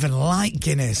I don't even like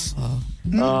Guinness. Oh,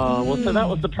 well, so that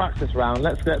was the practice round.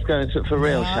 Let's go into it for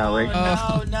real, shall we?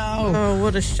 Oh, no. Oh,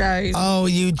 what a shame. Oh,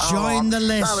 you joined the I'm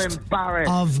list so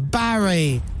embarrassed. of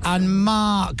Barry and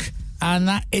Mark and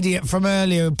that idiot from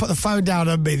earlier who put the phone down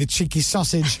on me, the cheeky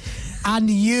sausage, and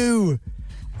you.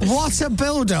 What a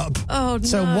build-up. Oh, no.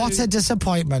 So what a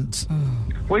disappointment.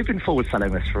 We've been forward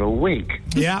selling this for a week.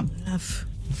 Yeah.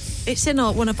 It's in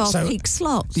one of our peak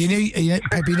slots. Pep,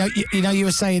 you know, you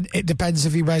were saying it depends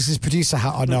if he wears his producer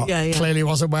hat or not. Yeah. Clearly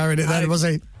wasn't wearing it then, was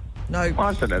he? No. I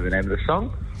don't know the name of the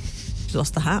song. He's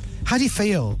lost the hat. How do you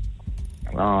feel?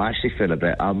 Oh, I actually feel a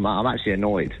bit. I'm actually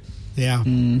annoyed. Yeah.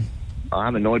 I'm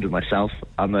annoyed with myself.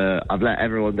 I've let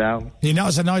everyone down. You're not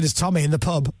as annoyed as Tommy in the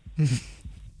pub.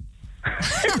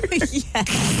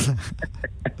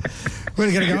 We're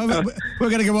going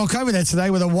to go walk over there today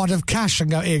with a wad of cash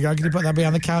and go, here you go, can you put that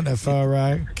behind the counter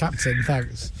for Captain?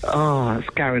 Thanks. Oh, that's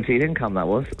guaranteed income, that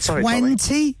was. Sorry,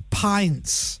 20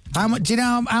 pints. How much? Do you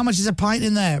know how much is a pint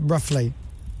in there, roughly?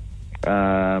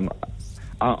 I'll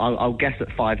guess at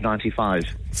 $5.95.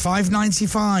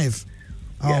 $5.95.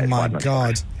 Yeah, Oh my $5.95.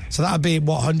 God! So that would be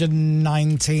what,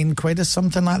 119 quid or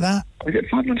something like that? Is it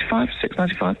 $5.95?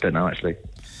 $6.95? Don't know actually.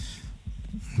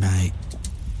 Mate.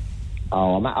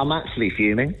 Oh, I'm actually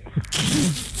fuming.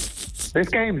 This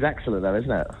game's excellent, though, isn't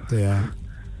it? Yeah.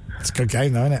 It's a good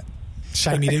game, though, isn't it?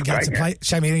 Shame you didn't get to play.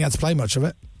 Shame you didn't get to play much of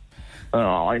it.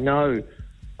 Oh, I know.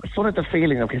 I just wanted the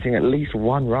feeling of getting at least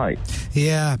one right.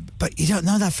 Yeah, but you don't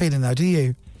know that feeling, though, do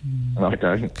you? No, I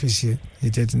don't. Because you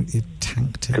didn't. You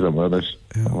tanked it. Because I'm rubbish.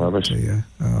 I'm rubbish.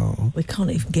 Oh. We can't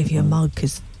even give you a mug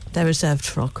because they're reserved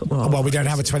for our... Well, we don't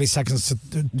have a 20 seconds to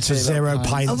 0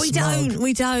 pints. Oh, we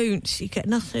don't. You get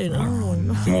nothing. Oh,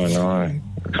 nothing. Oh, no. I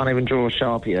can't even draw a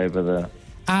Sharpie over the...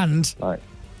 And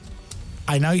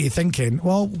I know you're thinking,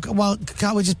 well,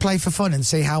 can't we just play for fun and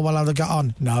see how well I've got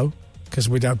on? No, because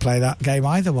we don't play that game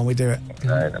either when we do it.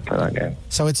 No, don't play that game.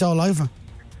 So it's all over.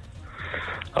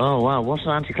 Oh, wow. What's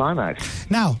an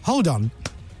anticlimax? Now, hold on.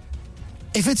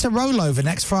 If it's a rollover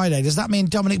next Friday, does that mean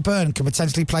Dominic Byrne can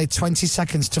potentially play 20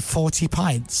 seconds to 40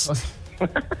 pints?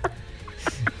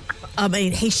 I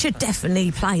mean, he should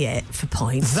definitely play it for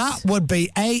pints. That would be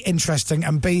A, interesting,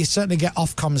 and B, certainly get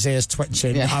Ofcom's ears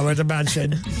twitching, Yeah. I would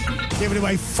imagine. Giving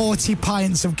away 40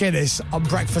 pints of Guinness on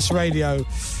breakfast radio.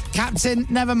 Captain,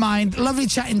 never mind. Lovely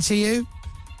chatting to you.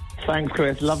 Thanks,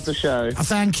 Chris. Love the show.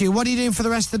 Thank you. What are you doing for the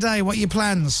rest of the day? What are your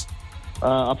plans?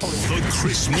 I'll probably... The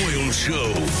Chris Moyle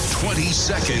Show. 20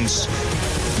 seconds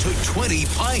to 20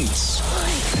 pints.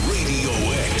 Radio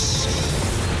X.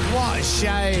 What a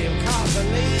shame. Can't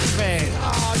believe it.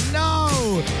 Oh, no.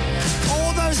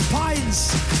 All those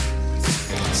pints.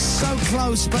 So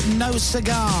close, but no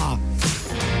cigar.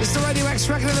 It's the Radio X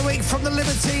Record of the Week from the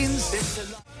Libertines.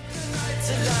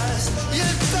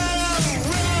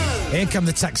 Here come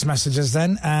the text messages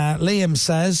then. Liam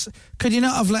says, could you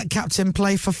not have let Captain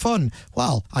play for fun?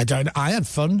 Well, I had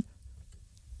fun.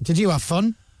 Did you have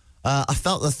fun? I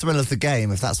felt the thrill of the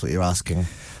game, if that's what you're asking.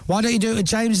 Why don't you do it with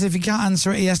James? If he can't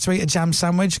answer it, he has to eat a jam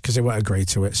sandwich because he won't agree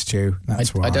to it, Stu.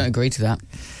 That's why. I don't agree to that.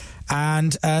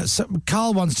 And so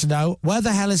Carl wants to know, where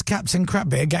the hell is Captain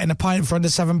Crapbeer getting a pint for under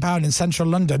 £7 in central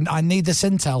London? I need this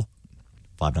intel.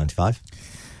 $5.95.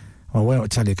 Well, we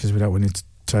won't tell you because we don't want you to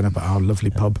turn up at our lovely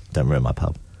pub. Don't ruin my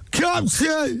pub.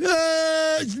 Captain!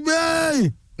 It's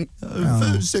me!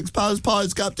 £6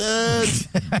 pints, Captain!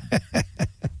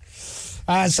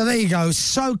 So there you go.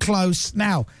 So close.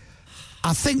 Now,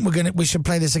 I think we should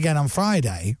play this again on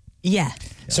Friday. Yeah.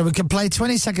 So we could play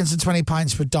 20 seconds to 20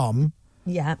 pints with Dom.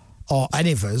 Yeah. Or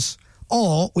any of us.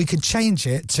 Or we could change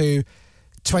it to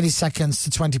 20 seconds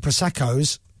to 20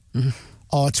 Prosecco's.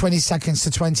 Or 20 seconds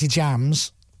to 20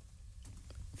 jams.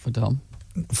 For Dom?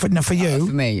 For you.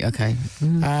 For me, okay.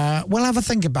 We'll have a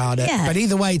think about it. Yeah. But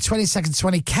either way, 20 seconds to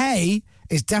 20K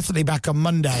is definitely back on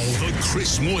Monday. The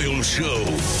Chris Moyle Show.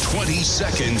 20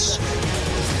 seconds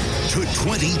to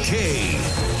 20K.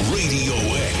 Radio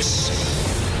X.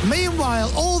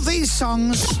 Meanwhile, all these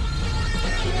songs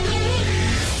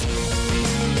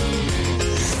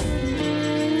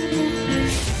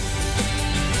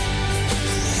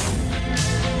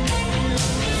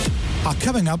are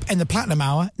coming up in the Platinum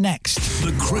Hour next.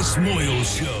 The Chris Moyle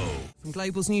Show. From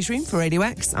Global's newsroom for Radio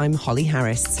X, I'm Holly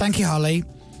Harris. Thank you, Holly.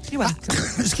 You're welcome.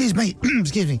 Excuse me.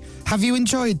 Excuse me. Have you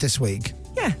enjoyed this week?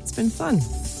 Yeah, it's been fun.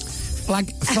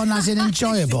 Like fun as in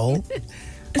enjoyable,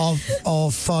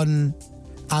 or fun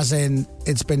as in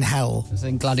it's been hell? As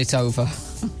in glad it's over.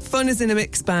 Fun is in a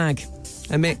mixed bag.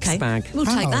 A mixed bag. We'll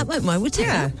take that, won't we? We'll take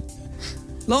that.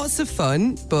 Lots of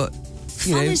fun, but,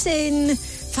 you know...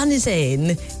 Fun is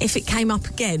in, if it came up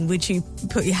again, would you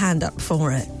put your hand up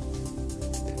for it?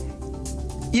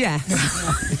 Yeah.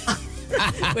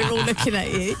 We're all looking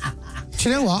at you. Do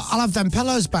you know what? I'll have them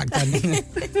pillows back then.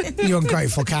 You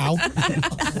ungrateful cow.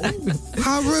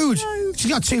 How rude. She's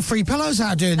got 2 free pillows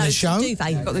out of doing this show.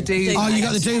 Duvet. Got the duvet. Oh, you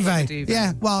got the duvet?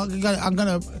 Yeah, well, I'm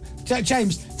going to...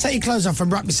 James, take your clothes off and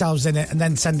wrap yourselves in it and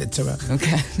then send it to her.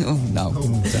 Okay. Oh, no.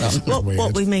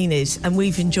 What we mean is, and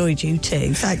we've enjoyed you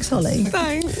too. Thanks, Holly.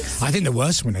 Thanks. I think the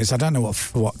worst one is, I don't know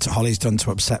what Holly's done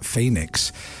to upset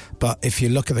Phoenix, but if you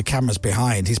look at the cameras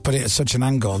behind, he's put it at such an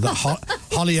angle that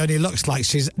Holly only looks like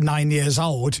she's 9 years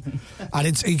old,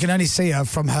 and you can only see her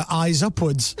from her eyes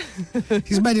upwards.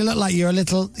 He's made it look like you're a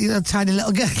tiny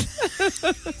little girl.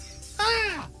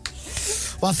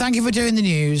 Well, thank you for doing the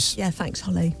news. Yeah, thanks,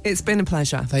 Holly. It's been a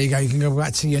pleasure. There you go. You can go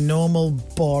back to your normal,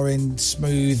 boring,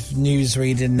 smooth news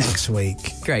reading next week.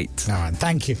 Great. All right,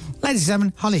 thank you. Ladies and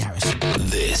gentlemen, Holly Harris.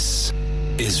 This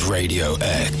is Radio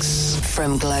X.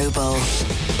 From Global.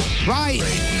 Right. The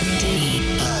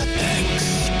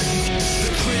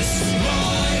Chris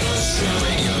Moyle Show.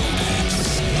 Radio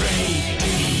X.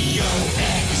 Radio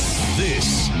X. This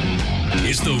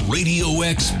is the Radio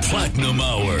X Platinum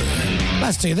Hour.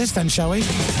 Let's do this then, shall we?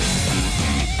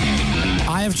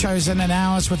 I have chosen an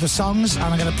hour's worth of songs and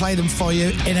I'm going to play them for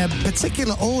you in a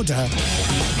particular order.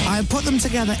 I have put them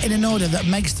together in an order that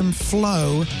makes them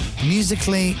flow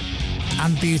musically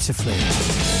and beautifully.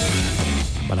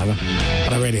 Whatever.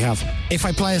 But I really have. If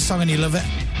I play a song and you love it,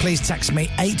 please text me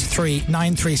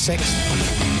 83936.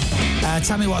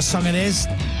 Tell me what song it is.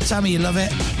 Tell me you love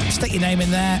it. Stick your name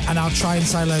in there and I'll try and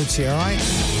say hello to you, all right?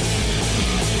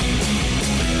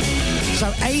 So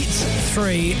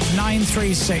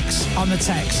 83936 on the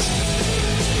text.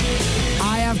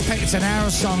 I have picked an hour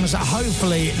of songs that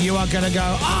hopefully you are going to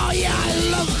go, oh yeah, I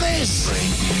love this.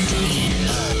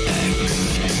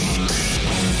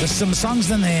 There's some songs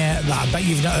in there that I bet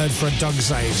you've not heard for a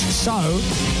dog's age. So,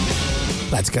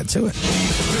 let's get to it.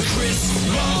 The Chris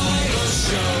Moyle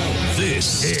Show.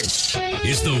 This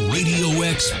is the Radio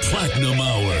X Platinum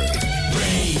Hour.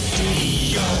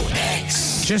 Radio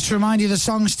X. Just to remind you, the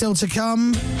song's still to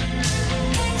come.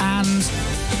 And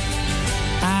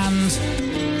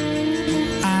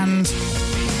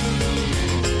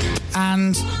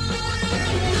And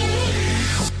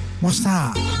what's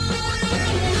that?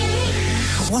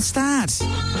 What's that?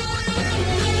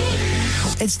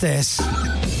 It's this. A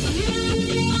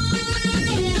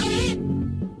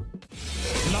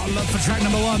lot of love for track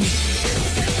number 1.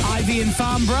 Ivy in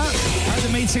Farnborough. Hope the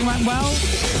meeting went well.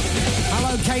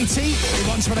 Hello, Katie, who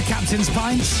wants one of Captain's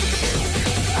Pints.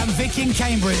 And Vicky in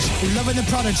Cambridge, loving the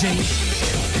Prodigy.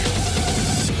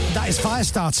 That is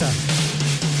Firestarter.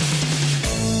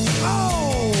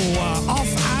 Oh, off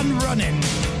and running.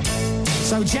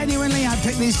 So genuinely, I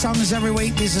pick these songs every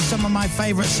week. These are some of my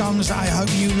favourite songs that I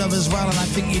hope you love as well, and I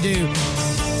think you do.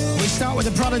 We start with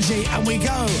the Prodigy and we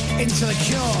go into The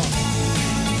Cure.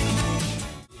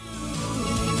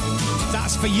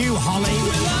 That's for you, Holly.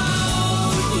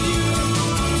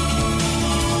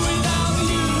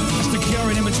 That's The Cure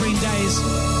in Between Days.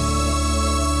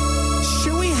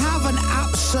 Should we have an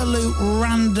absolute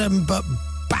random but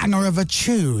banger of a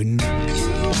tune?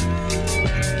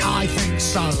 I think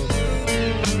so.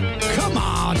 Come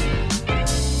on.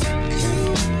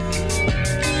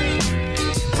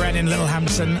 Brennan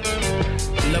Littlehampton,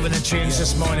 loving the tunes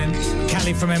this morning.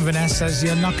 Kelly from Inverness says,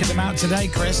 you're knocking them out today,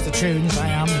 Chris. The tunes I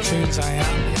am,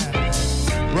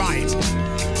 yeah. Right.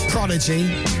 Prodigy,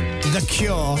 The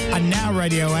Cure, and now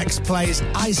Radio X plays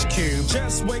Ice Cube.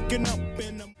 Just waking up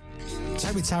in the...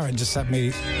 Toby Tarrant just sent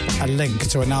me a link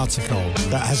to an article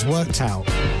that has worked out.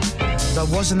 There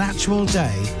was an actual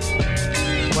day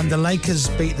when the Lakers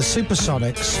beat the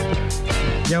Supersonics.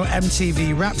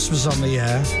 MTV Raps was on the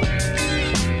air.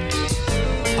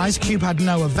 Ice Cube had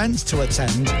no events to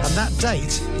attend, and that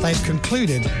date, they've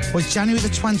concluded, was January the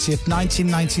 20th,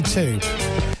 1992.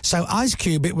 So Ice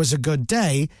Cube, it was a good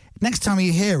day. Next time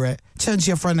you hear it, turn to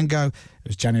your friend and go, it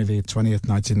was January the 20th,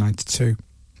 1992.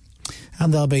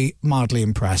 And they'll be mildly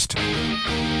impressed.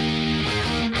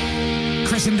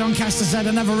 Chris in Doncaster said,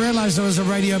 I never realised there was a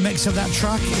radio mix of that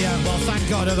track. Yeah, well, thank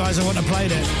God, otherwise I wouldn't have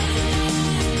played it.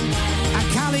 A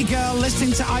Cali girl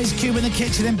listening to Ice Cube in the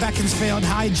kitchen in Beaconsfield.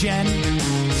 Hi, Jen.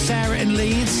 Sarah in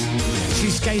Leeds.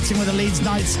 She's skating with the Leeds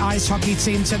Knights ice hockey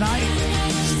team tonight.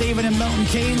 Stephen in Milton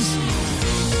Keynes.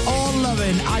 All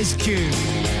loving Ice Cube.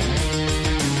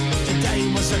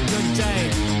 Today was a good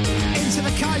day. Into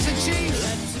the Kaiser Chiefs.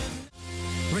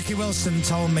 Ricky Wilson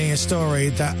told me a story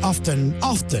that often,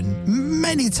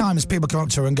 many times people come up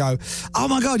to her and go, oh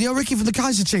my God, you're Ricky from the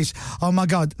Kaiser Chiefs. Oh my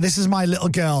God, this is my little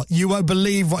girl. You won't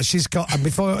believe what she's got. And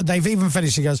before they've even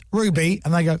finished, she goes, Ruby.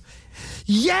 And they go,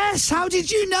 yes, how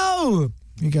did you know?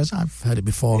 He goes, I've heard it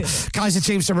before. Yeah. Kaiser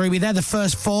Chiefs and Ruby, they're the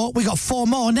first 4. We got 4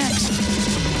 more next.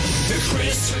 The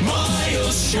Chris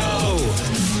Miles Show.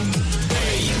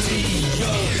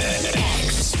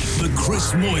 X. The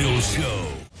Chris Moyle Show.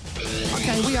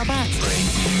 Okay, we are back.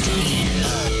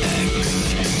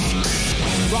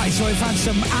 Right, so we've had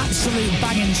some absolute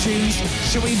banging tunes.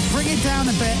 Shall we bring it down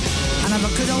a bit and have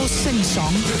a good old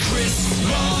sing-song? The Chris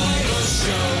Miles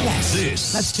Show.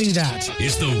 Yes, let's do that.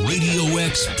 It's the Radio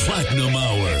X Platinum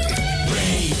Hour.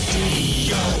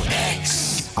 Radio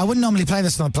X. I wouldn't normally play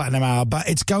this on the Platinum Hour, but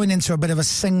it's going into a bit of a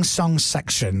sing-song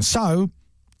section. So,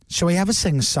 shall we have a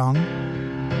sing-song?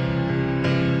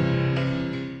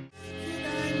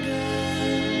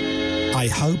 I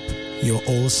hope you're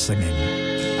all singing.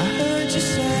 I heard you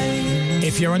say.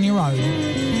 If you're on your own,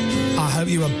 I hope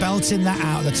you are belting that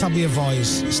out at the top of your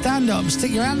voice. Stand up,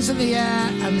 stick your hands in the air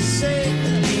and sing.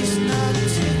 It's not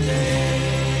today.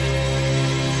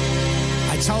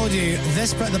 I told you,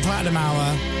 this bit of the Platinum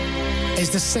Hour is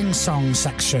the sing-song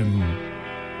section.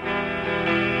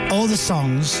 All the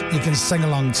songs you can sing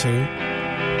along to.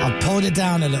 I've pulled it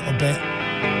down a little bit.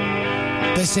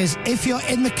 This is, if you're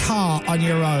in the car on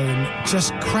your own,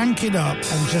 just crank it up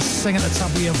and just sing at the top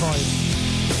of your voice.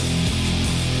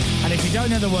 And if you don't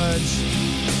know the words,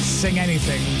 sing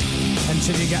anything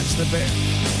until you get to the bit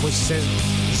which says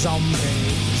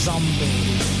zombie,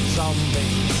 zombie,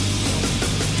 zombie.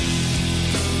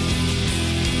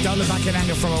 Don't Look Back in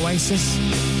Anger from Oasis.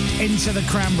 Into the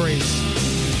Cranberries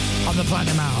on the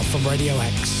Platinum Hour from Radio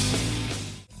X.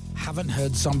 Haven't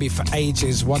heard Zombie for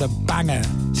ages. What a banger,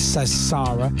 says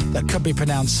Sarah. That could be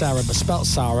pronounced Sarah, but spelt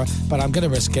Sarah. But I'm going to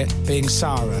risk it being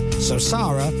Sarah. So,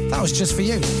 Sarah, that was just for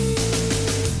you.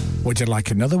 Would you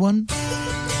like another one?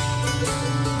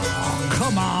 Oh,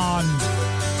 come on.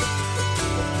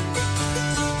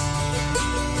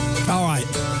 All right.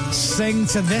 Sing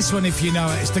to this one if you know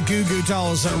it. It's the Goo Goo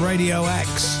Dolls at Radio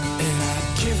X. And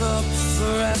I'd give up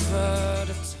forever.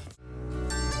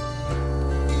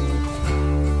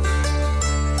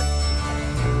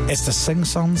 It's the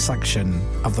sing-song section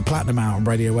of the Platinum Hour on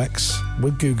Radio X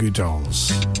with Goo Goo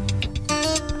Dolls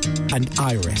and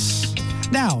Iris.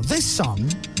 Now, this song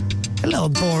A little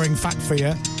boring fact for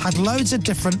you. Had loads of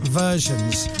different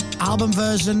versions. Album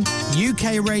version,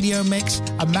 UK radio mix,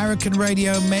 American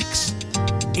radio mix.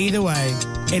 Either way,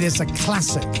 it is a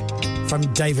classic from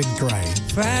David Gray.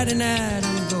 Friday night,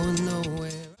 I'm going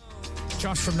nowhere.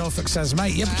 Josh from Norfolk says,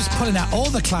 mate, you're just pulling out all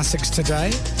the classics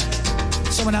today.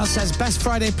 Someone else says, best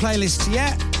Friday playlist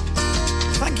yet.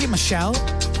 Thank you, Michelle.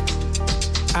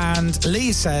 And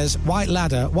Lee says, White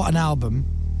Ladder, what an album.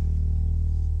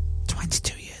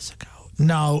 22 years ago.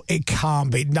 No, it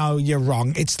can't be. No, you're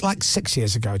wrong. It's like 6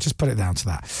 years ago. Just put it down to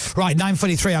that. Right,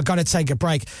 9:43, I've got to take a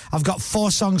break. I've got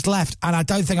 4 songs left, and I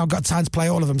don't think I've got time to play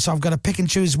all of them, so I've got to pick and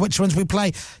choose which ones we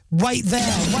play. Wait there.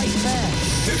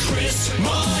 The Chris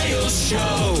Miles Show.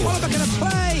 What am I going to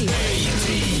play?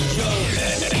 Radio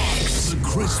X. The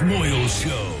Chris Moyles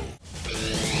Show.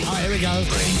 All right, here we go.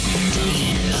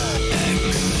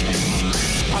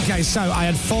 Okay, so I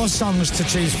had 4 songs to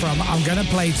choose from. I'm going to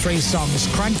play 3 songs.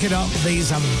 Crank it up.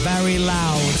 These are very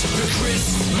loud. The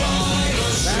Chris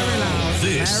Miles Show. Very loud.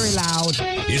 This Very loud.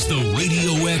 is the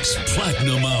Radio X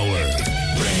Platinum Hour.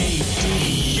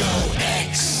 Radio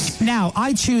X. Now,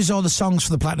 I choose all the songs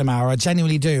for the Platinum Hour. I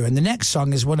genuinely do. And the next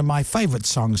song is one of my favourite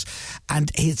songs.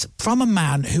 And it's from a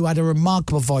man who had a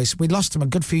remarkable voice. We lost him a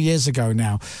good few years ago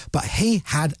now. But he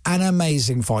had an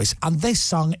amazing voice. And this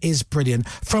song is brilliant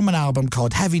from an album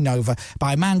called Heavy Nova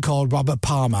by a man called Robert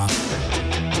Palmer.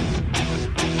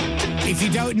 If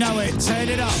you don't know it, turn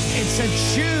it up. It's a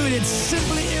tune. It's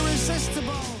simply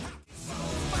irresistible.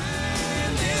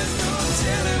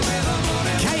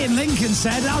 Kay in Lincoln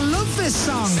said, I love this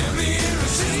song.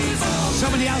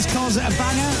 Somebody else calls it a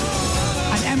banger.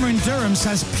 And Emma in Durham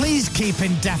says, please keep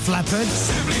in Def Leppard.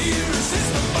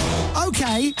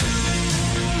 Okay.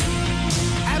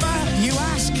 Emma, you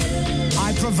ask,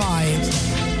 I provide.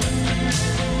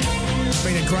 It's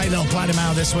been a great little Platinum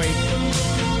Hour this week.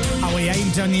 And we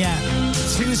ain't done yet.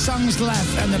 2 songs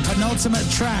left, and the penultimate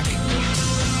track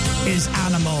is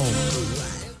Animal.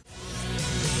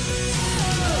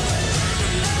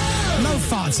 No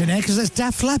farts in here because it's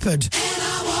Def Leppard.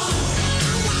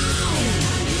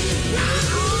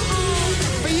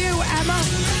 For you, Emma.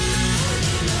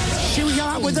 Should we go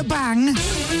out with a bang?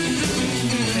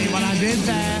 See what I did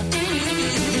there?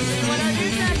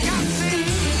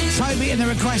 Toby in the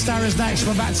request hour is next.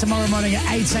 We're back tomorrow morning at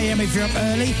 8 a.m. if you're up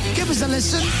early. Give us a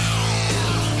listen.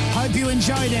 Hope you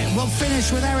enjoyed it. We'll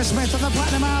finish with Aerosmith on the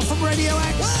Platinum Hour from Radio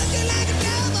X.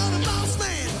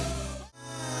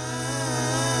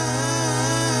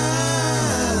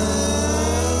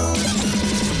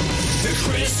 The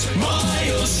Chris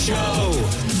Miles Show.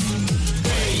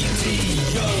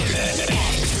 Radio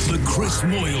X. The Chris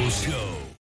Moyles Show.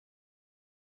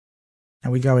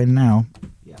 Are we going now?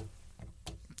 Yeah.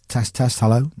 Test,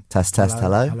 hello. Test,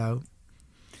 hello. Hello.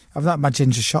 I've had my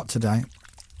ginger shot today.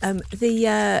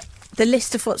 The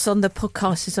list of what's on the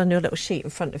podcast is on your little sheet in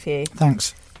front of you.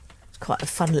 Thanks. It's quite a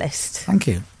fun list. Thank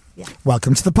you. Yeah.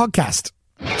 Welcome to the podcast.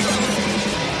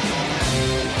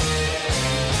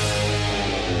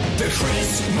 The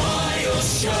Chris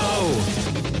Miles Show.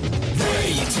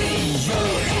 Radio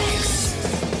X.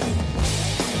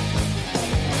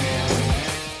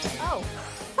 Oh.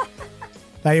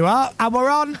 There you are. And we're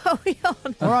on. Oh, we're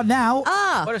on. We're on now.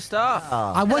 Ah. What a start.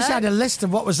 I wish I had a list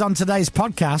of what was on today's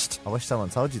podcast. I wish someone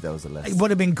told you there was a list. It would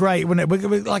have been great, wouldn't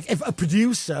it? Like if a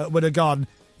producer would have gone,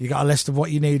 you got a list of what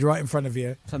you need right in front of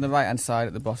you. It's on the right-hand side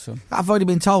at the bottom. I've already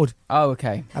been told. Oh,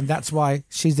 okay. And that's why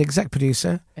she's the exec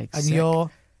producer and Exec. you're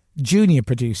junior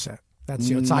producer. That's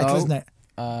your title, No. isn't it?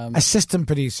 Assistant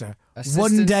producer. Assistant-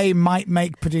 One day might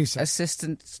make producer.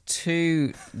 Assistant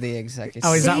to the executive.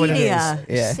 Oh, is that what it is?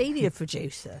 Yeah. Senior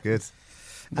producer. Good.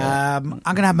 I'm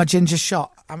going to have my ginger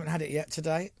shot. I haven't had it yet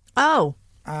today. Oh.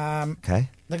 Okay.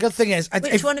 The good thing is...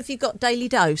 Which one have you got, Daily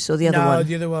Dose or the other one? No,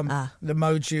 the other one. The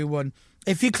Moju one.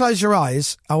 If you close your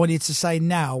eyes, I want you to say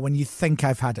now when you think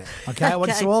I've had it. Okay? I want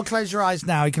you to all close your eyes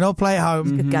now. You can all play at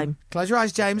home. Good game. Close your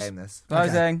eyes, James. Game this.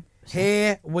 Closing.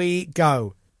 Here we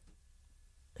go.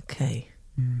 Okay.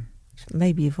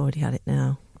 Maybe you've already had it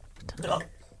now.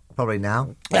 Probably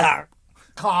now.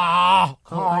 Caw.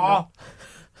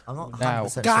 I'm not Now.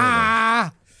 100% sure.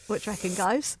 Gah. What do you reckon,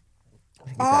 guys?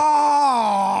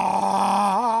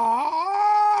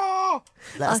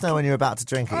 Let us know when you're about to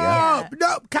drink it, yeah? Oh,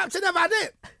 no, Captain, I've had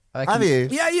it. Have you?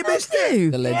 Yeah, you missed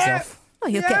it. The lid's off. Oh,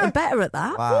 you're getting better at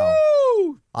that. Wow.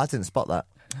 Woo. I didn't spot that.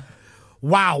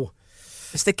 Wow.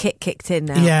 It's the kick kicked in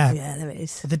now. Yeah. Yeah, there it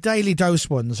is. The Daily Dose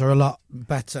ones are a lot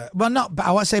better. Well, not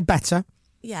I won't say better,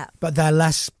 Yeah. but they're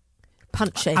less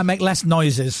Punchy. I make less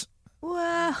noises.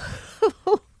 Well,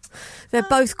 They're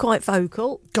both quite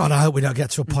vocal. God, I hope we don't get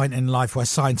to a point in life where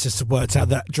scientists have worked out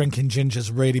that drinking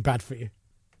ginger's really bad for you.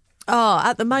 Oh,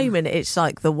 at the moment, it's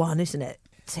like the one, isn't it?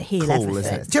 To heal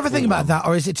everything. Do you ever think about that,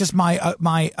 or is it just my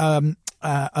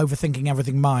overthinking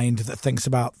everything mind that thinks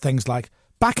about things like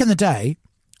back in the day,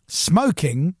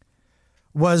 smoking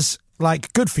was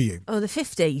like good for you? Oh, the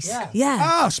 50s.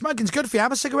 Yeah. Oh, smoking's good for you.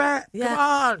 Have a cigarette. Yeah. Come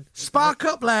on, spark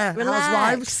up there,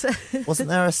 housewives. Wasn't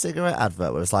there a cigarette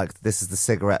advert where it was like, this is the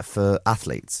cigarette for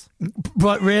athletes?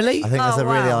 But really? I think there's a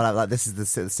really old, like, this is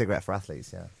the cigarette for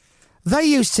athletes, yeah. They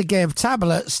used to give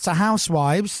tablets to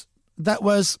housewives that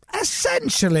was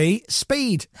essentially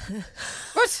speed.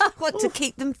 What, to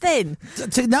keep them thin?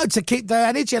 To keep their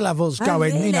energy levels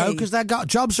going, really? you know, because they've got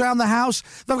jobs around the house.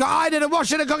 They've got ironing and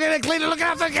washing and cooking and cleaning and looking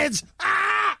after the kids.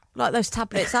 Like those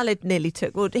tablets Alid nearly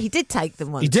took. Well, he did take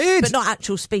them once. He did. But not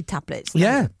actual speed tablets. No.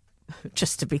 Yeah.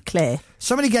 Just to be clear.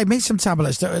 Somebody gave me some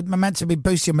tablets that were meant to be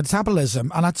boosting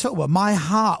metabolism, and I took one. My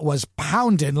heart was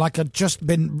pounding like I'd just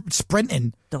been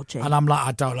sprinting. Dodgy. And I'm like,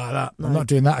 I don't like that. No. I'm not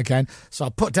doing that again. So I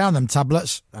put down them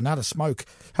tablets and had a smoke.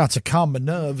 Had to calm my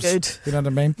nerves. Good. You know what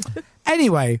I mean?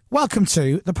 Anyway, welcome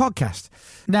to the podcast.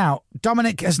 Now,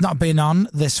 Dominic has not been on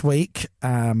this week,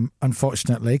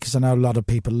 unfortunately, because I know a lot of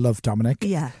people love Dominic.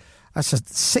 Yeah. That's a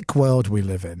sick world we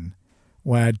live in,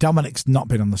 where Dominic's not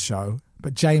been on the show,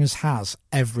 but James has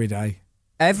every day.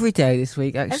 Every day this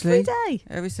week, actually. Every day.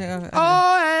 Every single.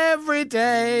 Every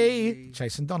day.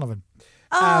 Jason Donovan.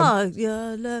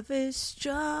 Your love is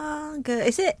stronger.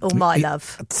 Is it? Or my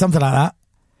love? Something like that.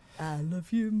 I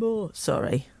love you more.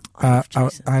 Sorry. I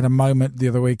had a moment the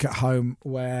other week at home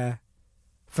where,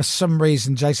 for some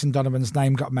reason, Jason Donovan's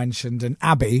name got mentioned, and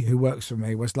Abby, who works for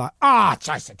me, was like,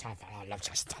 Jason Donovan. I love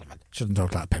Jason Donovan. Shouldn't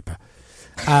talk like Pippa.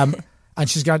 And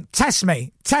she's going, test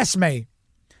me.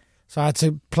 So I had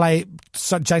to play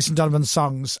Jason Donovan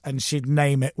songs, and she'd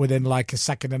name it within like a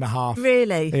second and a half.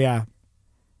 Really? Yeah.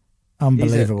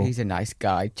 Unbelievable. He's a nice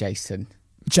guy, Jason.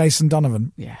 Jason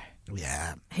Donovan. Yeah.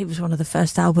 Yeah. He was one of the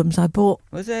first albums I bought.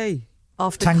 Was he?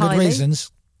 After 10 Kylie. Good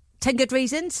Reasons. 10 Good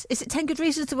Reasons? Is it 10 Good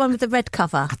Reasons, the one with the red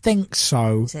cover? I think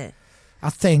so. Is it? I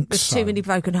think There's so. too many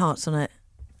broken hearts on it.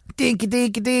 Dinky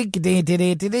dinky dinky dinky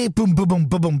dinky dinky boom boom boom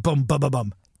boom boom boom boom boom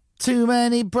boom. Too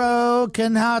many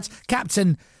broken hearts.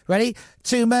 Captain, ready?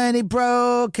 Too many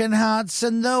broken hearts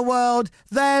in the world.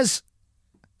 There's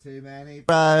too many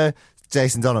bro.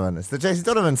 Jason Donovan. It's the Jason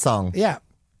Donovan song. Yeah.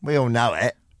 We all know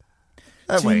it.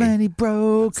 Too many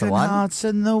broken hearts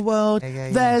in the world.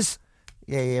 Yeah. There's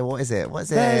what is it?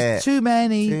 There's too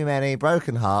many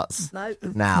broken hearts. No.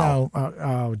 Now. No.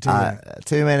 Oh dear.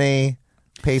 Too many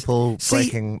people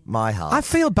breaking my heart. I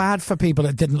feel bad for people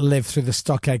that didn't live through the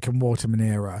Stockake and Waterman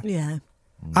era. Yeah.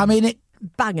 I mean,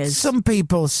 bangers. Some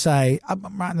people say,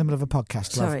 I'm right in the middle of a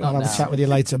podcast. Sorry. I'll have a chat with you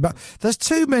later. But there's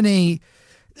too many.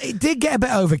 It did get a bit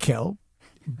overkill,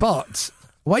 but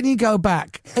when you go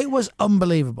back, it was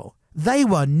unbelievable. They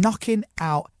were knocking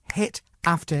out hit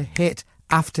after hit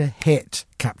after hit,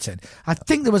 Captain. I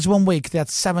think there was one week they had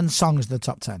 7 songs in the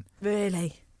top 10.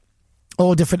 Really?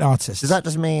 All different artists. Does that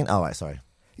just mean... Oh, right, sorry.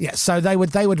 Yeah, so they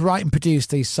would write and produce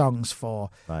these songs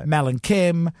for Mel and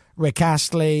Kim, Rick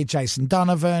Astley, Jason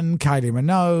Donovan, Kylie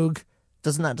Minogue.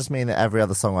 Doesn't that just mean that every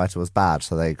other songwriter was bad,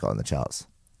 so they got in the charts?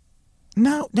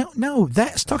 No.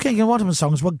 Their Stockake and Waterman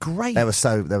songs were great. They were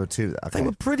two. Okay. They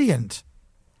were brilliant.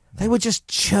 They were just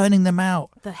churning them out.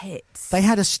 The hits. They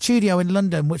had a studio in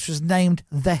London which was named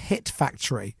The Hit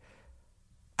Factory.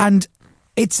 And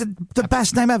it's the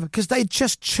best name ever because they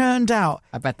just churned out.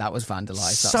 I bet that was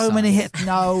vandalised. So many hits.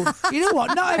 No. You know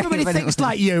what? Not everybody thinks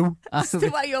like you. That's the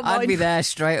way your mind... I'd be there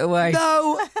straight away.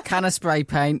 No. Can of spray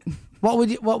paint. What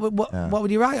would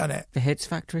you write on it? The Hits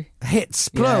Factory. Hits,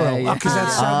 plural, because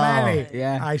there's so many.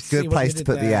 Yeah. I see Good place to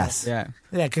put the S. Yeah.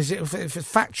 Yeah, because if it's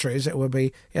factories, it would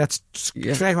be,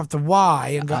 scrape off the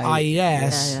Y and go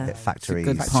IES. Yeah. Factories.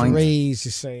 Good Factories,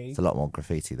 you see. It's a lot more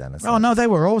graffiti then, isn't Oh, it? no, they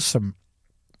were awesome.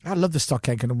 I love the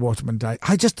Stockake and Waterman Day.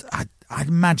 I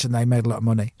imagine they made a lot of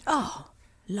money. Oh,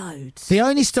 loads. The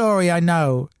only story I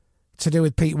know to do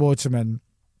with Pete Waterman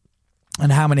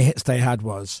and how many hits they had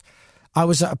was, I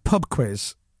was at a pub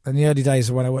quiz in the early days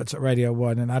of when I worked at Radio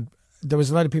 1, and there was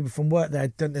a load of people from work there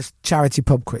had done this charity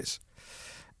pub quiz.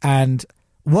 And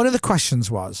one of the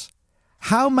questions was,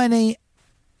 how many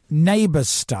Neighbours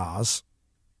stars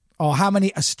or how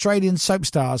many Australian soap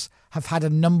stars have had a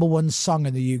number 1 song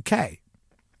in the UK?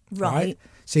 Right.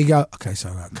 So you go, okay, so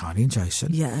Kylie and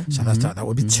Jason. Yeah. So that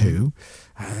would be 2.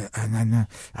 And then,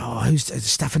 who's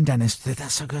Stephen Dennis?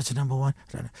 That's so good to number 1.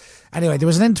 I don't know. Anyway, there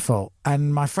was an interval,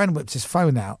 and my friend whipped his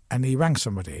phone out, and he rang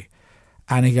somebody,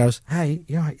 and he goes, hey,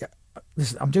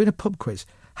 listen, I'm doing a pub quiz.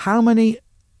 How many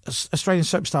Australian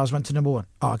soap stars went to number 1.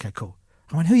 Oh, okay, cool.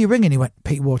 I went, who are you ringing? He went,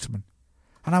 Pete Waterman.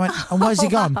 And I went, and where's he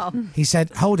gone? Wow. He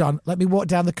said, hold on, let me walk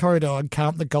down the corridor and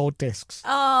count the gold discs.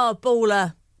 Oh,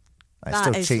 baller. I That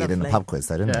still is cheated in the lovely. pub quiz,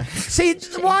 though, didn't I? See,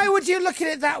 why would you look at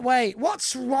it that way?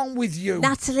 What's wrong with you?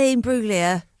 Natalie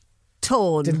Imbruglia,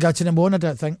 torn. Didn't go to number 1, I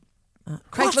don't think.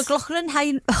 Craig McLaughlin,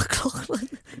 hey, McLaughlin.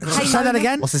 Say that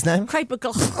again. What's his name? Craig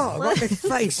McLaughlin. Oh, right my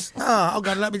face. Oh,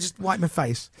 God, let me just wipe my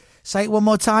face. Say it one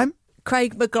more time.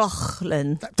 Craig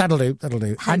McLaughlin. That'll do.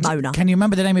 Hey, And Mona. can you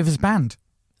remember the name of his band?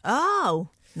 Oh,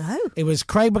 no. It was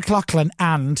Craig McLaughlin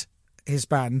and his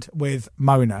band with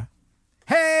Mona.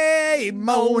 Hey,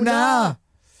 Mona.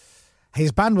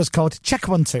 His band was called Check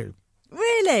 1 2.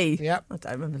 Really? Yep. I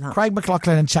don't remember that. Craig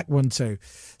McLaughlin and Check 1 2.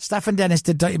 Stefan Dennis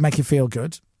did Don't You Make You Feel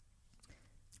Good.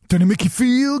 Don't it make you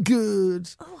feel good?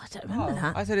 Oh, I don't remember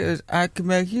that. I thought it was I Can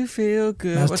Make You Feel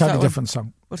Good. That's a What's totally that different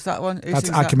song. What's that one? Who That's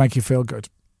sings I that? Can Make You Feel Good.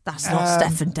 That's not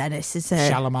Stefan Dennis, is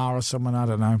it? Shalimar or someone, I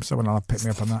don't know. Someone will pick me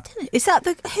up on that. Is that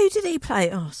the... Who did he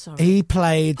play? Oh, sorry. He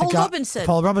played Paul the guy, Robinson.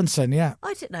 Paul Robinson, yeah.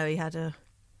 I didn't know he had a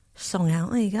song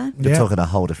out. There you go. You're Yeah. talking a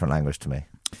whole different language to me.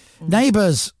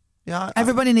 Neighbours. Yeah.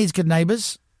 Everybody needs good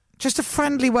neighbours. Just a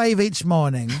friendly wave each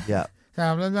morning. Yeah. You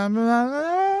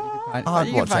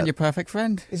can find your perfect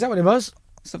friend. Is that what it was?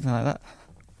 Something like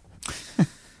that.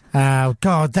 Oh,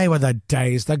 God, they were the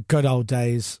days, the good old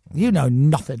days. You know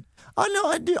nothing. I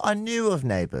know. I knew of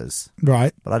Neighbours,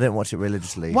 Right. but I didn't watch it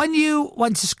religiously. When you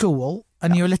went to school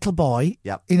and you were a little boy,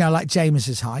 Yep. you know, like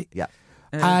James's height, Yeah.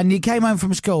 and you came home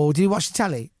from school, did you watch the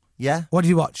telly? Yeah. What did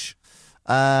you watch?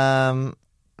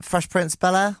 Fresh Prince,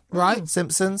 Bel-Air, Right.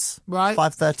 Simpsons, Right.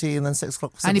 5:30, and then 6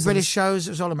 o'clock. Any Simpsons. British shows?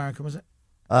 It was all American, was it?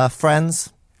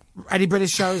 Friends. Any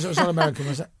British shows? It was all American,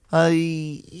 was it?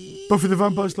 Buffy the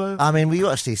Vampire Slayer. I mean, we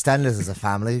watched EastEnders as a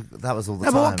family. That was all the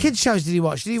No, time. but what kids shows did you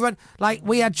watch? Did you run like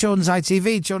we had children's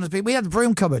ITV, children's people? We had the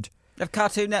Broom Cupboard. You have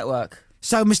Cartoon Network.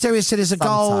 So Mysterious Cities of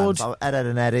Gold. Sometimes. Ed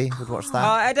and Eddie would watch that.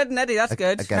 Oh, Ed, Ed and Eddie, that's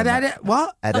good. Again,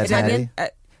 What? Ed and Eddie. Do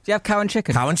you have Cow and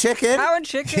Chicken? Cow and Chicken. Cow and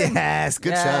Chicken. Yes,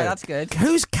 good yeah, show. that's good.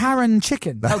 Who's Karen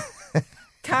Chicken?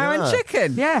 Cow and Yeah.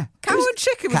 Chicken. Yeah. Cow and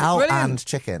Chicken was Cow brilliant. and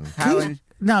Chicken. Cow and...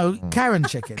 No, Karen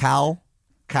Chicken. Cow.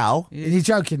 Are you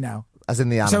joking now? As in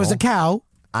the animal. So it was a cow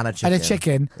and a chicken. and a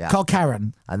chicken Yeah. called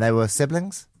Karen. And they were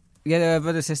siblings. Yeah, they were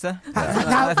brother sister.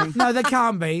 No, they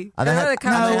can't be. And they, Yeah, had, the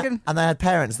cow and chicken. and they had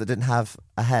parents that didn't have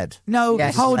a head. No,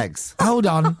 Yes. hold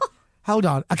on. Hold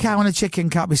on. A cow and a chicken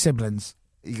can't be siblings.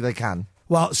 They can.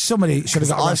 Well, somebody should have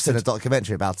got I've seen arrested. a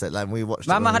documentary about it. Like, we watched.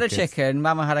 Mama it when had we a were kids. chicken,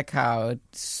 Mama had a cow.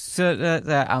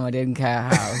 Emma didn't care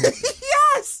how.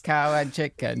 Yes. Cow and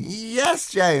chicken.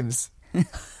 Yes, James.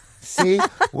 See,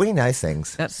 we know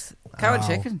things. That's cow and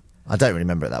chicken. I don't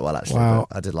remember it that well, actually. Wow.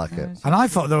 But I did like it. And I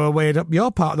thought they were weird up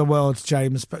your part of the world,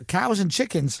 James, but cows and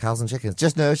chickens. Cows and chickens.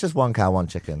 It's just one cow, one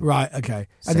chicken. Right, okay.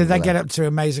 And did they Singular. get up to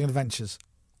amazing adventures?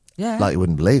 Yeah. Like you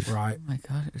wouldn't believe. Right. Oh my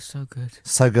God, it was so good.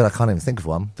 So good, I can't even think of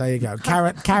one. There you go.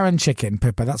 Karen Chicken,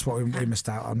 Pippa. That's what we missed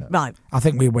out on. Right. I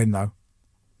think we win, though.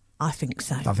 I think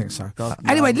so. I think so. God,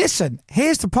 Anyway, no. listen.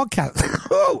 Here's the podcast.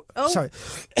 Sorry.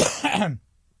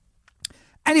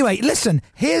 Anyway, listen.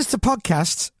 Here's the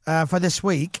podcast for this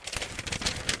week.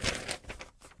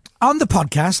 On the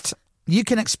podcast, you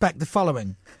can expect the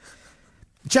following.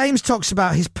 James talks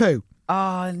about his poo.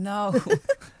 Oh, no.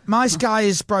 My sky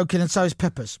is broken and so is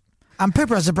Pippa's. And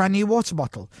Pippa has a brand new water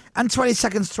bottle. And 20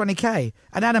 seconds 20k.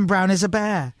 And Adam Brown is a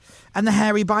bear. And the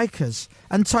hairy bikers.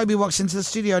 And Toby walks into the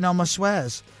studio and almost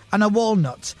swears. And a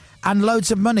walnut. And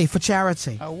loads of money for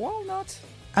charity. A walnut.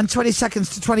 And 20 seconds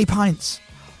to 20 pints.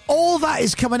 All that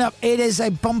is coming up. It is a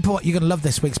bumper. You're going to love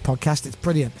this week's podcast. It's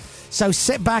brilliant. So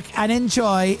sit back and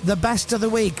enjoy the best of the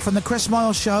week from the Chris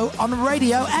Moyle Show on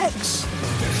Radio X. The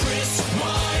Chris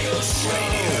Miles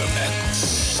Radio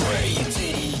X.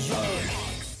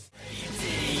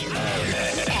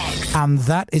 And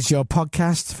that is your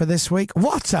podcast for this week.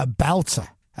 What a belter,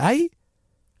 eh?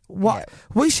 What? Yeah.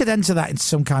 We should enter that in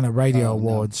some kind of radio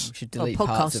awards. We should delete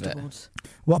parts of it. awards.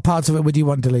 What parts of it would you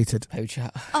want deleted? Poo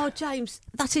chat. Oh, James,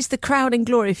 that is the crown and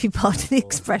glory, if you pardon the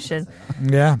expression.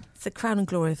 Yeah. It's the crown and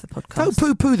glory of the podcast. Don't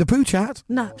poo-poo the poo chat.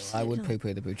 No, I would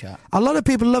poo-poo the poo chat. A lot of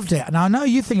people loved it. And I know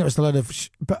you think it was a lot of...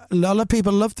 but a lot of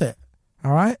people loved it.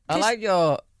 All right? I like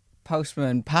your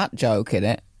Postman Pat joke in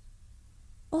it.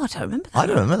 Oh, I don't remember that. I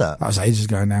don't remember that. That was ages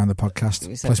ago now in the podcast.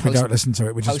 We said Plus, we post- don't listen to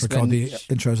it. We just record the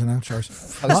intros and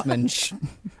outros. Postman.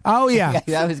 Oh, yeah.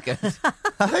 Yeah, that was good.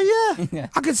 Oh, yeah.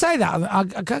 I could say that.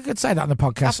 I could say that on the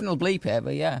podcast. Captain will bleep it,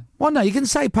 but yeah. Well, no, you can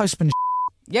say postman.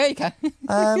 Yeah, you can.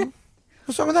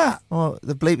 What's wrong with that? Well,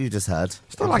 the bleep you just heard.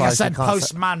 It's not like I said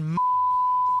postman.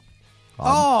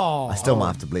 Oh. I still might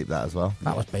have to bleep that as well.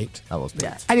 That was beeped. That was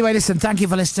beeped. Anyway, listen, thank you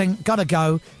for listening. Gotta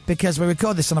go because we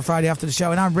record this on a Friday after the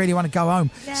show and I really want to go home.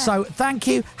 Yeah. So thank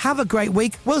you. Have a great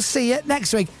week. We'll see you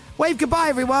next week. Wave goodbye,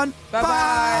 everyone.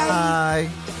 Bye-bye.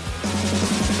 Bye.